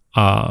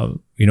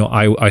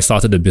 I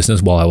started the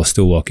business while I was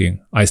still working.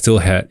 I still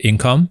had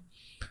income.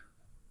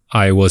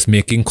 I was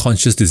making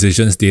conscious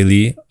decisions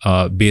daily,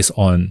 based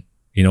on,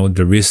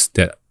 the risks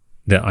that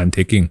I'm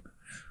taking.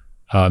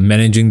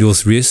 Managing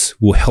those risks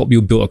will help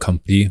you build a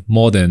company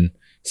more than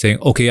saying,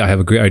 okay, I have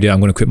a great idea, I'm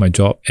going to quit my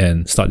job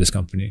and start this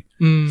company.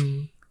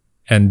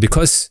 And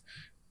because,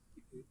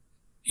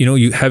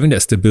 you having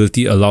that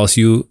stability allows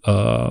you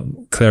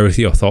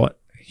clarity of thought.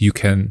 You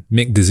can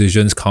make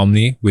decisions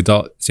calmly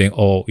without saying,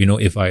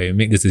 if I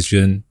make this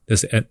decision,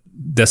 that's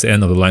the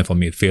end of the line for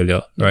me,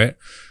 failure, right?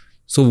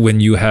 So when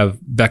you have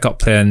backup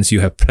plans,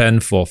 you have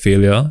planned for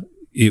failure,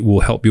 it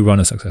will help you run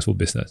a successful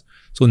business.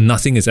 So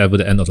nothing is ever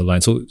the end of the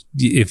line. So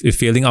if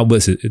failing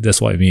upwards, that's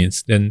what it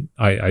means, then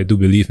I do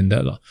believe in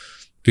that.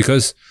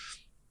 Because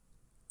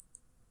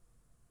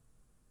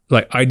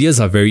like ideas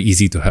are very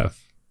easy to have.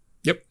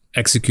 Yep.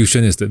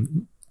 execution is the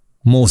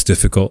most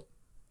difficult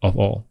of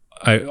all.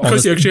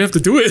 Because you actually have to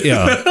do it.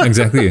 Yeah,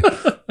 exactly.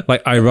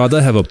 Like, I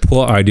rather have a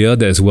poor idea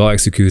that is well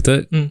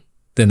executed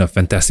than a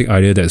fantastic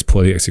idea that is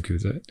poorly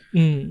executed.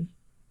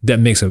 That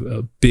makes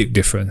a big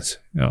difference.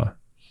 Yeah.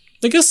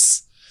 I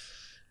guess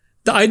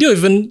the idea of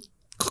even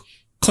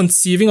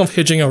conceiving of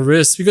hedging your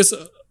risk, because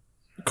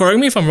correct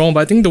me if I'm wrong, but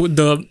I think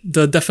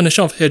the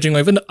definition of hedging, or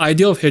even the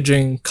idea of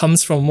hedging,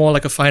 comes from more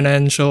like a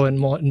financial and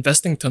more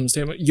investing terms.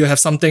 You have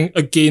something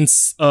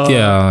against,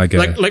 I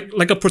get it.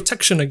 like a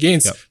protection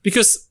against.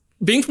 Because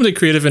being from the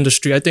creative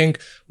industry, I think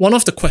one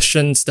of the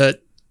questions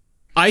that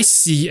I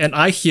see and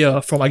I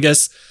hear from, I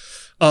guess,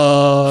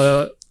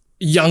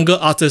 younger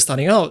artists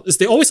starting out is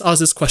they always ask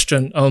this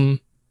question: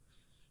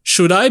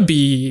 should I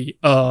be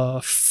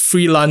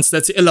freelance,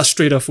 let's say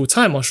illustrator full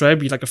time, or should I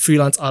be like a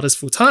freelance artist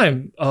full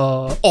time,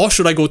 or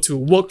should I go to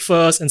work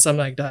first and something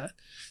like that?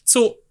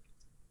 So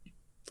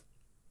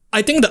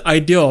I think the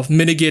idea of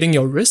mitigating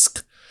your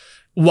risk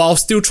while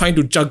still trying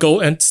to juggle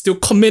and still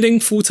committing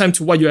full time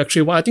to what you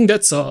actually want, I think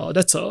that's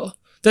a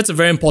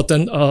very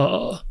important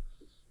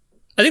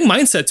I think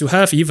mindset to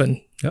have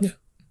even. Yep. Yeah.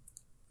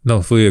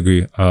 No, fully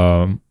agree.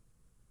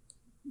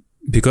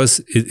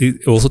 Because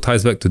it also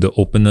ties back to the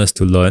openness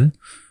to learn.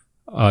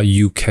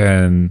 You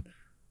can,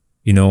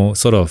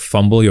 sort of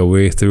fumble your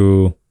way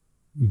through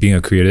being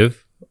a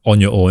creative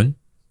on your own,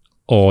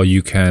 or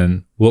you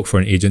can work for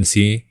an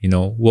agency,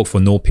 work for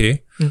no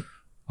pay,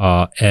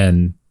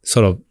 and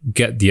sort of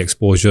get the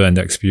exposure and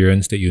the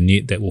experience that you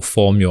need that will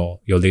form your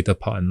later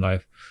part in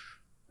life.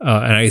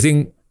 And I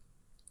think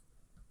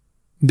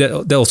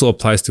that also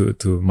applies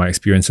to my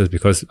experiences,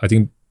 because I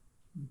think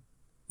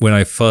when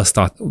I first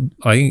started,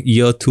 I think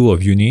year 2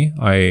 of uni,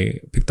 I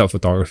picked up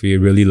photography,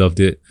 really loved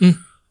it.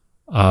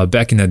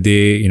 Back in the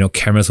day,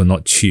 cameras were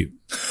not cheap.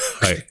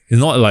 Like, it's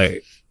not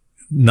like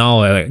now,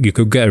 like, you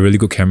could get a really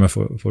good camera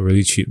for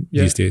really cheap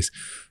these days.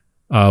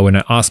 When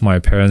I asked my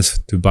parents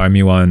to buy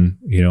me one,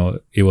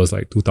 it was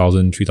like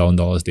 $2,000,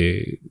 $3,000.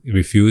 They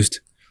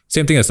refused.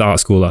 Same thing as the art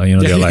school,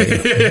 they're like,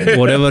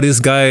 whatever, this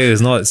guy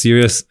is not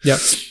serious. Yeah.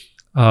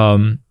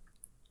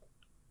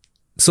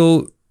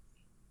 So,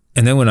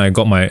 and then when I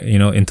got my,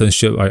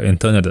 internship, I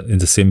interned in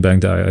the same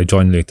bank that I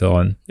joined later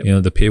on.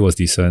 The pay was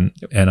decent,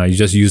 and I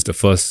just used the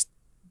first,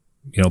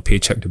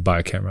 paycheck to buy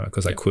a camera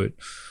because I could.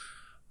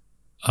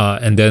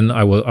 And then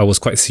I was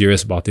quite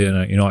serious about it,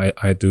 and I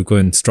had to go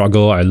and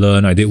struggle. I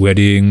learned. I did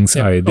weddings.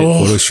 I did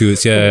photo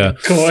shoots. Yeah.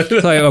 God.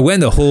 So I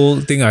went the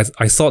whole thing. I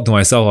thought to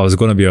myself I was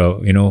going to be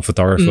a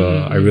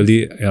photographer. I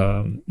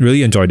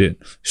really enjoyed it.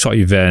 Shot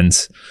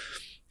events.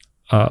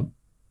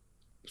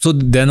 So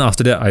then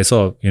after that, I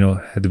sort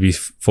of, had to be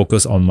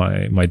focused on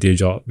my day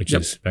job, which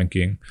is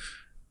banking.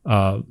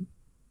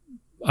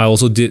 I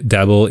also did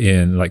dabble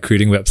in like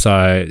creating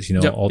websites,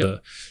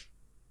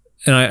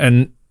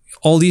 and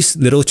all these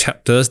little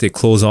chapters, they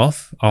close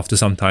off after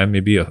some time,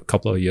 maybe a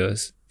couple of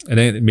years. And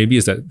then maybe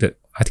it's that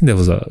I think there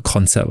was a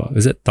concept.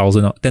 Is it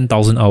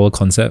 10,000 hour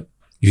concept?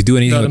 If you do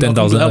anything with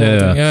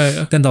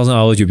 10,000 10,000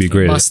 hours, you'll be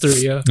great.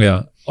 Mastery,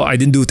 Yeah. I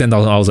didn't do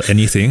 10,000 hours of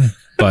anything,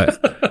 but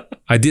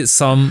I did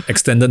some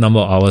extended number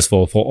of hours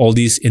for all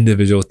these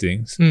individual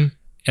things.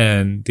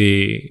 And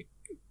they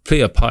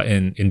play a part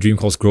in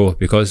Dreamcall's growth,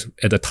 because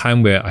at the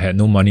time where I had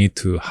no money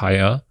to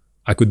hire,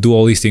 I could do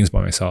all these things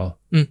by myself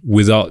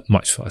without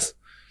much fuss.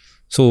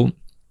 So,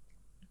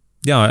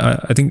 yeah,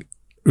 I think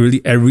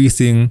really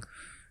everything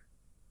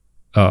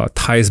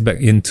ties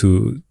back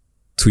into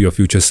your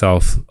future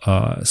self.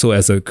 So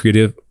as a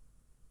creative,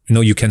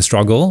 you can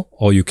struggle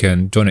or you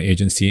can join an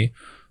agency.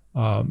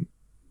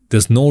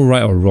 There's no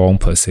right or wrong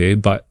per se,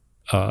 but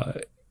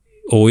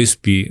always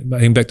be, I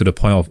think, back to the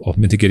point of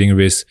mitigating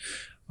risk.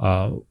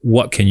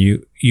 What can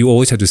you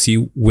always have to see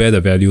where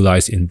the value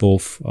lies in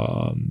both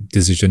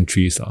decision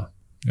trees.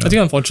 I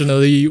think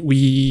unfortunately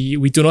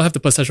we do not have the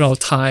perception of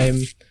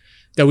time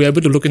that we're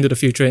able to look into the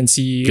future and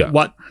see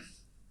what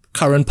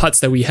current parts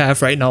that we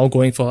have right now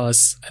going for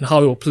us and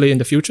how it will play in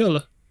the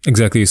future.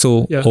 Exactly.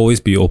 So always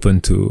be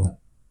open to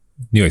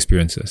new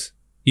experiences,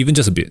 even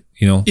just a bit.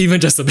 Even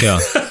just a bit.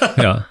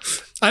 Yeah.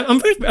 I'm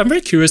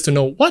very curious to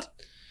know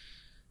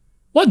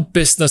what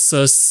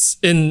businesses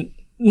in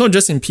not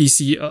just in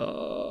PC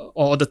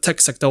or the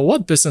tech sector,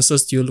 what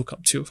businesses do you look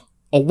up to?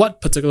 Or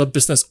what particular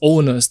business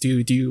owners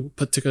do you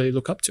particularly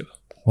look up to?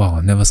 Wow,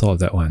 I never thought of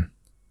that one.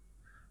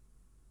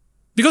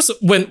 Because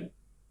when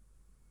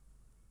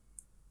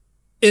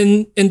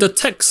in the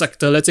tech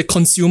sector, let's say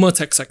consumer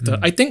tech sector,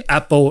 I think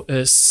Apple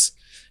has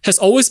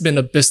always been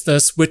a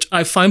business which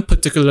I find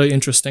particularly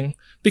interesting,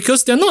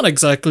 because they're not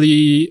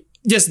exactly,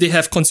 yes, they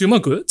have consumer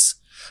goods,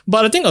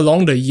 but I think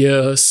along the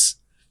years,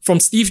 from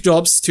Steve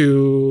Jobs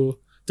to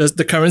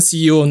the current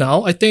CEO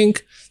now, I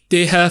think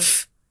they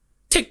have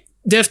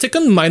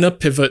taken minor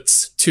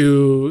pivots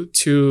to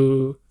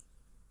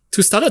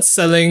started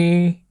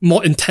selling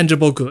more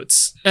intangible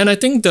goods. And I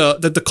think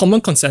the common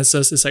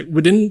consensus is like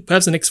within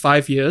perhaps the next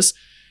 5 years,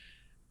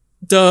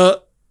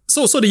 so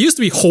they used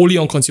to be wholly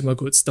on consumer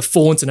goods, the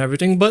phones and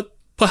everything, but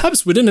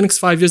perhaps within the next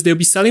 5 years, they'll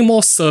be selling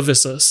more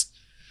services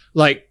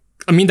like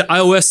I mean, the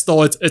iOS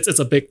store, it's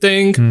a big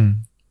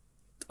thing.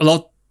 A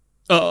lot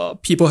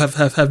people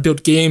have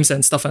built games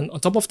and stuff, and on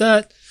top of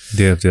that,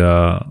 They have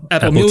their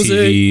Apple Music,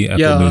 TV,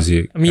 Apple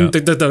Music. I mean,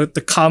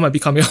 the car might be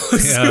coming out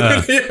soon.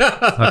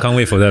 I can't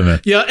wait for that, man.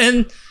 Yeah,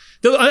 and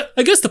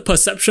I guess the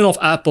perception of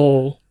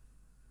Apple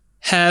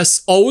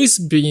has always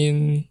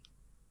been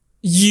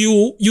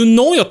you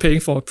know you're paying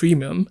for a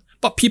premium,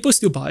 but people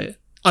still buy it.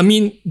 I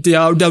mean,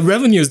 their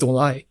revenues don't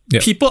lie.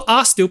 Yeah. People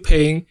are still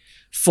paying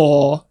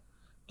for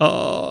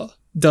the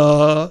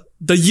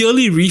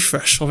yearly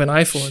refresh of an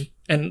iPhone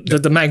and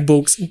the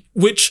MacBooks,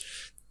 which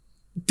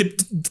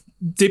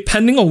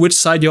depending on which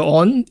side you're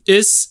on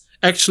is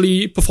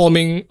actually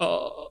performing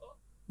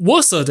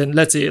worse than,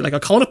 let's say, like a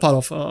counterpart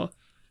of a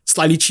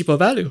slightly cheaper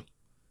value.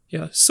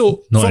 Yeah,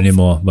 so Not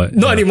anymore, but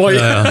not anymore.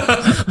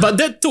 Yeah. But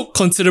that took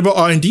considerable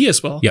R&D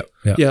as well.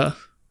 Yeah.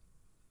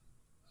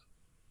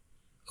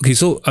 Okay,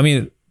 so I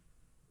mean,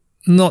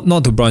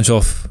 not to branch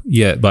off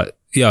yet, but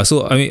yeah.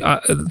 So I mean,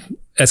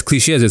 as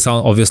cliche as it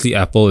sounds, obviously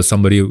Apple is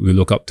somebody we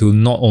look up to,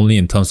 not only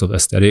in terms of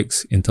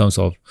aesthetics, in terms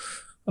of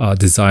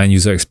design,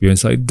 user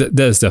experience. Like that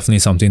is definitely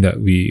something that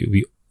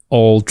we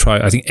all try.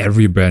 I think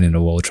every brand in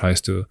the world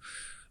tries to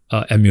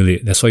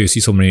emulate. That's why you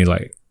see so many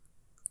like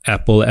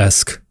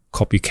Apple-esque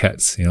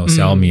copycats.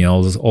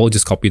 Xiaomi, all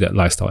just copy that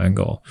lifestyle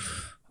angle.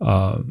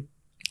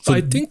 So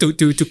I think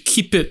to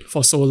keep it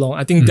for so long,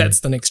 I think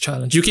that's the next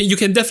challenge. You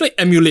can definitely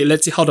emulate,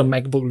 let's see how the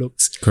MacBook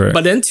looks. Correct.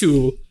 But then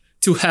to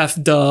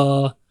have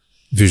the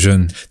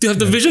vision. To have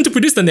the vision to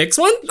produce the next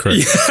one? Correct.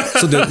 Yeah.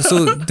 So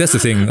that's the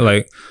thing.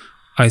 Like,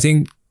 I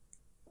think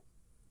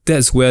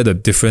that's where the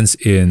difference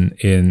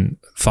in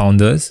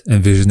founders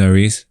and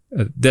visionaries,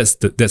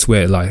 that's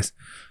where it lies.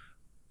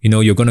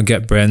 You're going to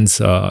get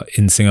brands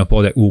in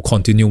Singapore that will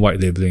continue white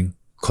labeling,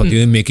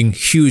 continue making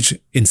huge,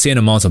 insane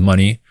amounts of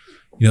money,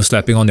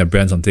 slapping on their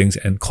brands on things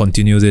and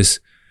continue this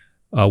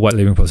white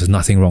labeling process.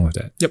 Nothing wrong with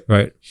that. Yep.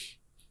 Right?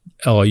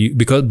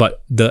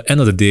 But the end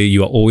of the day,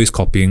 you are always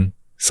copying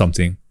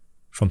something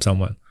from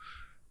someone.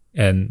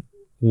 And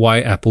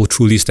why Apple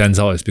truly stands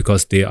out is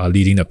because they are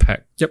leading the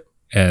pack. Yep.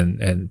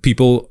 And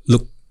people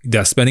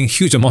they're spending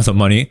huge amounts of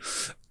money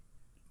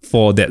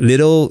for that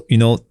little,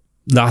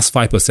 last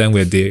 5%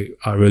 where they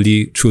are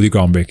really truly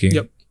groundbreaking.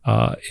 Yep.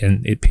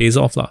 And it pays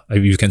off lah.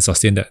 If you can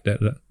sustain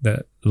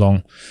that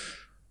long.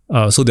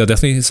 So there are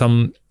definitely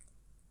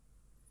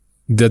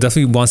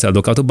ones that I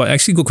look out to, but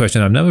actually good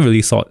question. I've never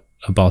really thought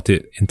about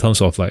it in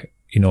terms of like,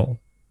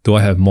 do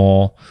I have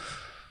more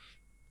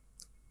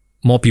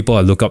people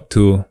I look up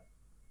to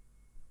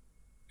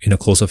in a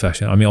closer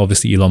fashion? I mean,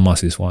 obviously Elon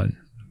Musk is one.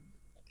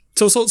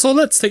 So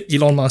let's take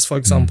Elon Musk, for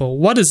example.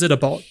 What is it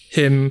about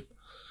him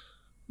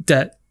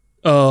that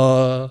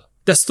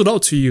stood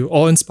out to you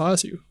or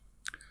inspires you?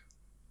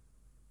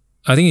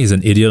 I think he's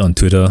an idiot on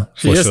Twitter,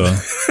 for sure.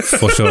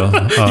 For sure.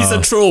 He's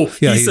a troll.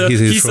 Yeah,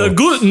 he's a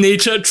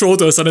good-natured troll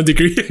to a certain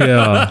degree.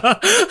 Yeah.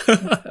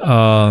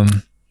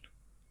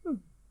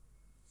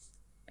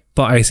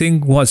 But I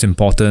think what's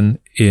important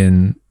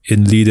in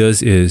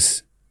leaders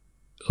is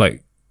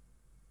like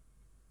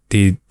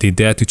they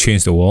dare to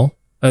change the world.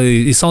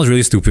 It sounds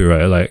really stupid,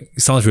 right? Like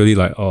it sounds really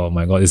like, oh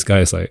my god, this guy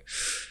is like,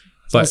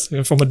 but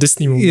from a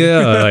Disney movie.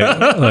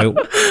 Yeah,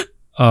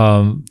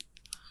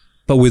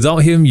 but without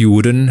him, you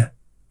wouldn't,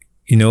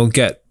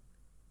 get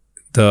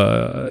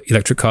the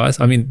electric cars.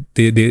 I mean,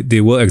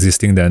 they were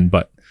existing then,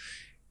 but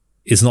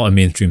it's not a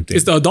mainstream thing.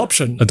 It's the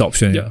adoption.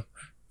 Yeah.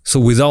 So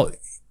without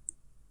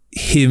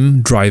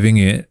him driving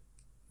it,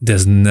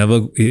 there's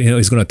never,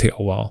 it's going to take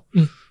a while.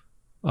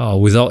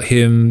 Without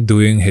him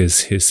doing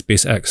his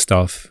SpaceX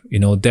stuff,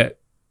 that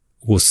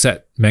will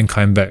set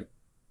mankind back,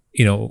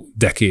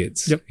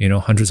 decades, yep.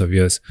 Hundreds of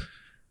years.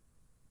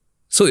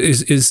 So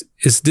is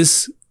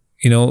this,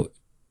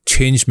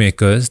 change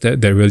makers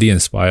that really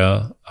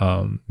inspire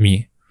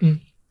me.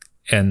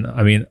 And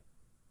I mean,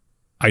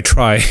 I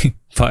try,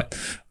 but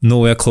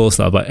nowhere close.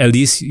 But at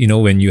least,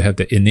 when you have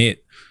the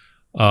innate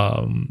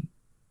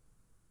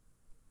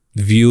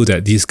view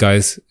that these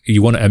guys,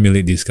 you want to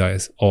emulate these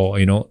guys or,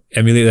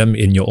 emulate them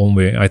in your own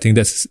way. I think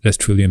that's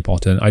truly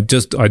important. I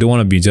don't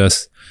want to be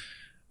just,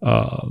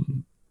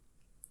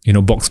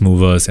 box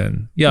movers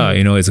and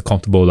it's a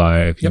comfortable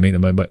life. You make the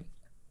money, but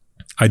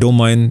I don't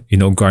mind,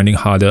 grinding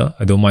harder.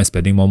 I don't mind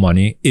spending more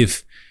money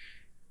if,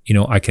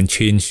 I can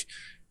change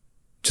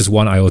just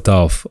one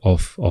iota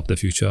of the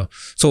future.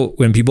 So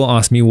when people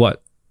ask me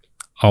what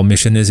our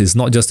mission is, it's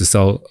not just to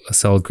sell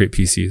great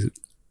PCs.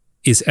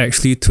 It's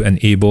actually to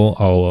enable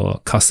our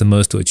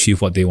customers to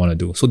achieve what they want to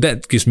do. So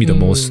that gives me the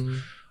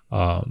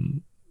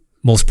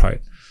most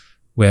pride.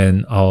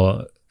 When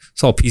our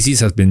PCs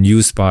have been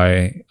used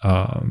by,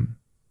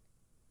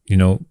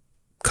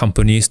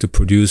 companies to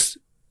produce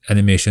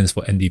animations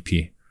for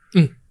NDP.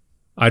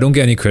 I don't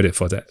get any credit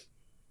for that.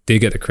 They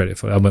get the credit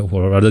for that,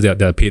 or rather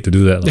they're paid to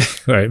do that,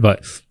 right?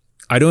 But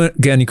I don't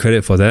get any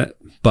credit for that.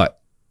 But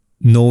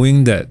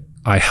knowing that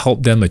I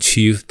help them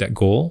achieve that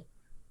goal,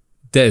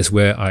 that is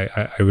where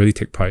I really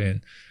take pride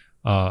in.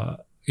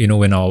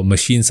 When our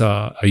machines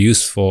are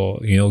used for,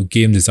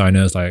 game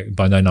designers like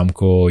Bandai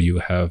Namco, you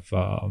have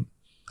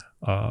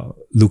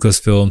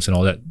Lucasfilms and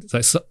all that. It's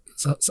like,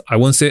 I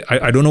won't say,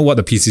 I don't know what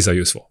the PCs are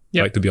used for,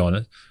 Yep. like, to be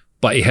honest,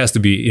 but it has to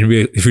be in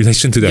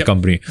relation to that Yep.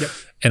 company. Yep.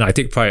 And I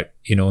take pride,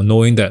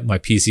 knowing that my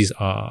PCs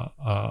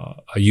are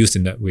used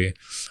in that way.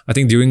 I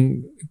think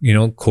during,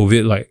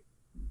 COVID, like,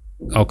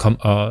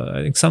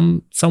 I think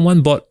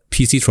someone bought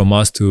PCs from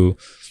us to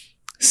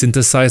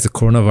synthesize the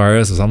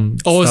coronavirus or some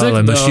Oh, is style, it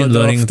like machine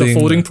learning the thing.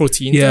 folding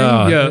protein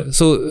Yeah. thing? Yeah.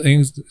 So I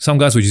think some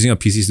guys were using our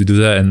PCs to do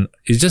that, and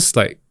it's just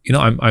like,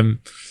 I'm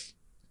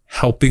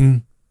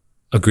helping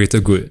a greater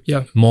good.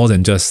 Yeah. More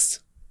than just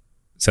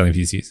selling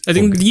PCs. I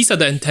think these are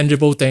the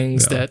intangible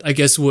things Yeah. that I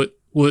guess would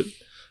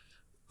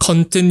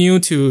continue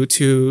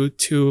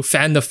to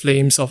fan the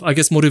flames of, I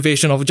guess,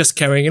 motivation of just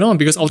carrying it on,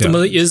 because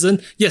ultimately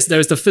yes, there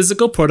is the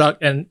physical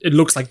product and it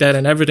looks like that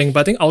and everything,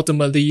 but I think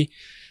ultimately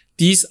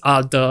these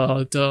are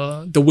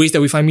the ways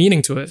that we find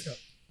meaning to it.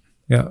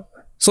 Yeah.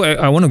 So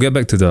I want to get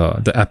back to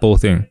the Apple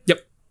thing. Yep.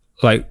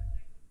 Like,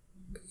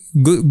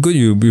 good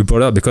you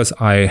brought up, because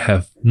I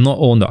have not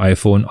owned the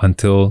iPhone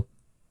until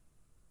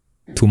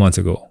 2 months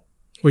ago.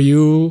 Were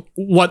you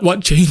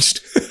what changed?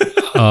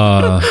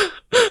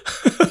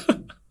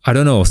 I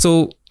don't know.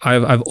 So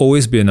I've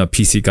always been a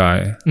PC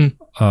guy, and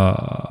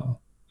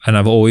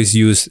I've always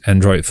used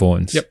Android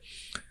phones. Yep.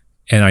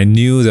 And I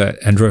knew that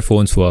Android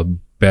phones were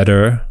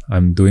better.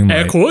 I'm doing my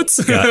Air quotes.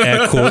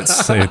 air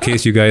quotes, so in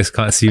case you guys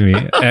can't see me.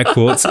 Air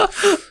quotes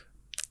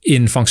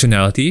in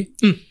functionality.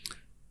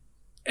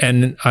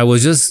 And I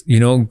was just,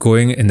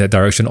 going in that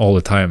direction all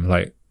the time.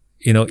 Like,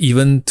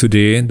 even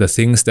today, the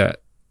things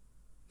that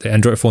the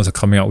Android phones are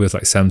coming out with,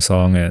 like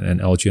Samsung and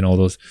LG and all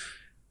those,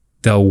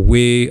 they're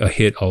way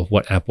ahead of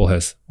what Apple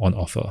has on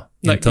offer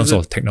in terms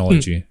of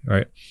technology,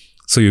 right?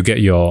 So you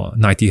get your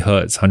 90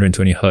 hertz,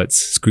 120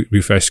 hertz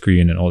refresh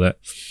screen and all that.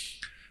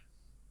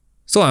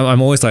 So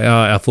I'm always like,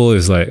 Apple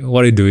is like,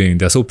 what are they doing?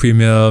 They're so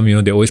premium,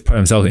 they always pride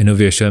themselves in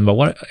innovation, but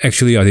what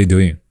actually are they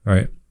doing,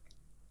 right?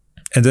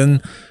 And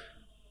then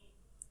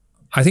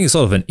I think it's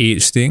sort of an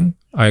age thing.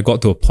 I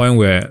got to a point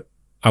where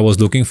I was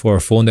looking for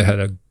a phone that had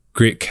a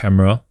great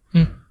camera.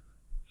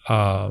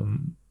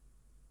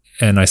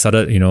 And I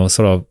started,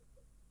 sort of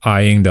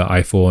eyeing the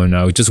iPhone.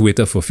 I just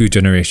waited for a few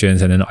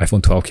generations, and then the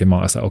iPhone 12 came out.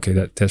 I was like, okay,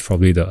 that's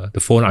probably the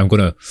phone I'm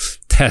going to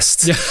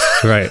test,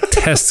 right?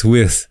 Test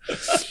with.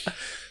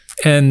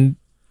 And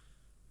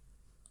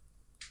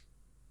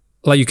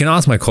like, you can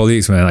ask my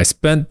colleagues, man, I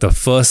spent the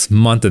first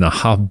month and a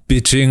half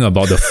bitching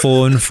about the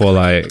phone for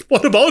like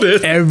What about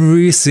it?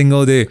 every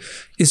single day.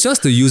 It's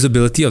just the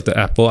usability of the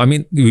Apple. I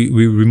mean,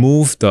 we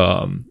removed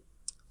the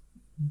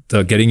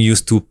getting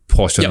used to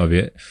portion of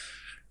it.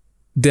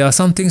 There are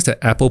some things that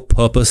Apple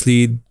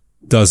purposely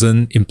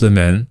doesn't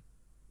implement,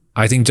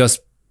 I think just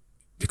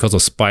because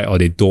of spite, or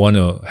they don't want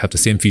to have the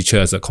same feature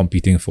as a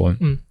competing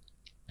phone.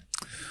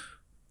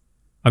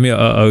 I mean,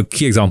 a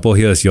key example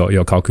here is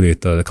your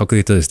calculator. The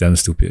calculator is damn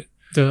stupid.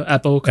 The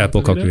Apple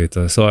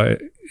calculator. So are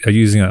you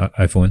using an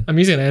iPhone? I'm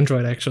using an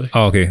Android actually.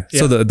 Oh, okay. Yeah.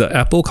 So the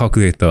Apple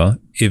calculator,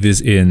 if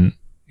it's in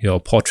your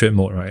portrait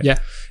mode, right? Yeah.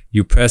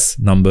 You press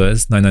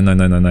numbers,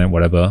 99999,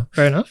 whatever.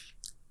 Fair enough.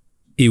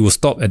 It will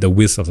stop at the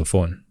width of the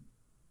phone.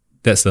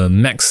 That's the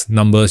max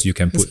numbers you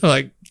can put. It's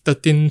like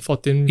 13,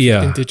 14,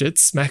 15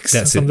 digits max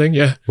That's or something.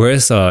 Yeah.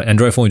 Whereas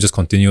Android phone, you just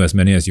continue as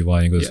many as you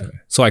want. It goes,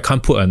 so I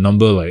can't put a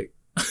number like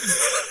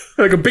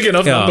Like a big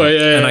enough number.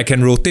 Yeah. And I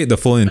can rotate the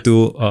phone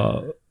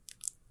into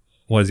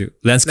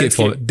landscape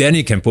for, then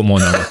you can put more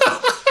numbers.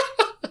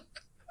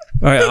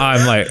 Right,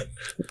 I'm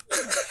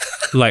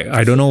like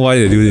I don't know why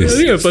they do I this.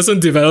 think the person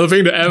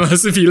developing the app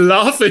has to be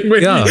laughing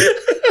when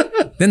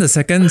Then the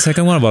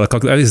second one about the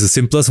calculator is the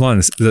simplest one.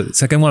 The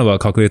second one about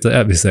the calculator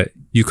app is that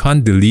you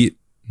can't delete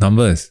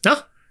numbers.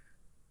 Huh?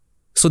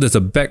 So there's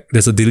a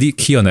delete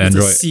key on the It's a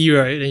Android. C,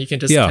 right? And you can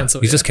just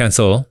cancel. You just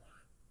cancel.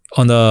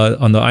 On the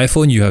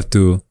iPhone, you have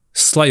to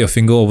slide your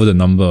finger over the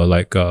number,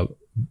 like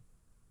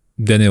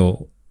then it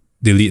will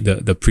delete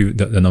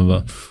the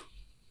number.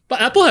 But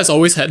Apple has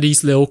always had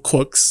these little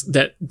quirks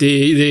that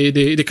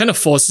they kind of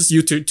forces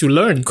you to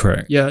learn.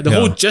 Correct. Yeah, the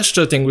whole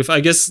gesture thing with, I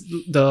guess,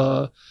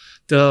 the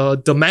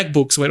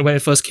MacBooks when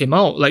it first came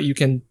out, like you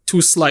can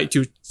slide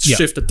to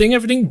shift the thing,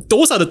 everything.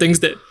 Those are the things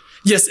that,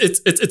 yes,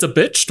 it's a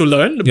bitch to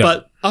learn,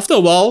 but after a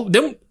while,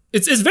 then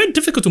it's very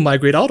difficult to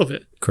migrate out of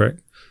it.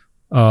 Correct.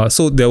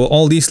 So there were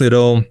all these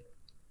little,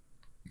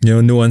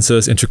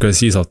 nuances,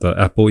 intricacies of the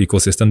Apple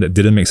ecosystem that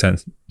didn't make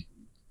sense.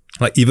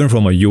 Like even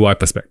from a UI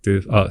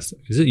perspective,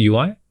 is it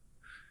UI?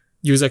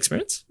 User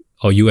experience?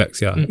 Or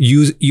UX, yeah.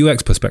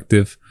 UX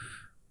perspective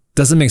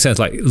doesn't make sense.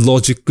 Like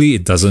logically,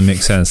 it doesn't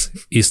make sense.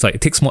 It's like,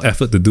 it takes more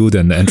effort to do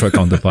than the Android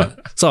counterpart.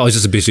 So I was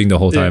just bitching the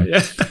whole time.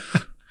 Yeah.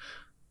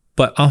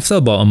 But after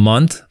about a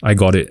month, I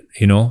got it.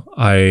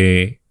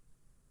 I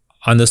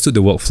understood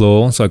the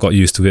workflow, so I got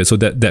used to it. So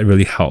that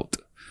really helped.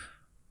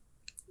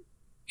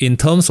 In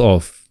terms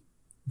of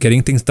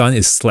getting things done,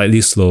 it's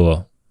slightly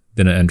slower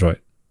than an Android.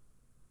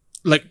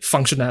 Like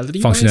functionality?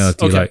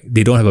 Functionality, okay. like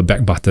they don't have a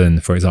back button,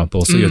 for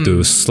example. So you have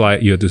to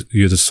slide, you have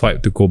to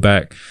swipe to go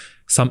back.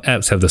 Some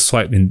apps have the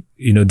swipe in,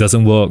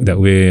 doesn't work that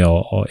way,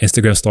 or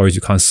Instagram stories, you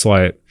can't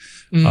swipe.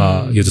 You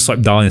have to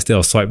swipe down instead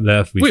of swipe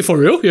left. Wait, for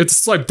real? You have to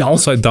swipe down?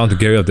 Swipe down to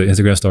get rid of the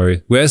Instagram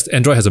story. Whereas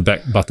Android has a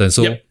back button.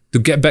 So to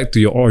get back to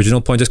your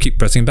original point, just keep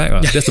pressing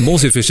back. That's the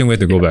most efficient way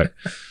to go back.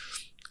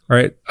 All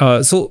right.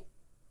 So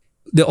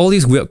there are all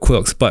these weird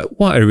quirks. But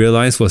what I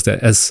realized was that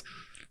as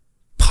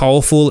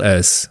powerful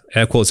as,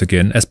 air quotes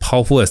again, as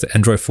powerful as the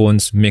Android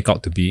phones make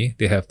out to be,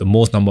 they have the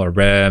most number of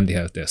RAM, they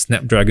have their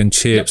Snapdragon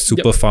chips,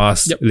 super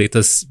fast,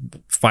 latest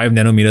 5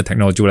 nanometer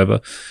technology,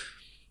 whatever.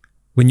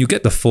 When you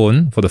get the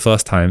phone for the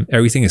first time,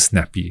 everything is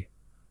snappy.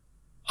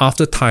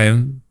 After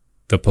time,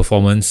 the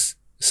performance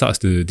starts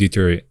to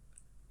deteriorate.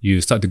 You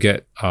start to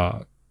get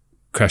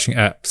crashing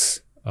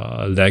apps,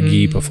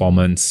 laggy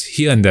performance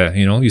here and there.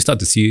 You start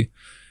to see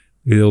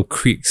little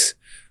creaks.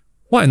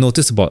 What I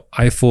noticed about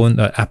iPhone,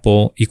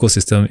 Apple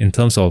ecosystem in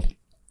terms of,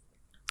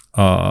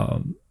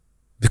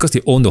 because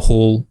they own the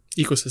whole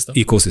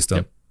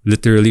ecosystem,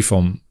 literally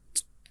from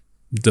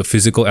the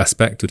physical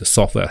aspect to the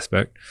software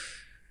aspect.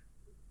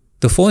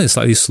 The phone is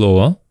slightly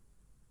slower,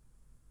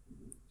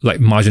 like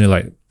marginally,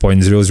 like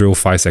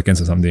 0.005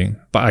 seconds or something.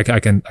 But I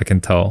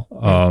can tell.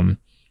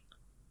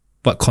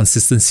 But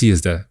consistency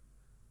is there,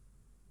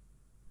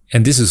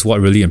 and this is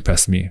what really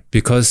impressed me,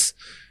 because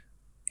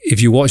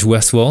if you watch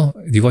Westworld,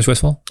 do you watch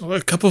Westworld? Oh,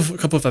 a couple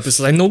of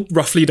episodes. I know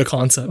roughly the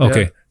concept.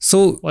 Okay,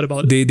 so what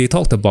about they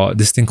talked about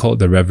this thing called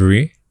the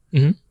Reverie.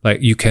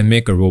 Like you can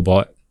make a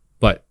robot,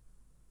 but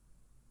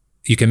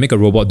you can make a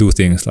robot do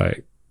things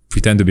like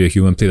pretend to be a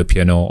human, play the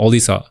piano. All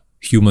these are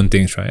human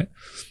things, right?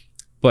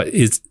 But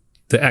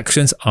the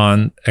actions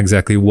aren't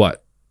exactly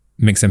what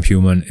makes them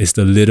human. It's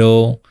the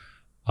little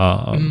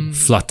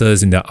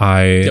flutters in their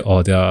eye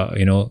or their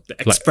the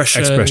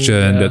expression,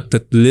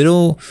 the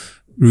little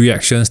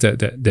reactions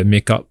that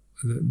make up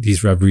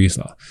these reveries.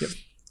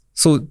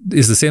 So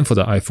it's the same for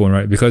the iPhone,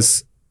 right?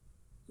 Because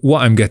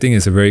what I'm getting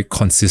is a very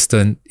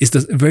consistent, it's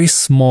the very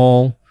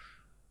small,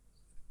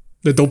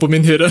 the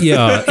dopamine hit.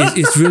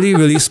 It's really,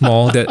 really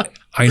small that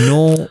I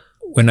know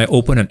when I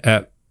open an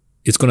app,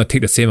 it's going to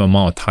take the same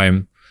amount of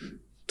time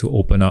to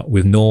open up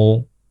with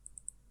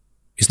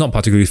it's not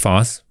particularly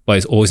fast, but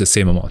it's always the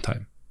same amount of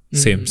time.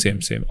 Same,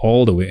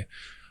 all the way.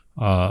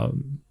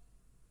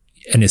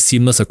 And it's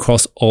seamless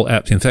across all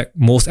apps. In fact,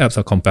 most apps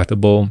are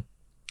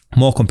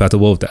more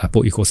compatible with the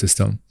Apple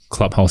ecosystem.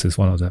 Clubhouse is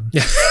one of them.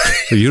 Yeah.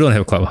 So you don't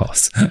have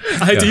Clubhouse.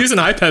 I had to use an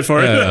iPad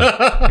for it.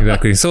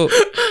 Exactly. So,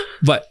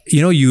 but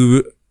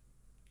you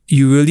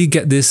really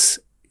get this,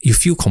 you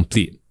feel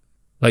complete.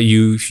 Like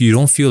you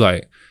don't feel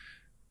like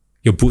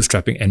you're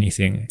bootstrapping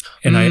anything.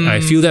 And I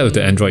feel that with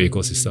the Android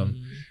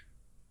ecosystem.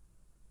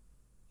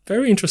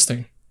 Very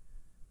interesting.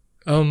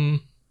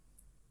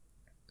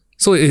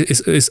 So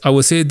it's I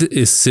would say it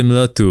is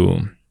similar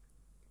to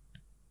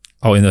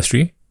our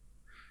industry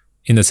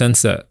in the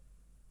sense that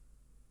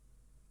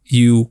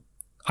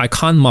I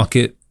can't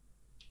market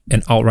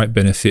an outright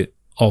benefit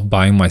of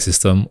buying my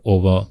system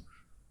over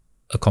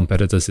a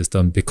competitor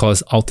system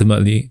because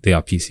ultimately they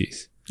are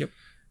PCs.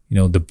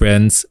 The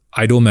brands,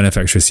 I don't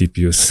manufacture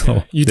CPUs.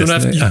 So you don't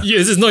have,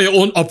 this is not your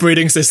own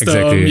operating system.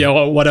 Exactly.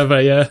 Or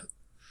whatever,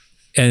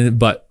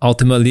 But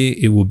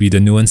ultimately, it will be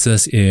the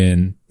nuances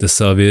in the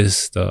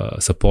service, the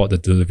support, the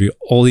delivery,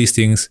 all these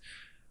things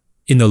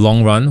in the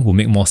long run will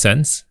make more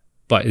sense.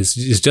 But it's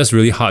just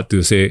really hard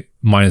to say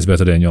mine is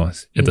better than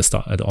yours at the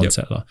start, at the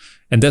onset.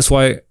 And that's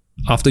why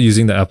after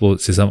using the Apple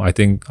system, I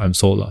think I'm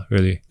sold,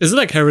 really. Is it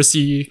like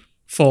heresy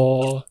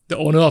for the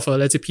owner of a,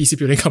 let's say, PC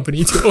building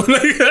company to own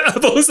like an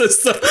Apple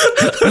system?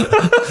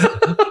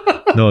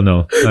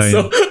 No.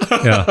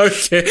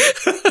 Okay.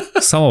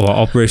 Some of our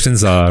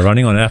operations are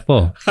running on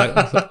Apple.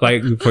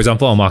 Like for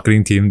example, our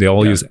marketing team, they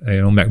all use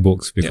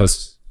MacBooks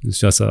because it's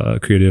just a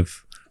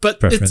creative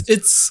preference.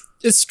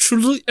 It's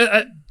truly,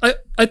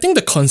 I think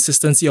the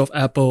consistency of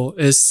Apple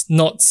is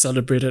not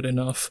celebrated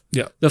enough.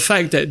 The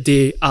fact that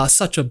they are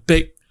such a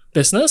big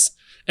business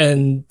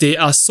and they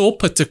are so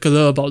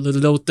particular about the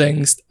little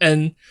things.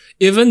 And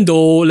even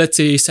though, let's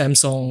say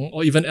Samsung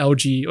or even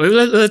LG, or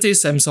let's say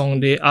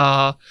Samsung, they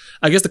are,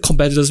 I guess, the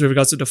competitors with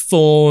regards to the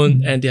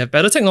phone and they have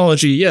better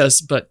technology,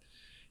 yes, but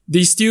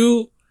they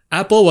still,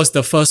 Apple was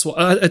the first one.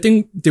 I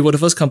think they were the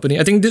first company.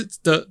 I think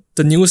the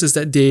news is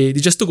that they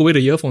just took away the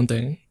earphone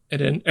thing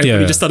and then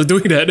everybody just started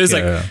doing that. It's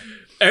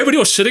everybody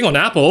was shitting on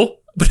Apple.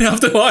 But then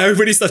after a while,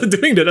 everybody started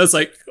doing that. I was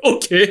like,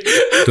 okay.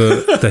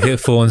 The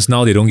headphones,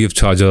 now they don't give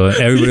charger.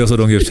 Everybody also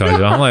don't give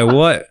charger. I'm like,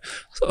 what?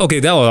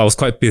 Okay, I was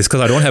quite pissed because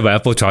I don't have an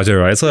Apple charger,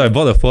 right? So I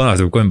bought the phone, I have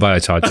to go and buy a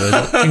charger.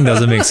 That thing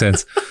doesn't make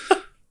sense.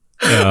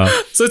 Yeah.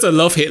 So it's a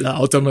love-hate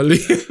ultimately.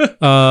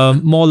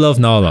 More love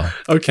now.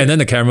 Okay. And then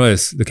the camera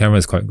is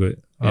quite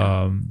good.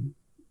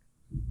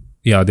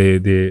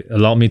 They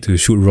allowed me to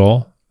shoot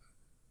RAW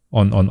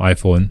on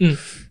iPhone.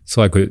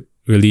 So I could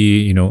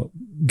really,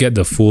 get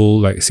the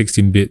full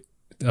 16-bit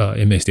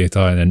image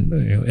data and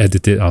then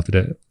edit it after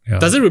that. Yeah.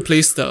 Does it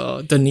replace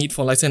the need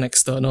for an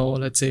external,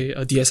 let's say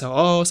a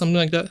DSLR or something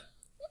like that?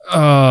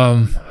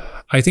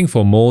 I think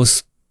for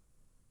most,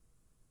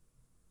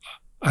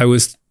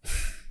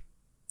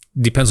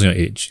 depends on your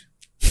age.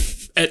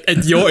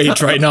 At your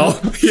age right now,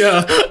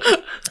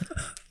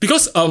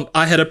 Because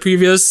I had a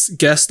previous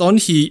guest on.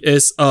 He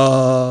is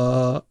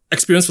a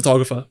experienced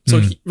photographer.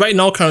 So right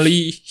now,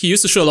 currently, he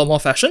used to shoot a lot more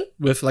fashion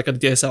with like a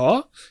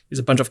DSLR. He's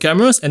a bunch of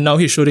cameras, and now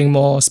he's shooting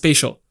more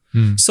spatial.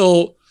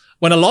 So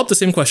when I lobbed the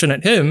same question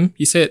at him,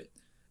 he said,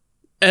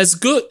 as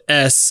good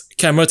as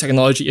camera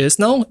technology is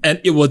now, and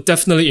it will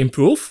definitely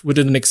improve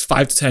within the next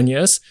 5 to 10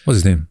 years. What's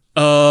his name?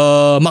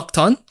 Mark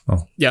Tan.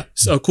 Oh. Yeah,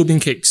 so Cool Bean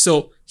Cake.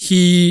 So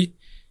he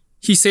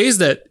says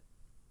that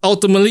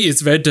ultimately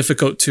it's very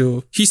difficult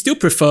to, he still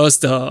prefers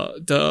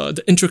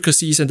the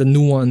intricacies and the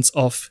nuance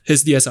of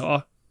his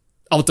DSLR.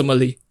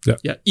 Ultimately.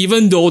 Yeah.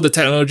 Even though the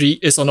technology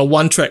is on a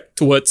one track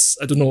towards,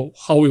 I don't know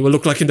how it will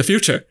look like in the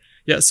future.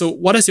 Yeah. So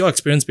what has your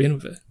experience been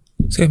with it?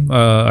 Same.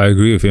 I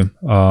agree with him.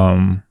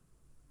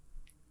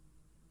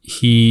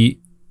 He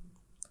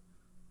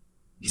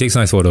takes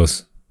nice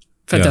photos.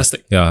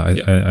 Fantastic. Yeah.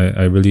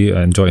 I really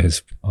enjoy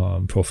his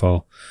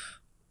profile.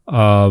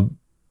 I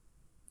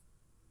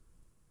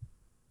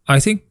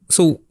think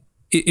so.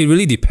 It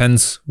really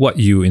depends what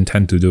you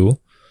intend to do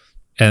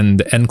and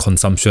the end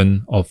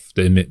consumption of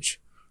the image.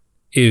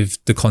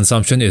 If the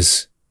consumption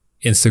is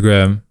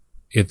Instagram,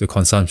 if the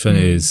consumption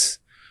is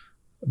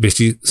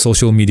basically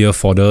social media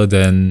fodder,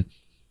 then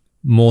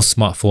most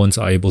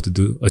smartphones are able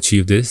to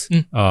achieve this.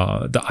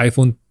 The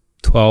iPhone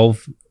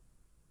 12,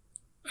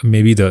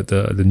 maybe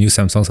the new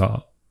Samsungs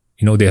are,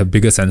 they have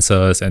bigger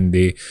sensors and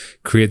they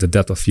create the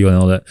depth of field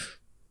and all that.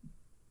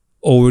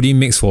 Already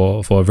makes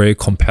for a very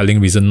compelling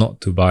reason not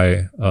to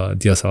buy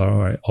DSLR,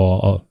 right?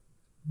 Or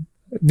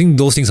I think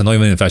those things are not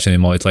even in fashion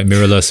anymore. It's like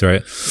mirrorless,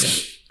 right?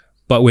 Yeah.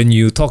 But when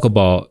you talk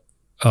about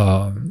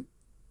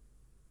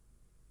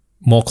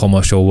more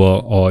commercial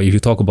work, or if you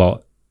talk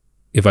about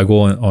if I go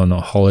on a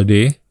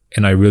holiday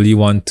and I really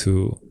want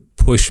to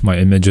push my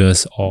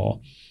images,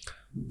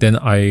 then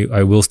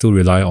I will still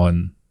rely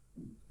on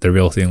the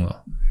real thing.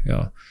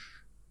 Yeah.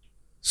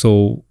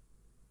 So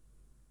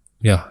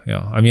yeah.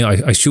 I mean,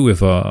 I shoot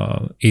with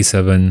a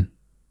A7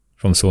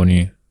 from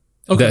Sony.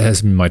 Okay. That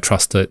has been my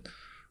trusted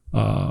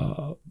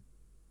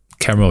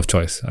camera of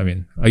choice. I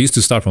mean, I used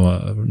to start from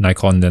a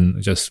Nikon, then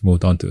just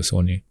moved on to a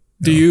Sony.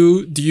 Do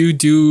you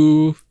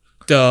do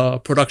the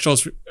production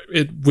shots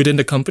within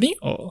the company,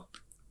 or?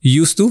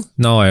 Used to.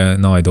 Now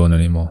I don't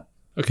anymore.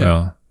 Okay.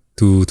 Yeah.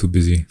 Too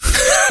busy.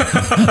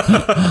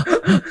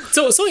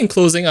 So in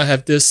closing, I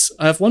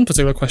have one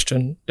particular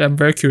question that I'm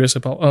very curious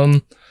about.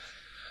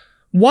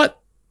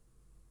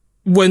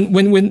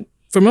 When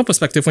from your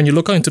perspective, when you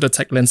look out into the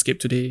tech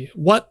landscape today,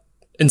 what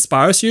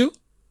inspires you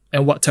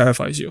and what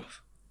terrifies you?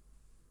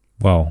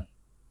 Wow.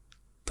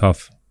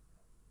 Tough.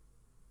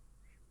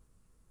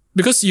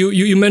 Because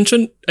you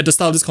mentioned at the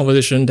start of this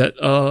conversation that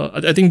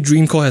I think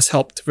Dreamcore has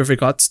helped with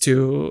regards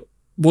to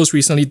most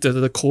recently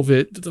the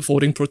COVID, the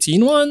folding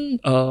protein one.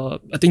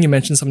 I think you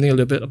mentioned something a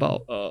little bit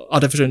about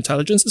artificial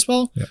intelligence as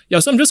well. Yeah.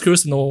 So I'm just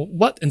curious to know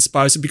what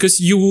inspires you, because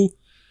you,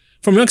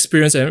 from your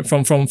experience and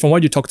from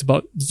what you talked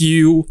about,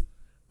 you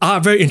are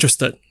very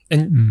interested,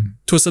 and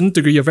to a certain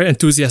degree, you're very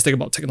enthusiastic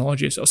about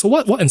technology as well. So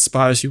what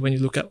inspires you when you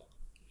look at?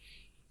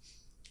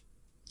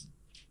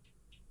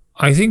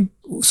 I think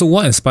so.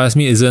 What inspires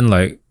me isn't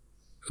like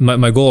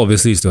my goal.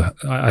 Obviously, is to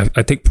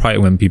I take pride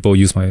when people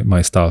use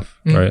my stuff,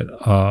 right?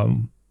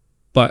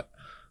 But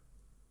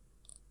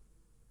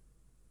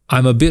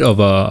I'm a bit of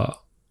a,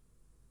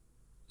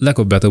 lack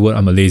of a better word,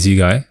 I'm a lazy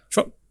guy.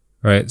 Sure.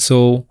 Right?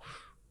 So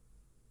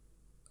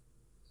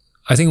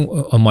I think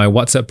on my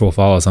WhatsApp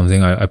profile or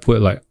something, I put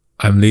like,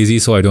 I'm lazy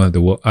so I don't have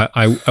to work.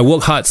 I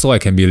work hard so I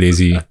can be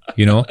lazy,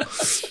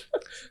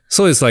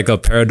 So it's like a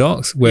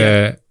paradox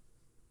where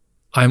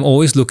I'm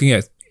always looking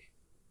at,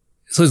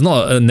 so it's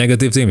not a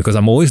negative thing, because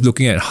I'm always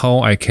looking at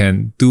how I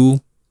can do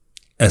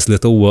as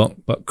little work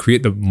but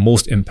create the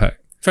most impact.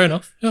 Fair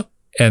enough. Yeah.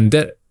 And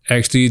that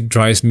actually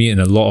drives me in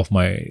a lot of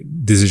my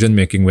decision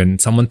making. When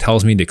someone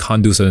tells me they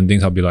can't do certain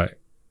things, I'll be like,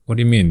 what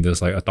do you mean?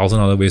 There's like 1,000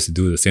 other ways to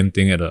do the same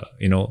thing at a,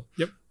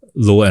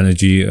 low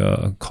energy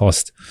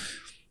cost.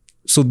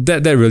 So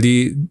that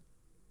really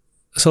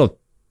sort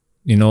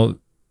of,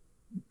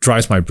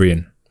 drives my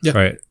brain. Yeah.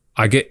 Right.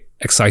 I get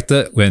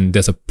excited when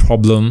there's a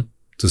problem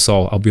to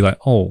solve. I'll be like,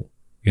 oh,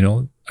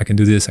 I can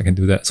do this, I can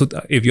do that. So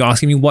if you're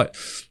asking me what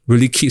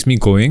really keeps me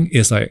going,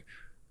 it's like,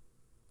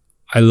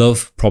 I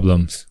love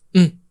problems.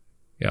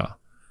 Yeah.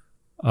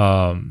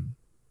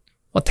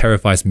 What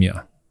terrifies me?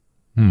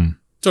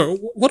 So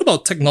what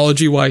about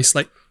technology wise?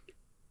 Like,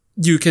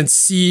 you can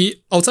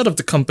see outside of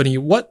the company,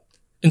 what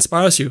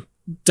inspires you?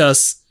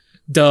 Does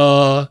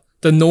the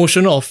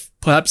notion of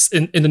perhaps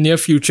in the near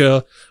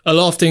future, a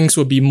lot of things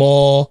will be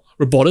more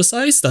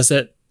roboticized? Does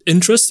that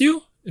interest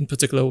you in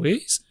particular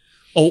ways?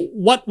 Or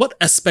what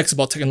aspects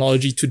about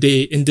technology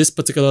today in this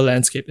particular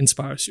landscape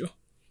inspires you?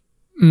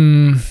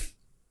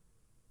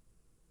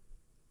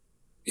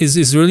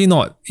 It's really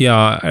not,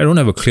 I don't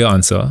have a clear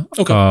answer.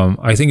 Okay.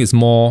 I think it's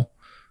more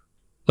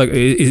like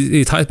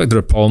it ties back to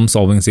the problem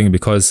solving thing,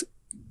 because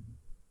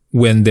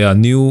when there are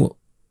new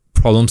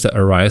problems that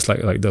arise,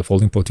 like the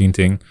folding protein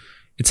thing,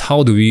 it's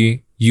how do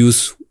we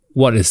use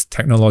what is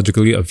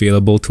technologically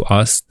available to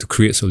us to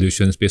create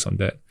solutions based on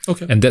that.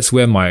 Okay. And that's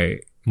where my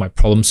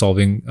problem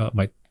solving,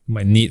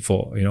 my need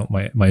for,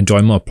 my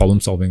enjoyment of problem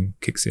solving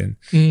kicks in.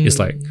 It's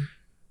like,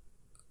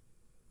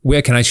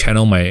 where can I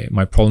channel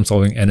my problem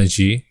solving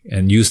energy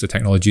and use the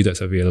technology that's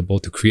available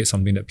to create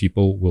something that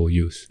people will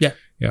use?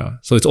 Yeah.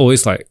 So it's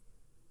always like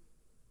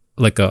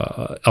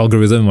a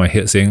algorithm in my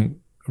head saying,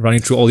 running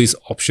through all these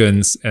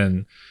options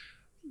and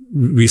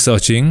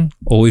researching,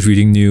 always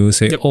reading news,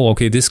 say, oh,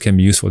 okay, this can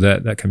be used for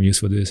that can be used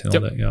for this and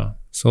all that. Yeah.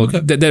 So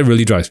that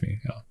really drives me.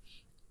 Yeah.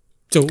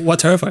 So what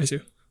terrifies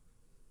you?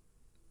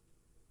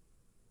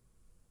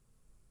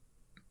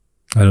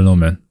 I don't know,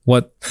 man.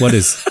 What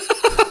is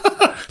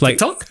like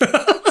TikTok?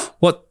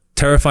 What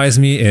terrifies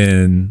me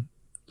in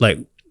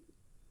the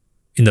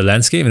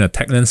landscape, in the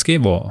tech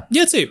landscape, or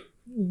Yeah, I'd say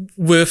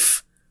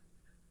with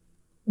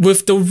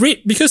the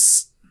rate,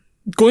 because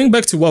going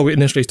back to what we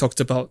initially talked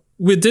about,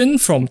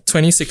 from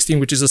 2016,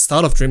 which is the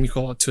start of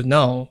Dreamcore, to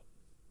now,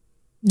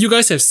 you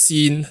guys have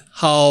seen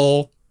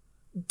how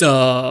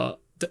the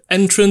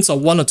entrance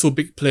of one or two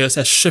big players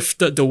has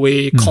shifted the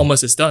way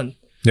commerce is done.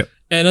 Yep.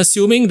 And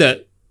assuming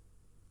that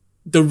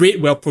the rate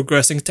we're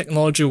progressing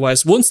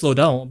technology-wise won't slow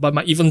down, but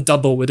might even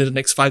double within the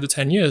next 5 to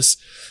 10 years.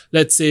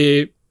 Let's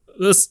say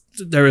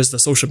there is the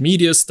social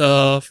media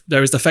stuff.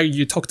 There is the fact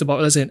you talked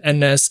about, let's say in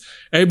NS,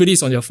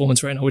 everybody's on their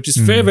phones right now, which is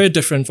very, very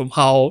different from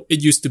how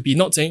it used to be.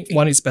 Not saying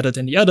one is better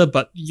than the other,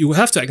 but you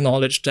have to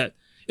acknowledge that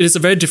it is a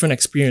very different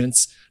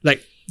experience.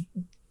 Like,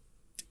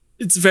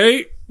 it's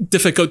very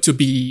difficult to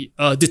be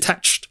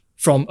detached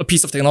from a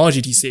piece of technology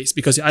these days,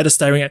 because you're either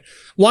staring at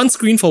one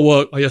screen for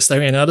work or you're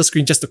staring at another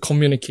screen just to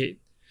communicate.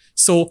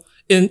 So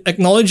in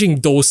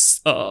acknowledging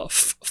those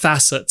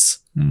facets,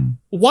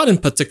 what in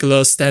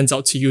particular stands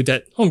out to you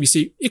that, you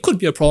see, it could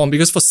be a problem?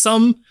 Because for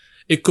some,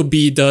 it could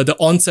be the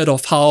onset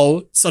of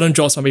how certain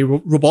jobs might be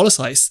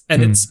roboticized,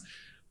 and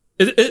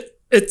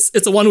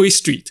it's a one-way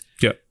street.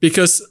 Yeah.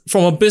 Because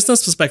from a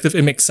business perspective,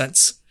 it makes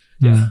sense.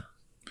 Yeah.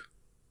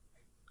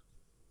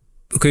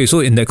 Okay, so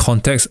in that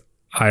context,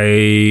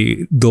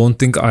 I don't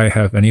think I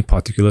have any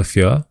particular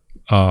fear,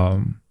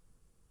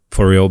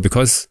 for real,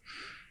 because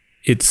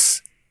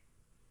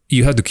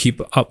you have to keep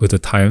up with the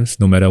times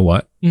no matter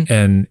what.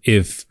 And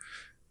if,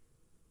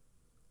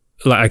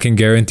 I can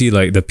guarantee,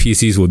 the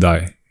PCs will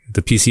die.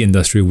 The PC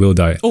industry will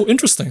die. Oh,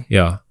 interesting.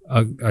 Yeah,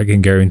 I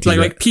can guarantee.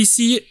 Like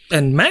PC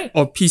and Mac,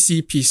 or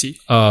PC?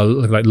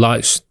 Like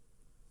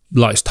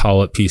large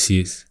towered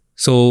PCs.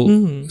 So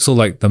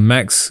the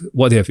Macs,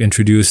 what they have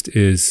introduced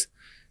is,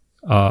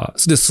 so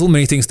there's so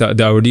many things that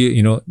are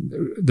already,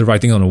 the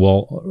writings on the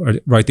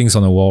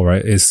wall,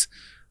 right? Is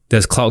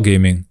there's cloud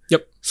gaming.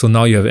 Yep. So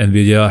now you have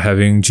NVIDIA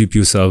having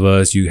GPU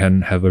servers. You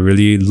can have a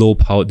really low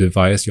powered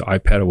device, your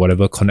iPad or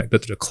whatever,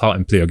 connected to the cloud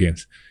and play your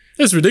games.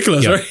 That's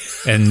ridiculous, right?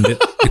 And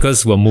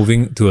because we're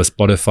moving to a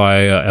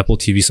Spotify, Apple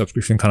TV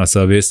subscription kind of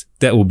service,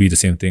 that will be the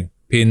same thing.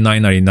 Pay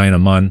 $9.99 a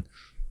month,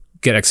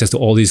 get access to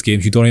all these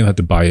games. You don't even have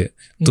to buy it.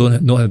 Don't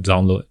have to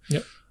download.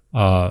 Yep.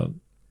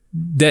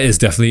 That is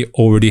definitely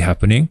already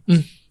happening.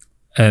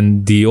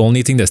 And the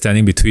only thing that's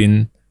standing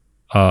between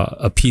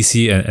a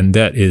PC and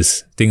that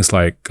is things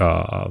like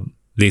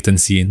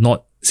latency.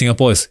 Not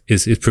Singapore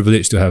is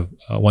privileged to have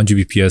 1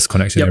 Gbps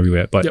connection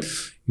everywhere. But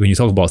when you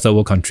talk about third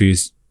world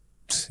countries,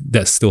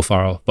 that's still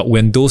far off. But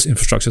when those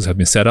infrastructures have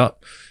been set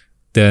up,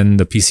 then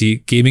the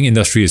PC gaming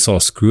industry is sort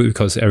of screwed,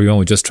 because everyone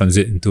will just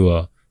transit into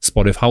a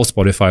Spotify. How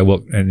Spotify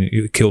worked, and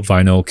it killed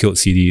vinyl, killed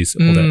CDs,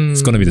 all that.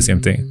 It's going to be the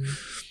same thing.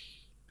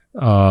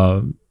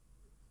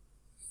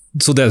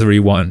 So that's already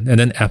one. And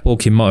then Apple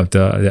came out with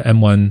the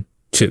M1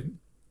 chip,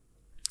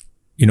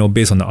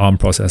 based on the ARM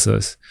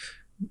processors.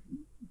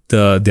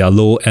 Their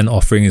low end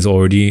offering is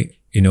already,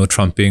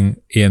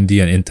 trumping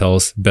AMD and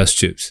Intel's best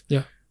chips.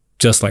 Yeah.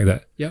 Just like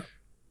that. Yeah.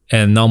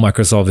 And now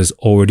Microsoft is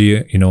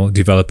already,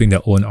 developing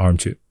their own ARM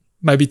chip.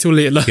 Might be too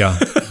late. Yeah.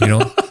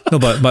 No,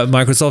 but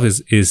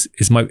Microsoft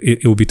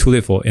it will be too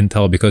late for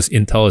Intel, because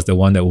Intel is the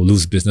one that will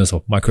lose business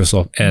of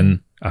Microsoft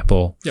and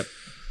Apple. Yep.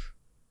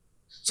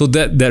 So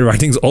that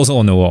writing's also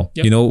on the wall.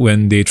 Yep.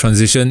 When they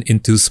transition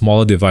into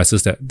smaller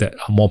devices that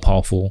are more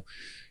powerful,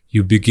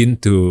 you begin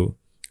to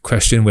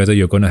question whether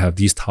you're going to have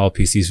these tower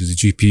PCs with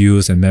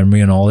GPUs and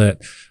memory and all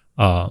that.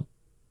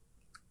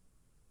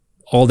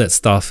 All that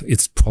stuff,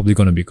 it's probably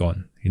going to be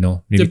gone,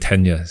 maybe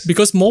 10 years.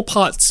 Because more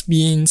parts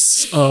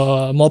means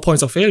more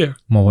points of failure.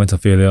 More points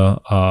of failure.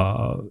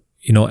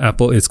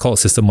 Apple, it's called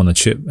System on a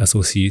Chip,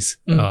 SoCs.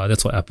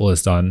 That's what Apple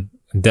has done.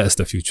 And that's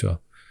the future.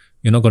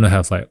 You're not going to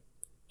have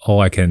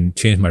I can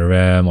change my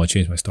RAM or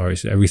change my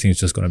storage. Everything is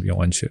just going to be on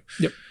one chip.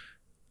 Yep.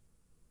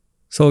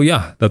 So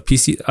yeah, the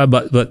PC,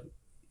 but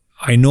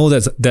I know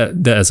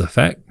that is a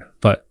fact,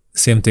 but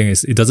same thing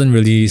is, it doesn't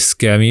really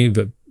scare me,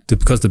 but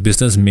because the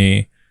business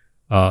may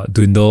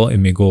dwindle, it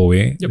may go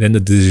away. Yep. Then the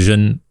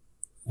decision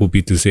will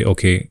be to say,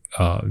 okay,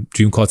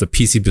 Dreamcore, the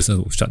PC business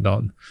will shut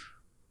down.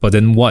 But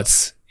then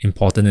what's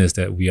important is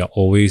that we are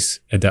always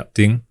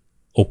adapting,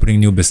 opening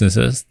new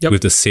businesses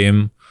with the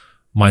same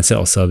mindset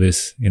of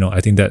service.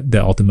 I think that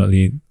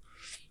ultimately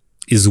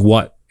is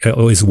why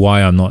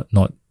I'm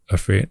not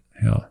afraid.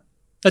 Yeah.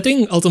 I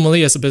think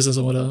ultimately as a business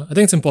owner, I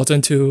think it's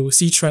important to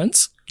see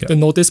trends, to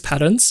notice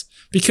patterns,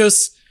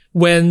 because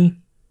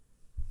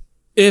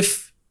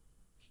if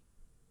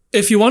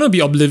you want to be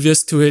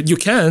oblivious to it, you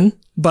can,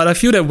 but I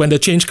feel that when the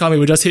change comes, it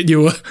will just hit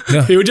you.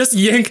 Yeah. It will just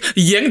yank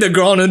the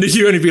ground under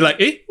you and you'll be like,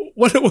 hey,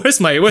 where's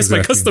my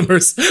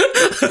customers?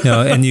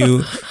 Yeah, and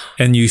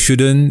you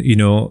shouldn't,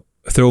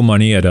 throw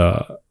money at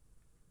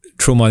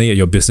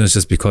your business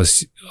just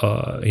because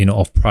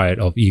of pride,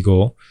 of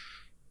ego.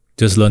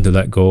 Just learn to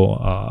let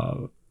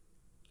go.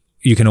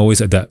 You can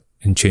always adapt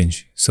and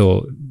change.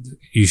 So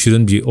you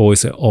shouldn't be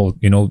always the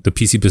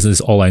PC business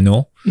is all I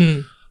know.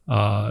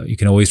 You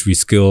can always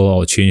reskill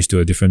or change to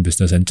a different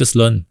business and just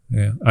learn.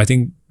 Yeah, I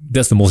think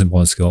that's the most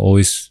important skill.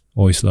 Always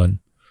learn.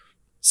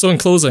 So in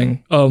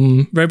closing,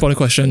 very important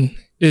question: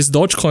 is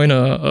Dogecoin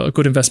a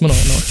good investment or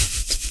not?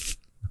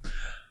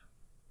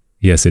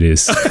 Yes, it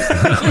is.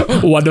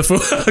 Wonderful.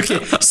 Okay,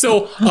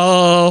 so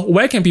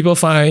where can people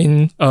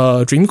find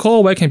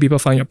Dreamcore? Where can people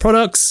find your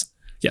products?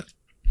 Yeah.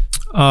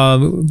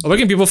 Where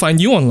can people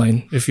find you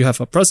online if you have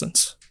a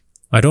presence?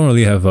 I don't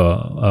really have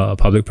a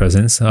public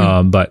presence,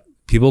 but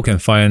people can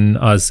find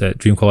us at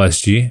Dreamcore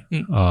SG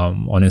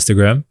on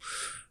Instagram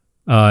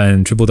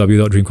and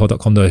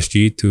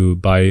www.dreamcore.com.sg to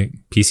buy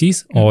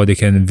PCs, or they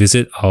can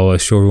visit our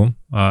showroom.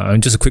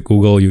 And just a quick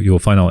Google, you'll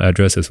find our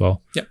address as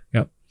well.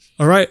 Yeah.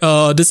 All right.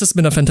 This has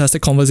been a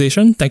fantastic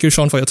conversation. Thank you,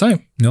 Sean, for your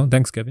time. No,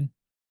 thanks, Kevin.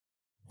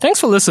 Thanks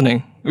for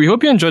listening. We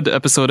hope you enjoyed the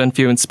episode and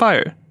feel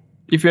inspired.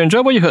 If you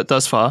enjoyed what you heard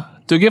thus far,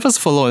 do give us a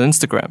follow on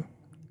Instagram.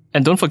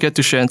 And don't forget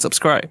to share and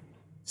subscribe.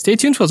 Stay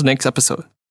tuned for the next episode.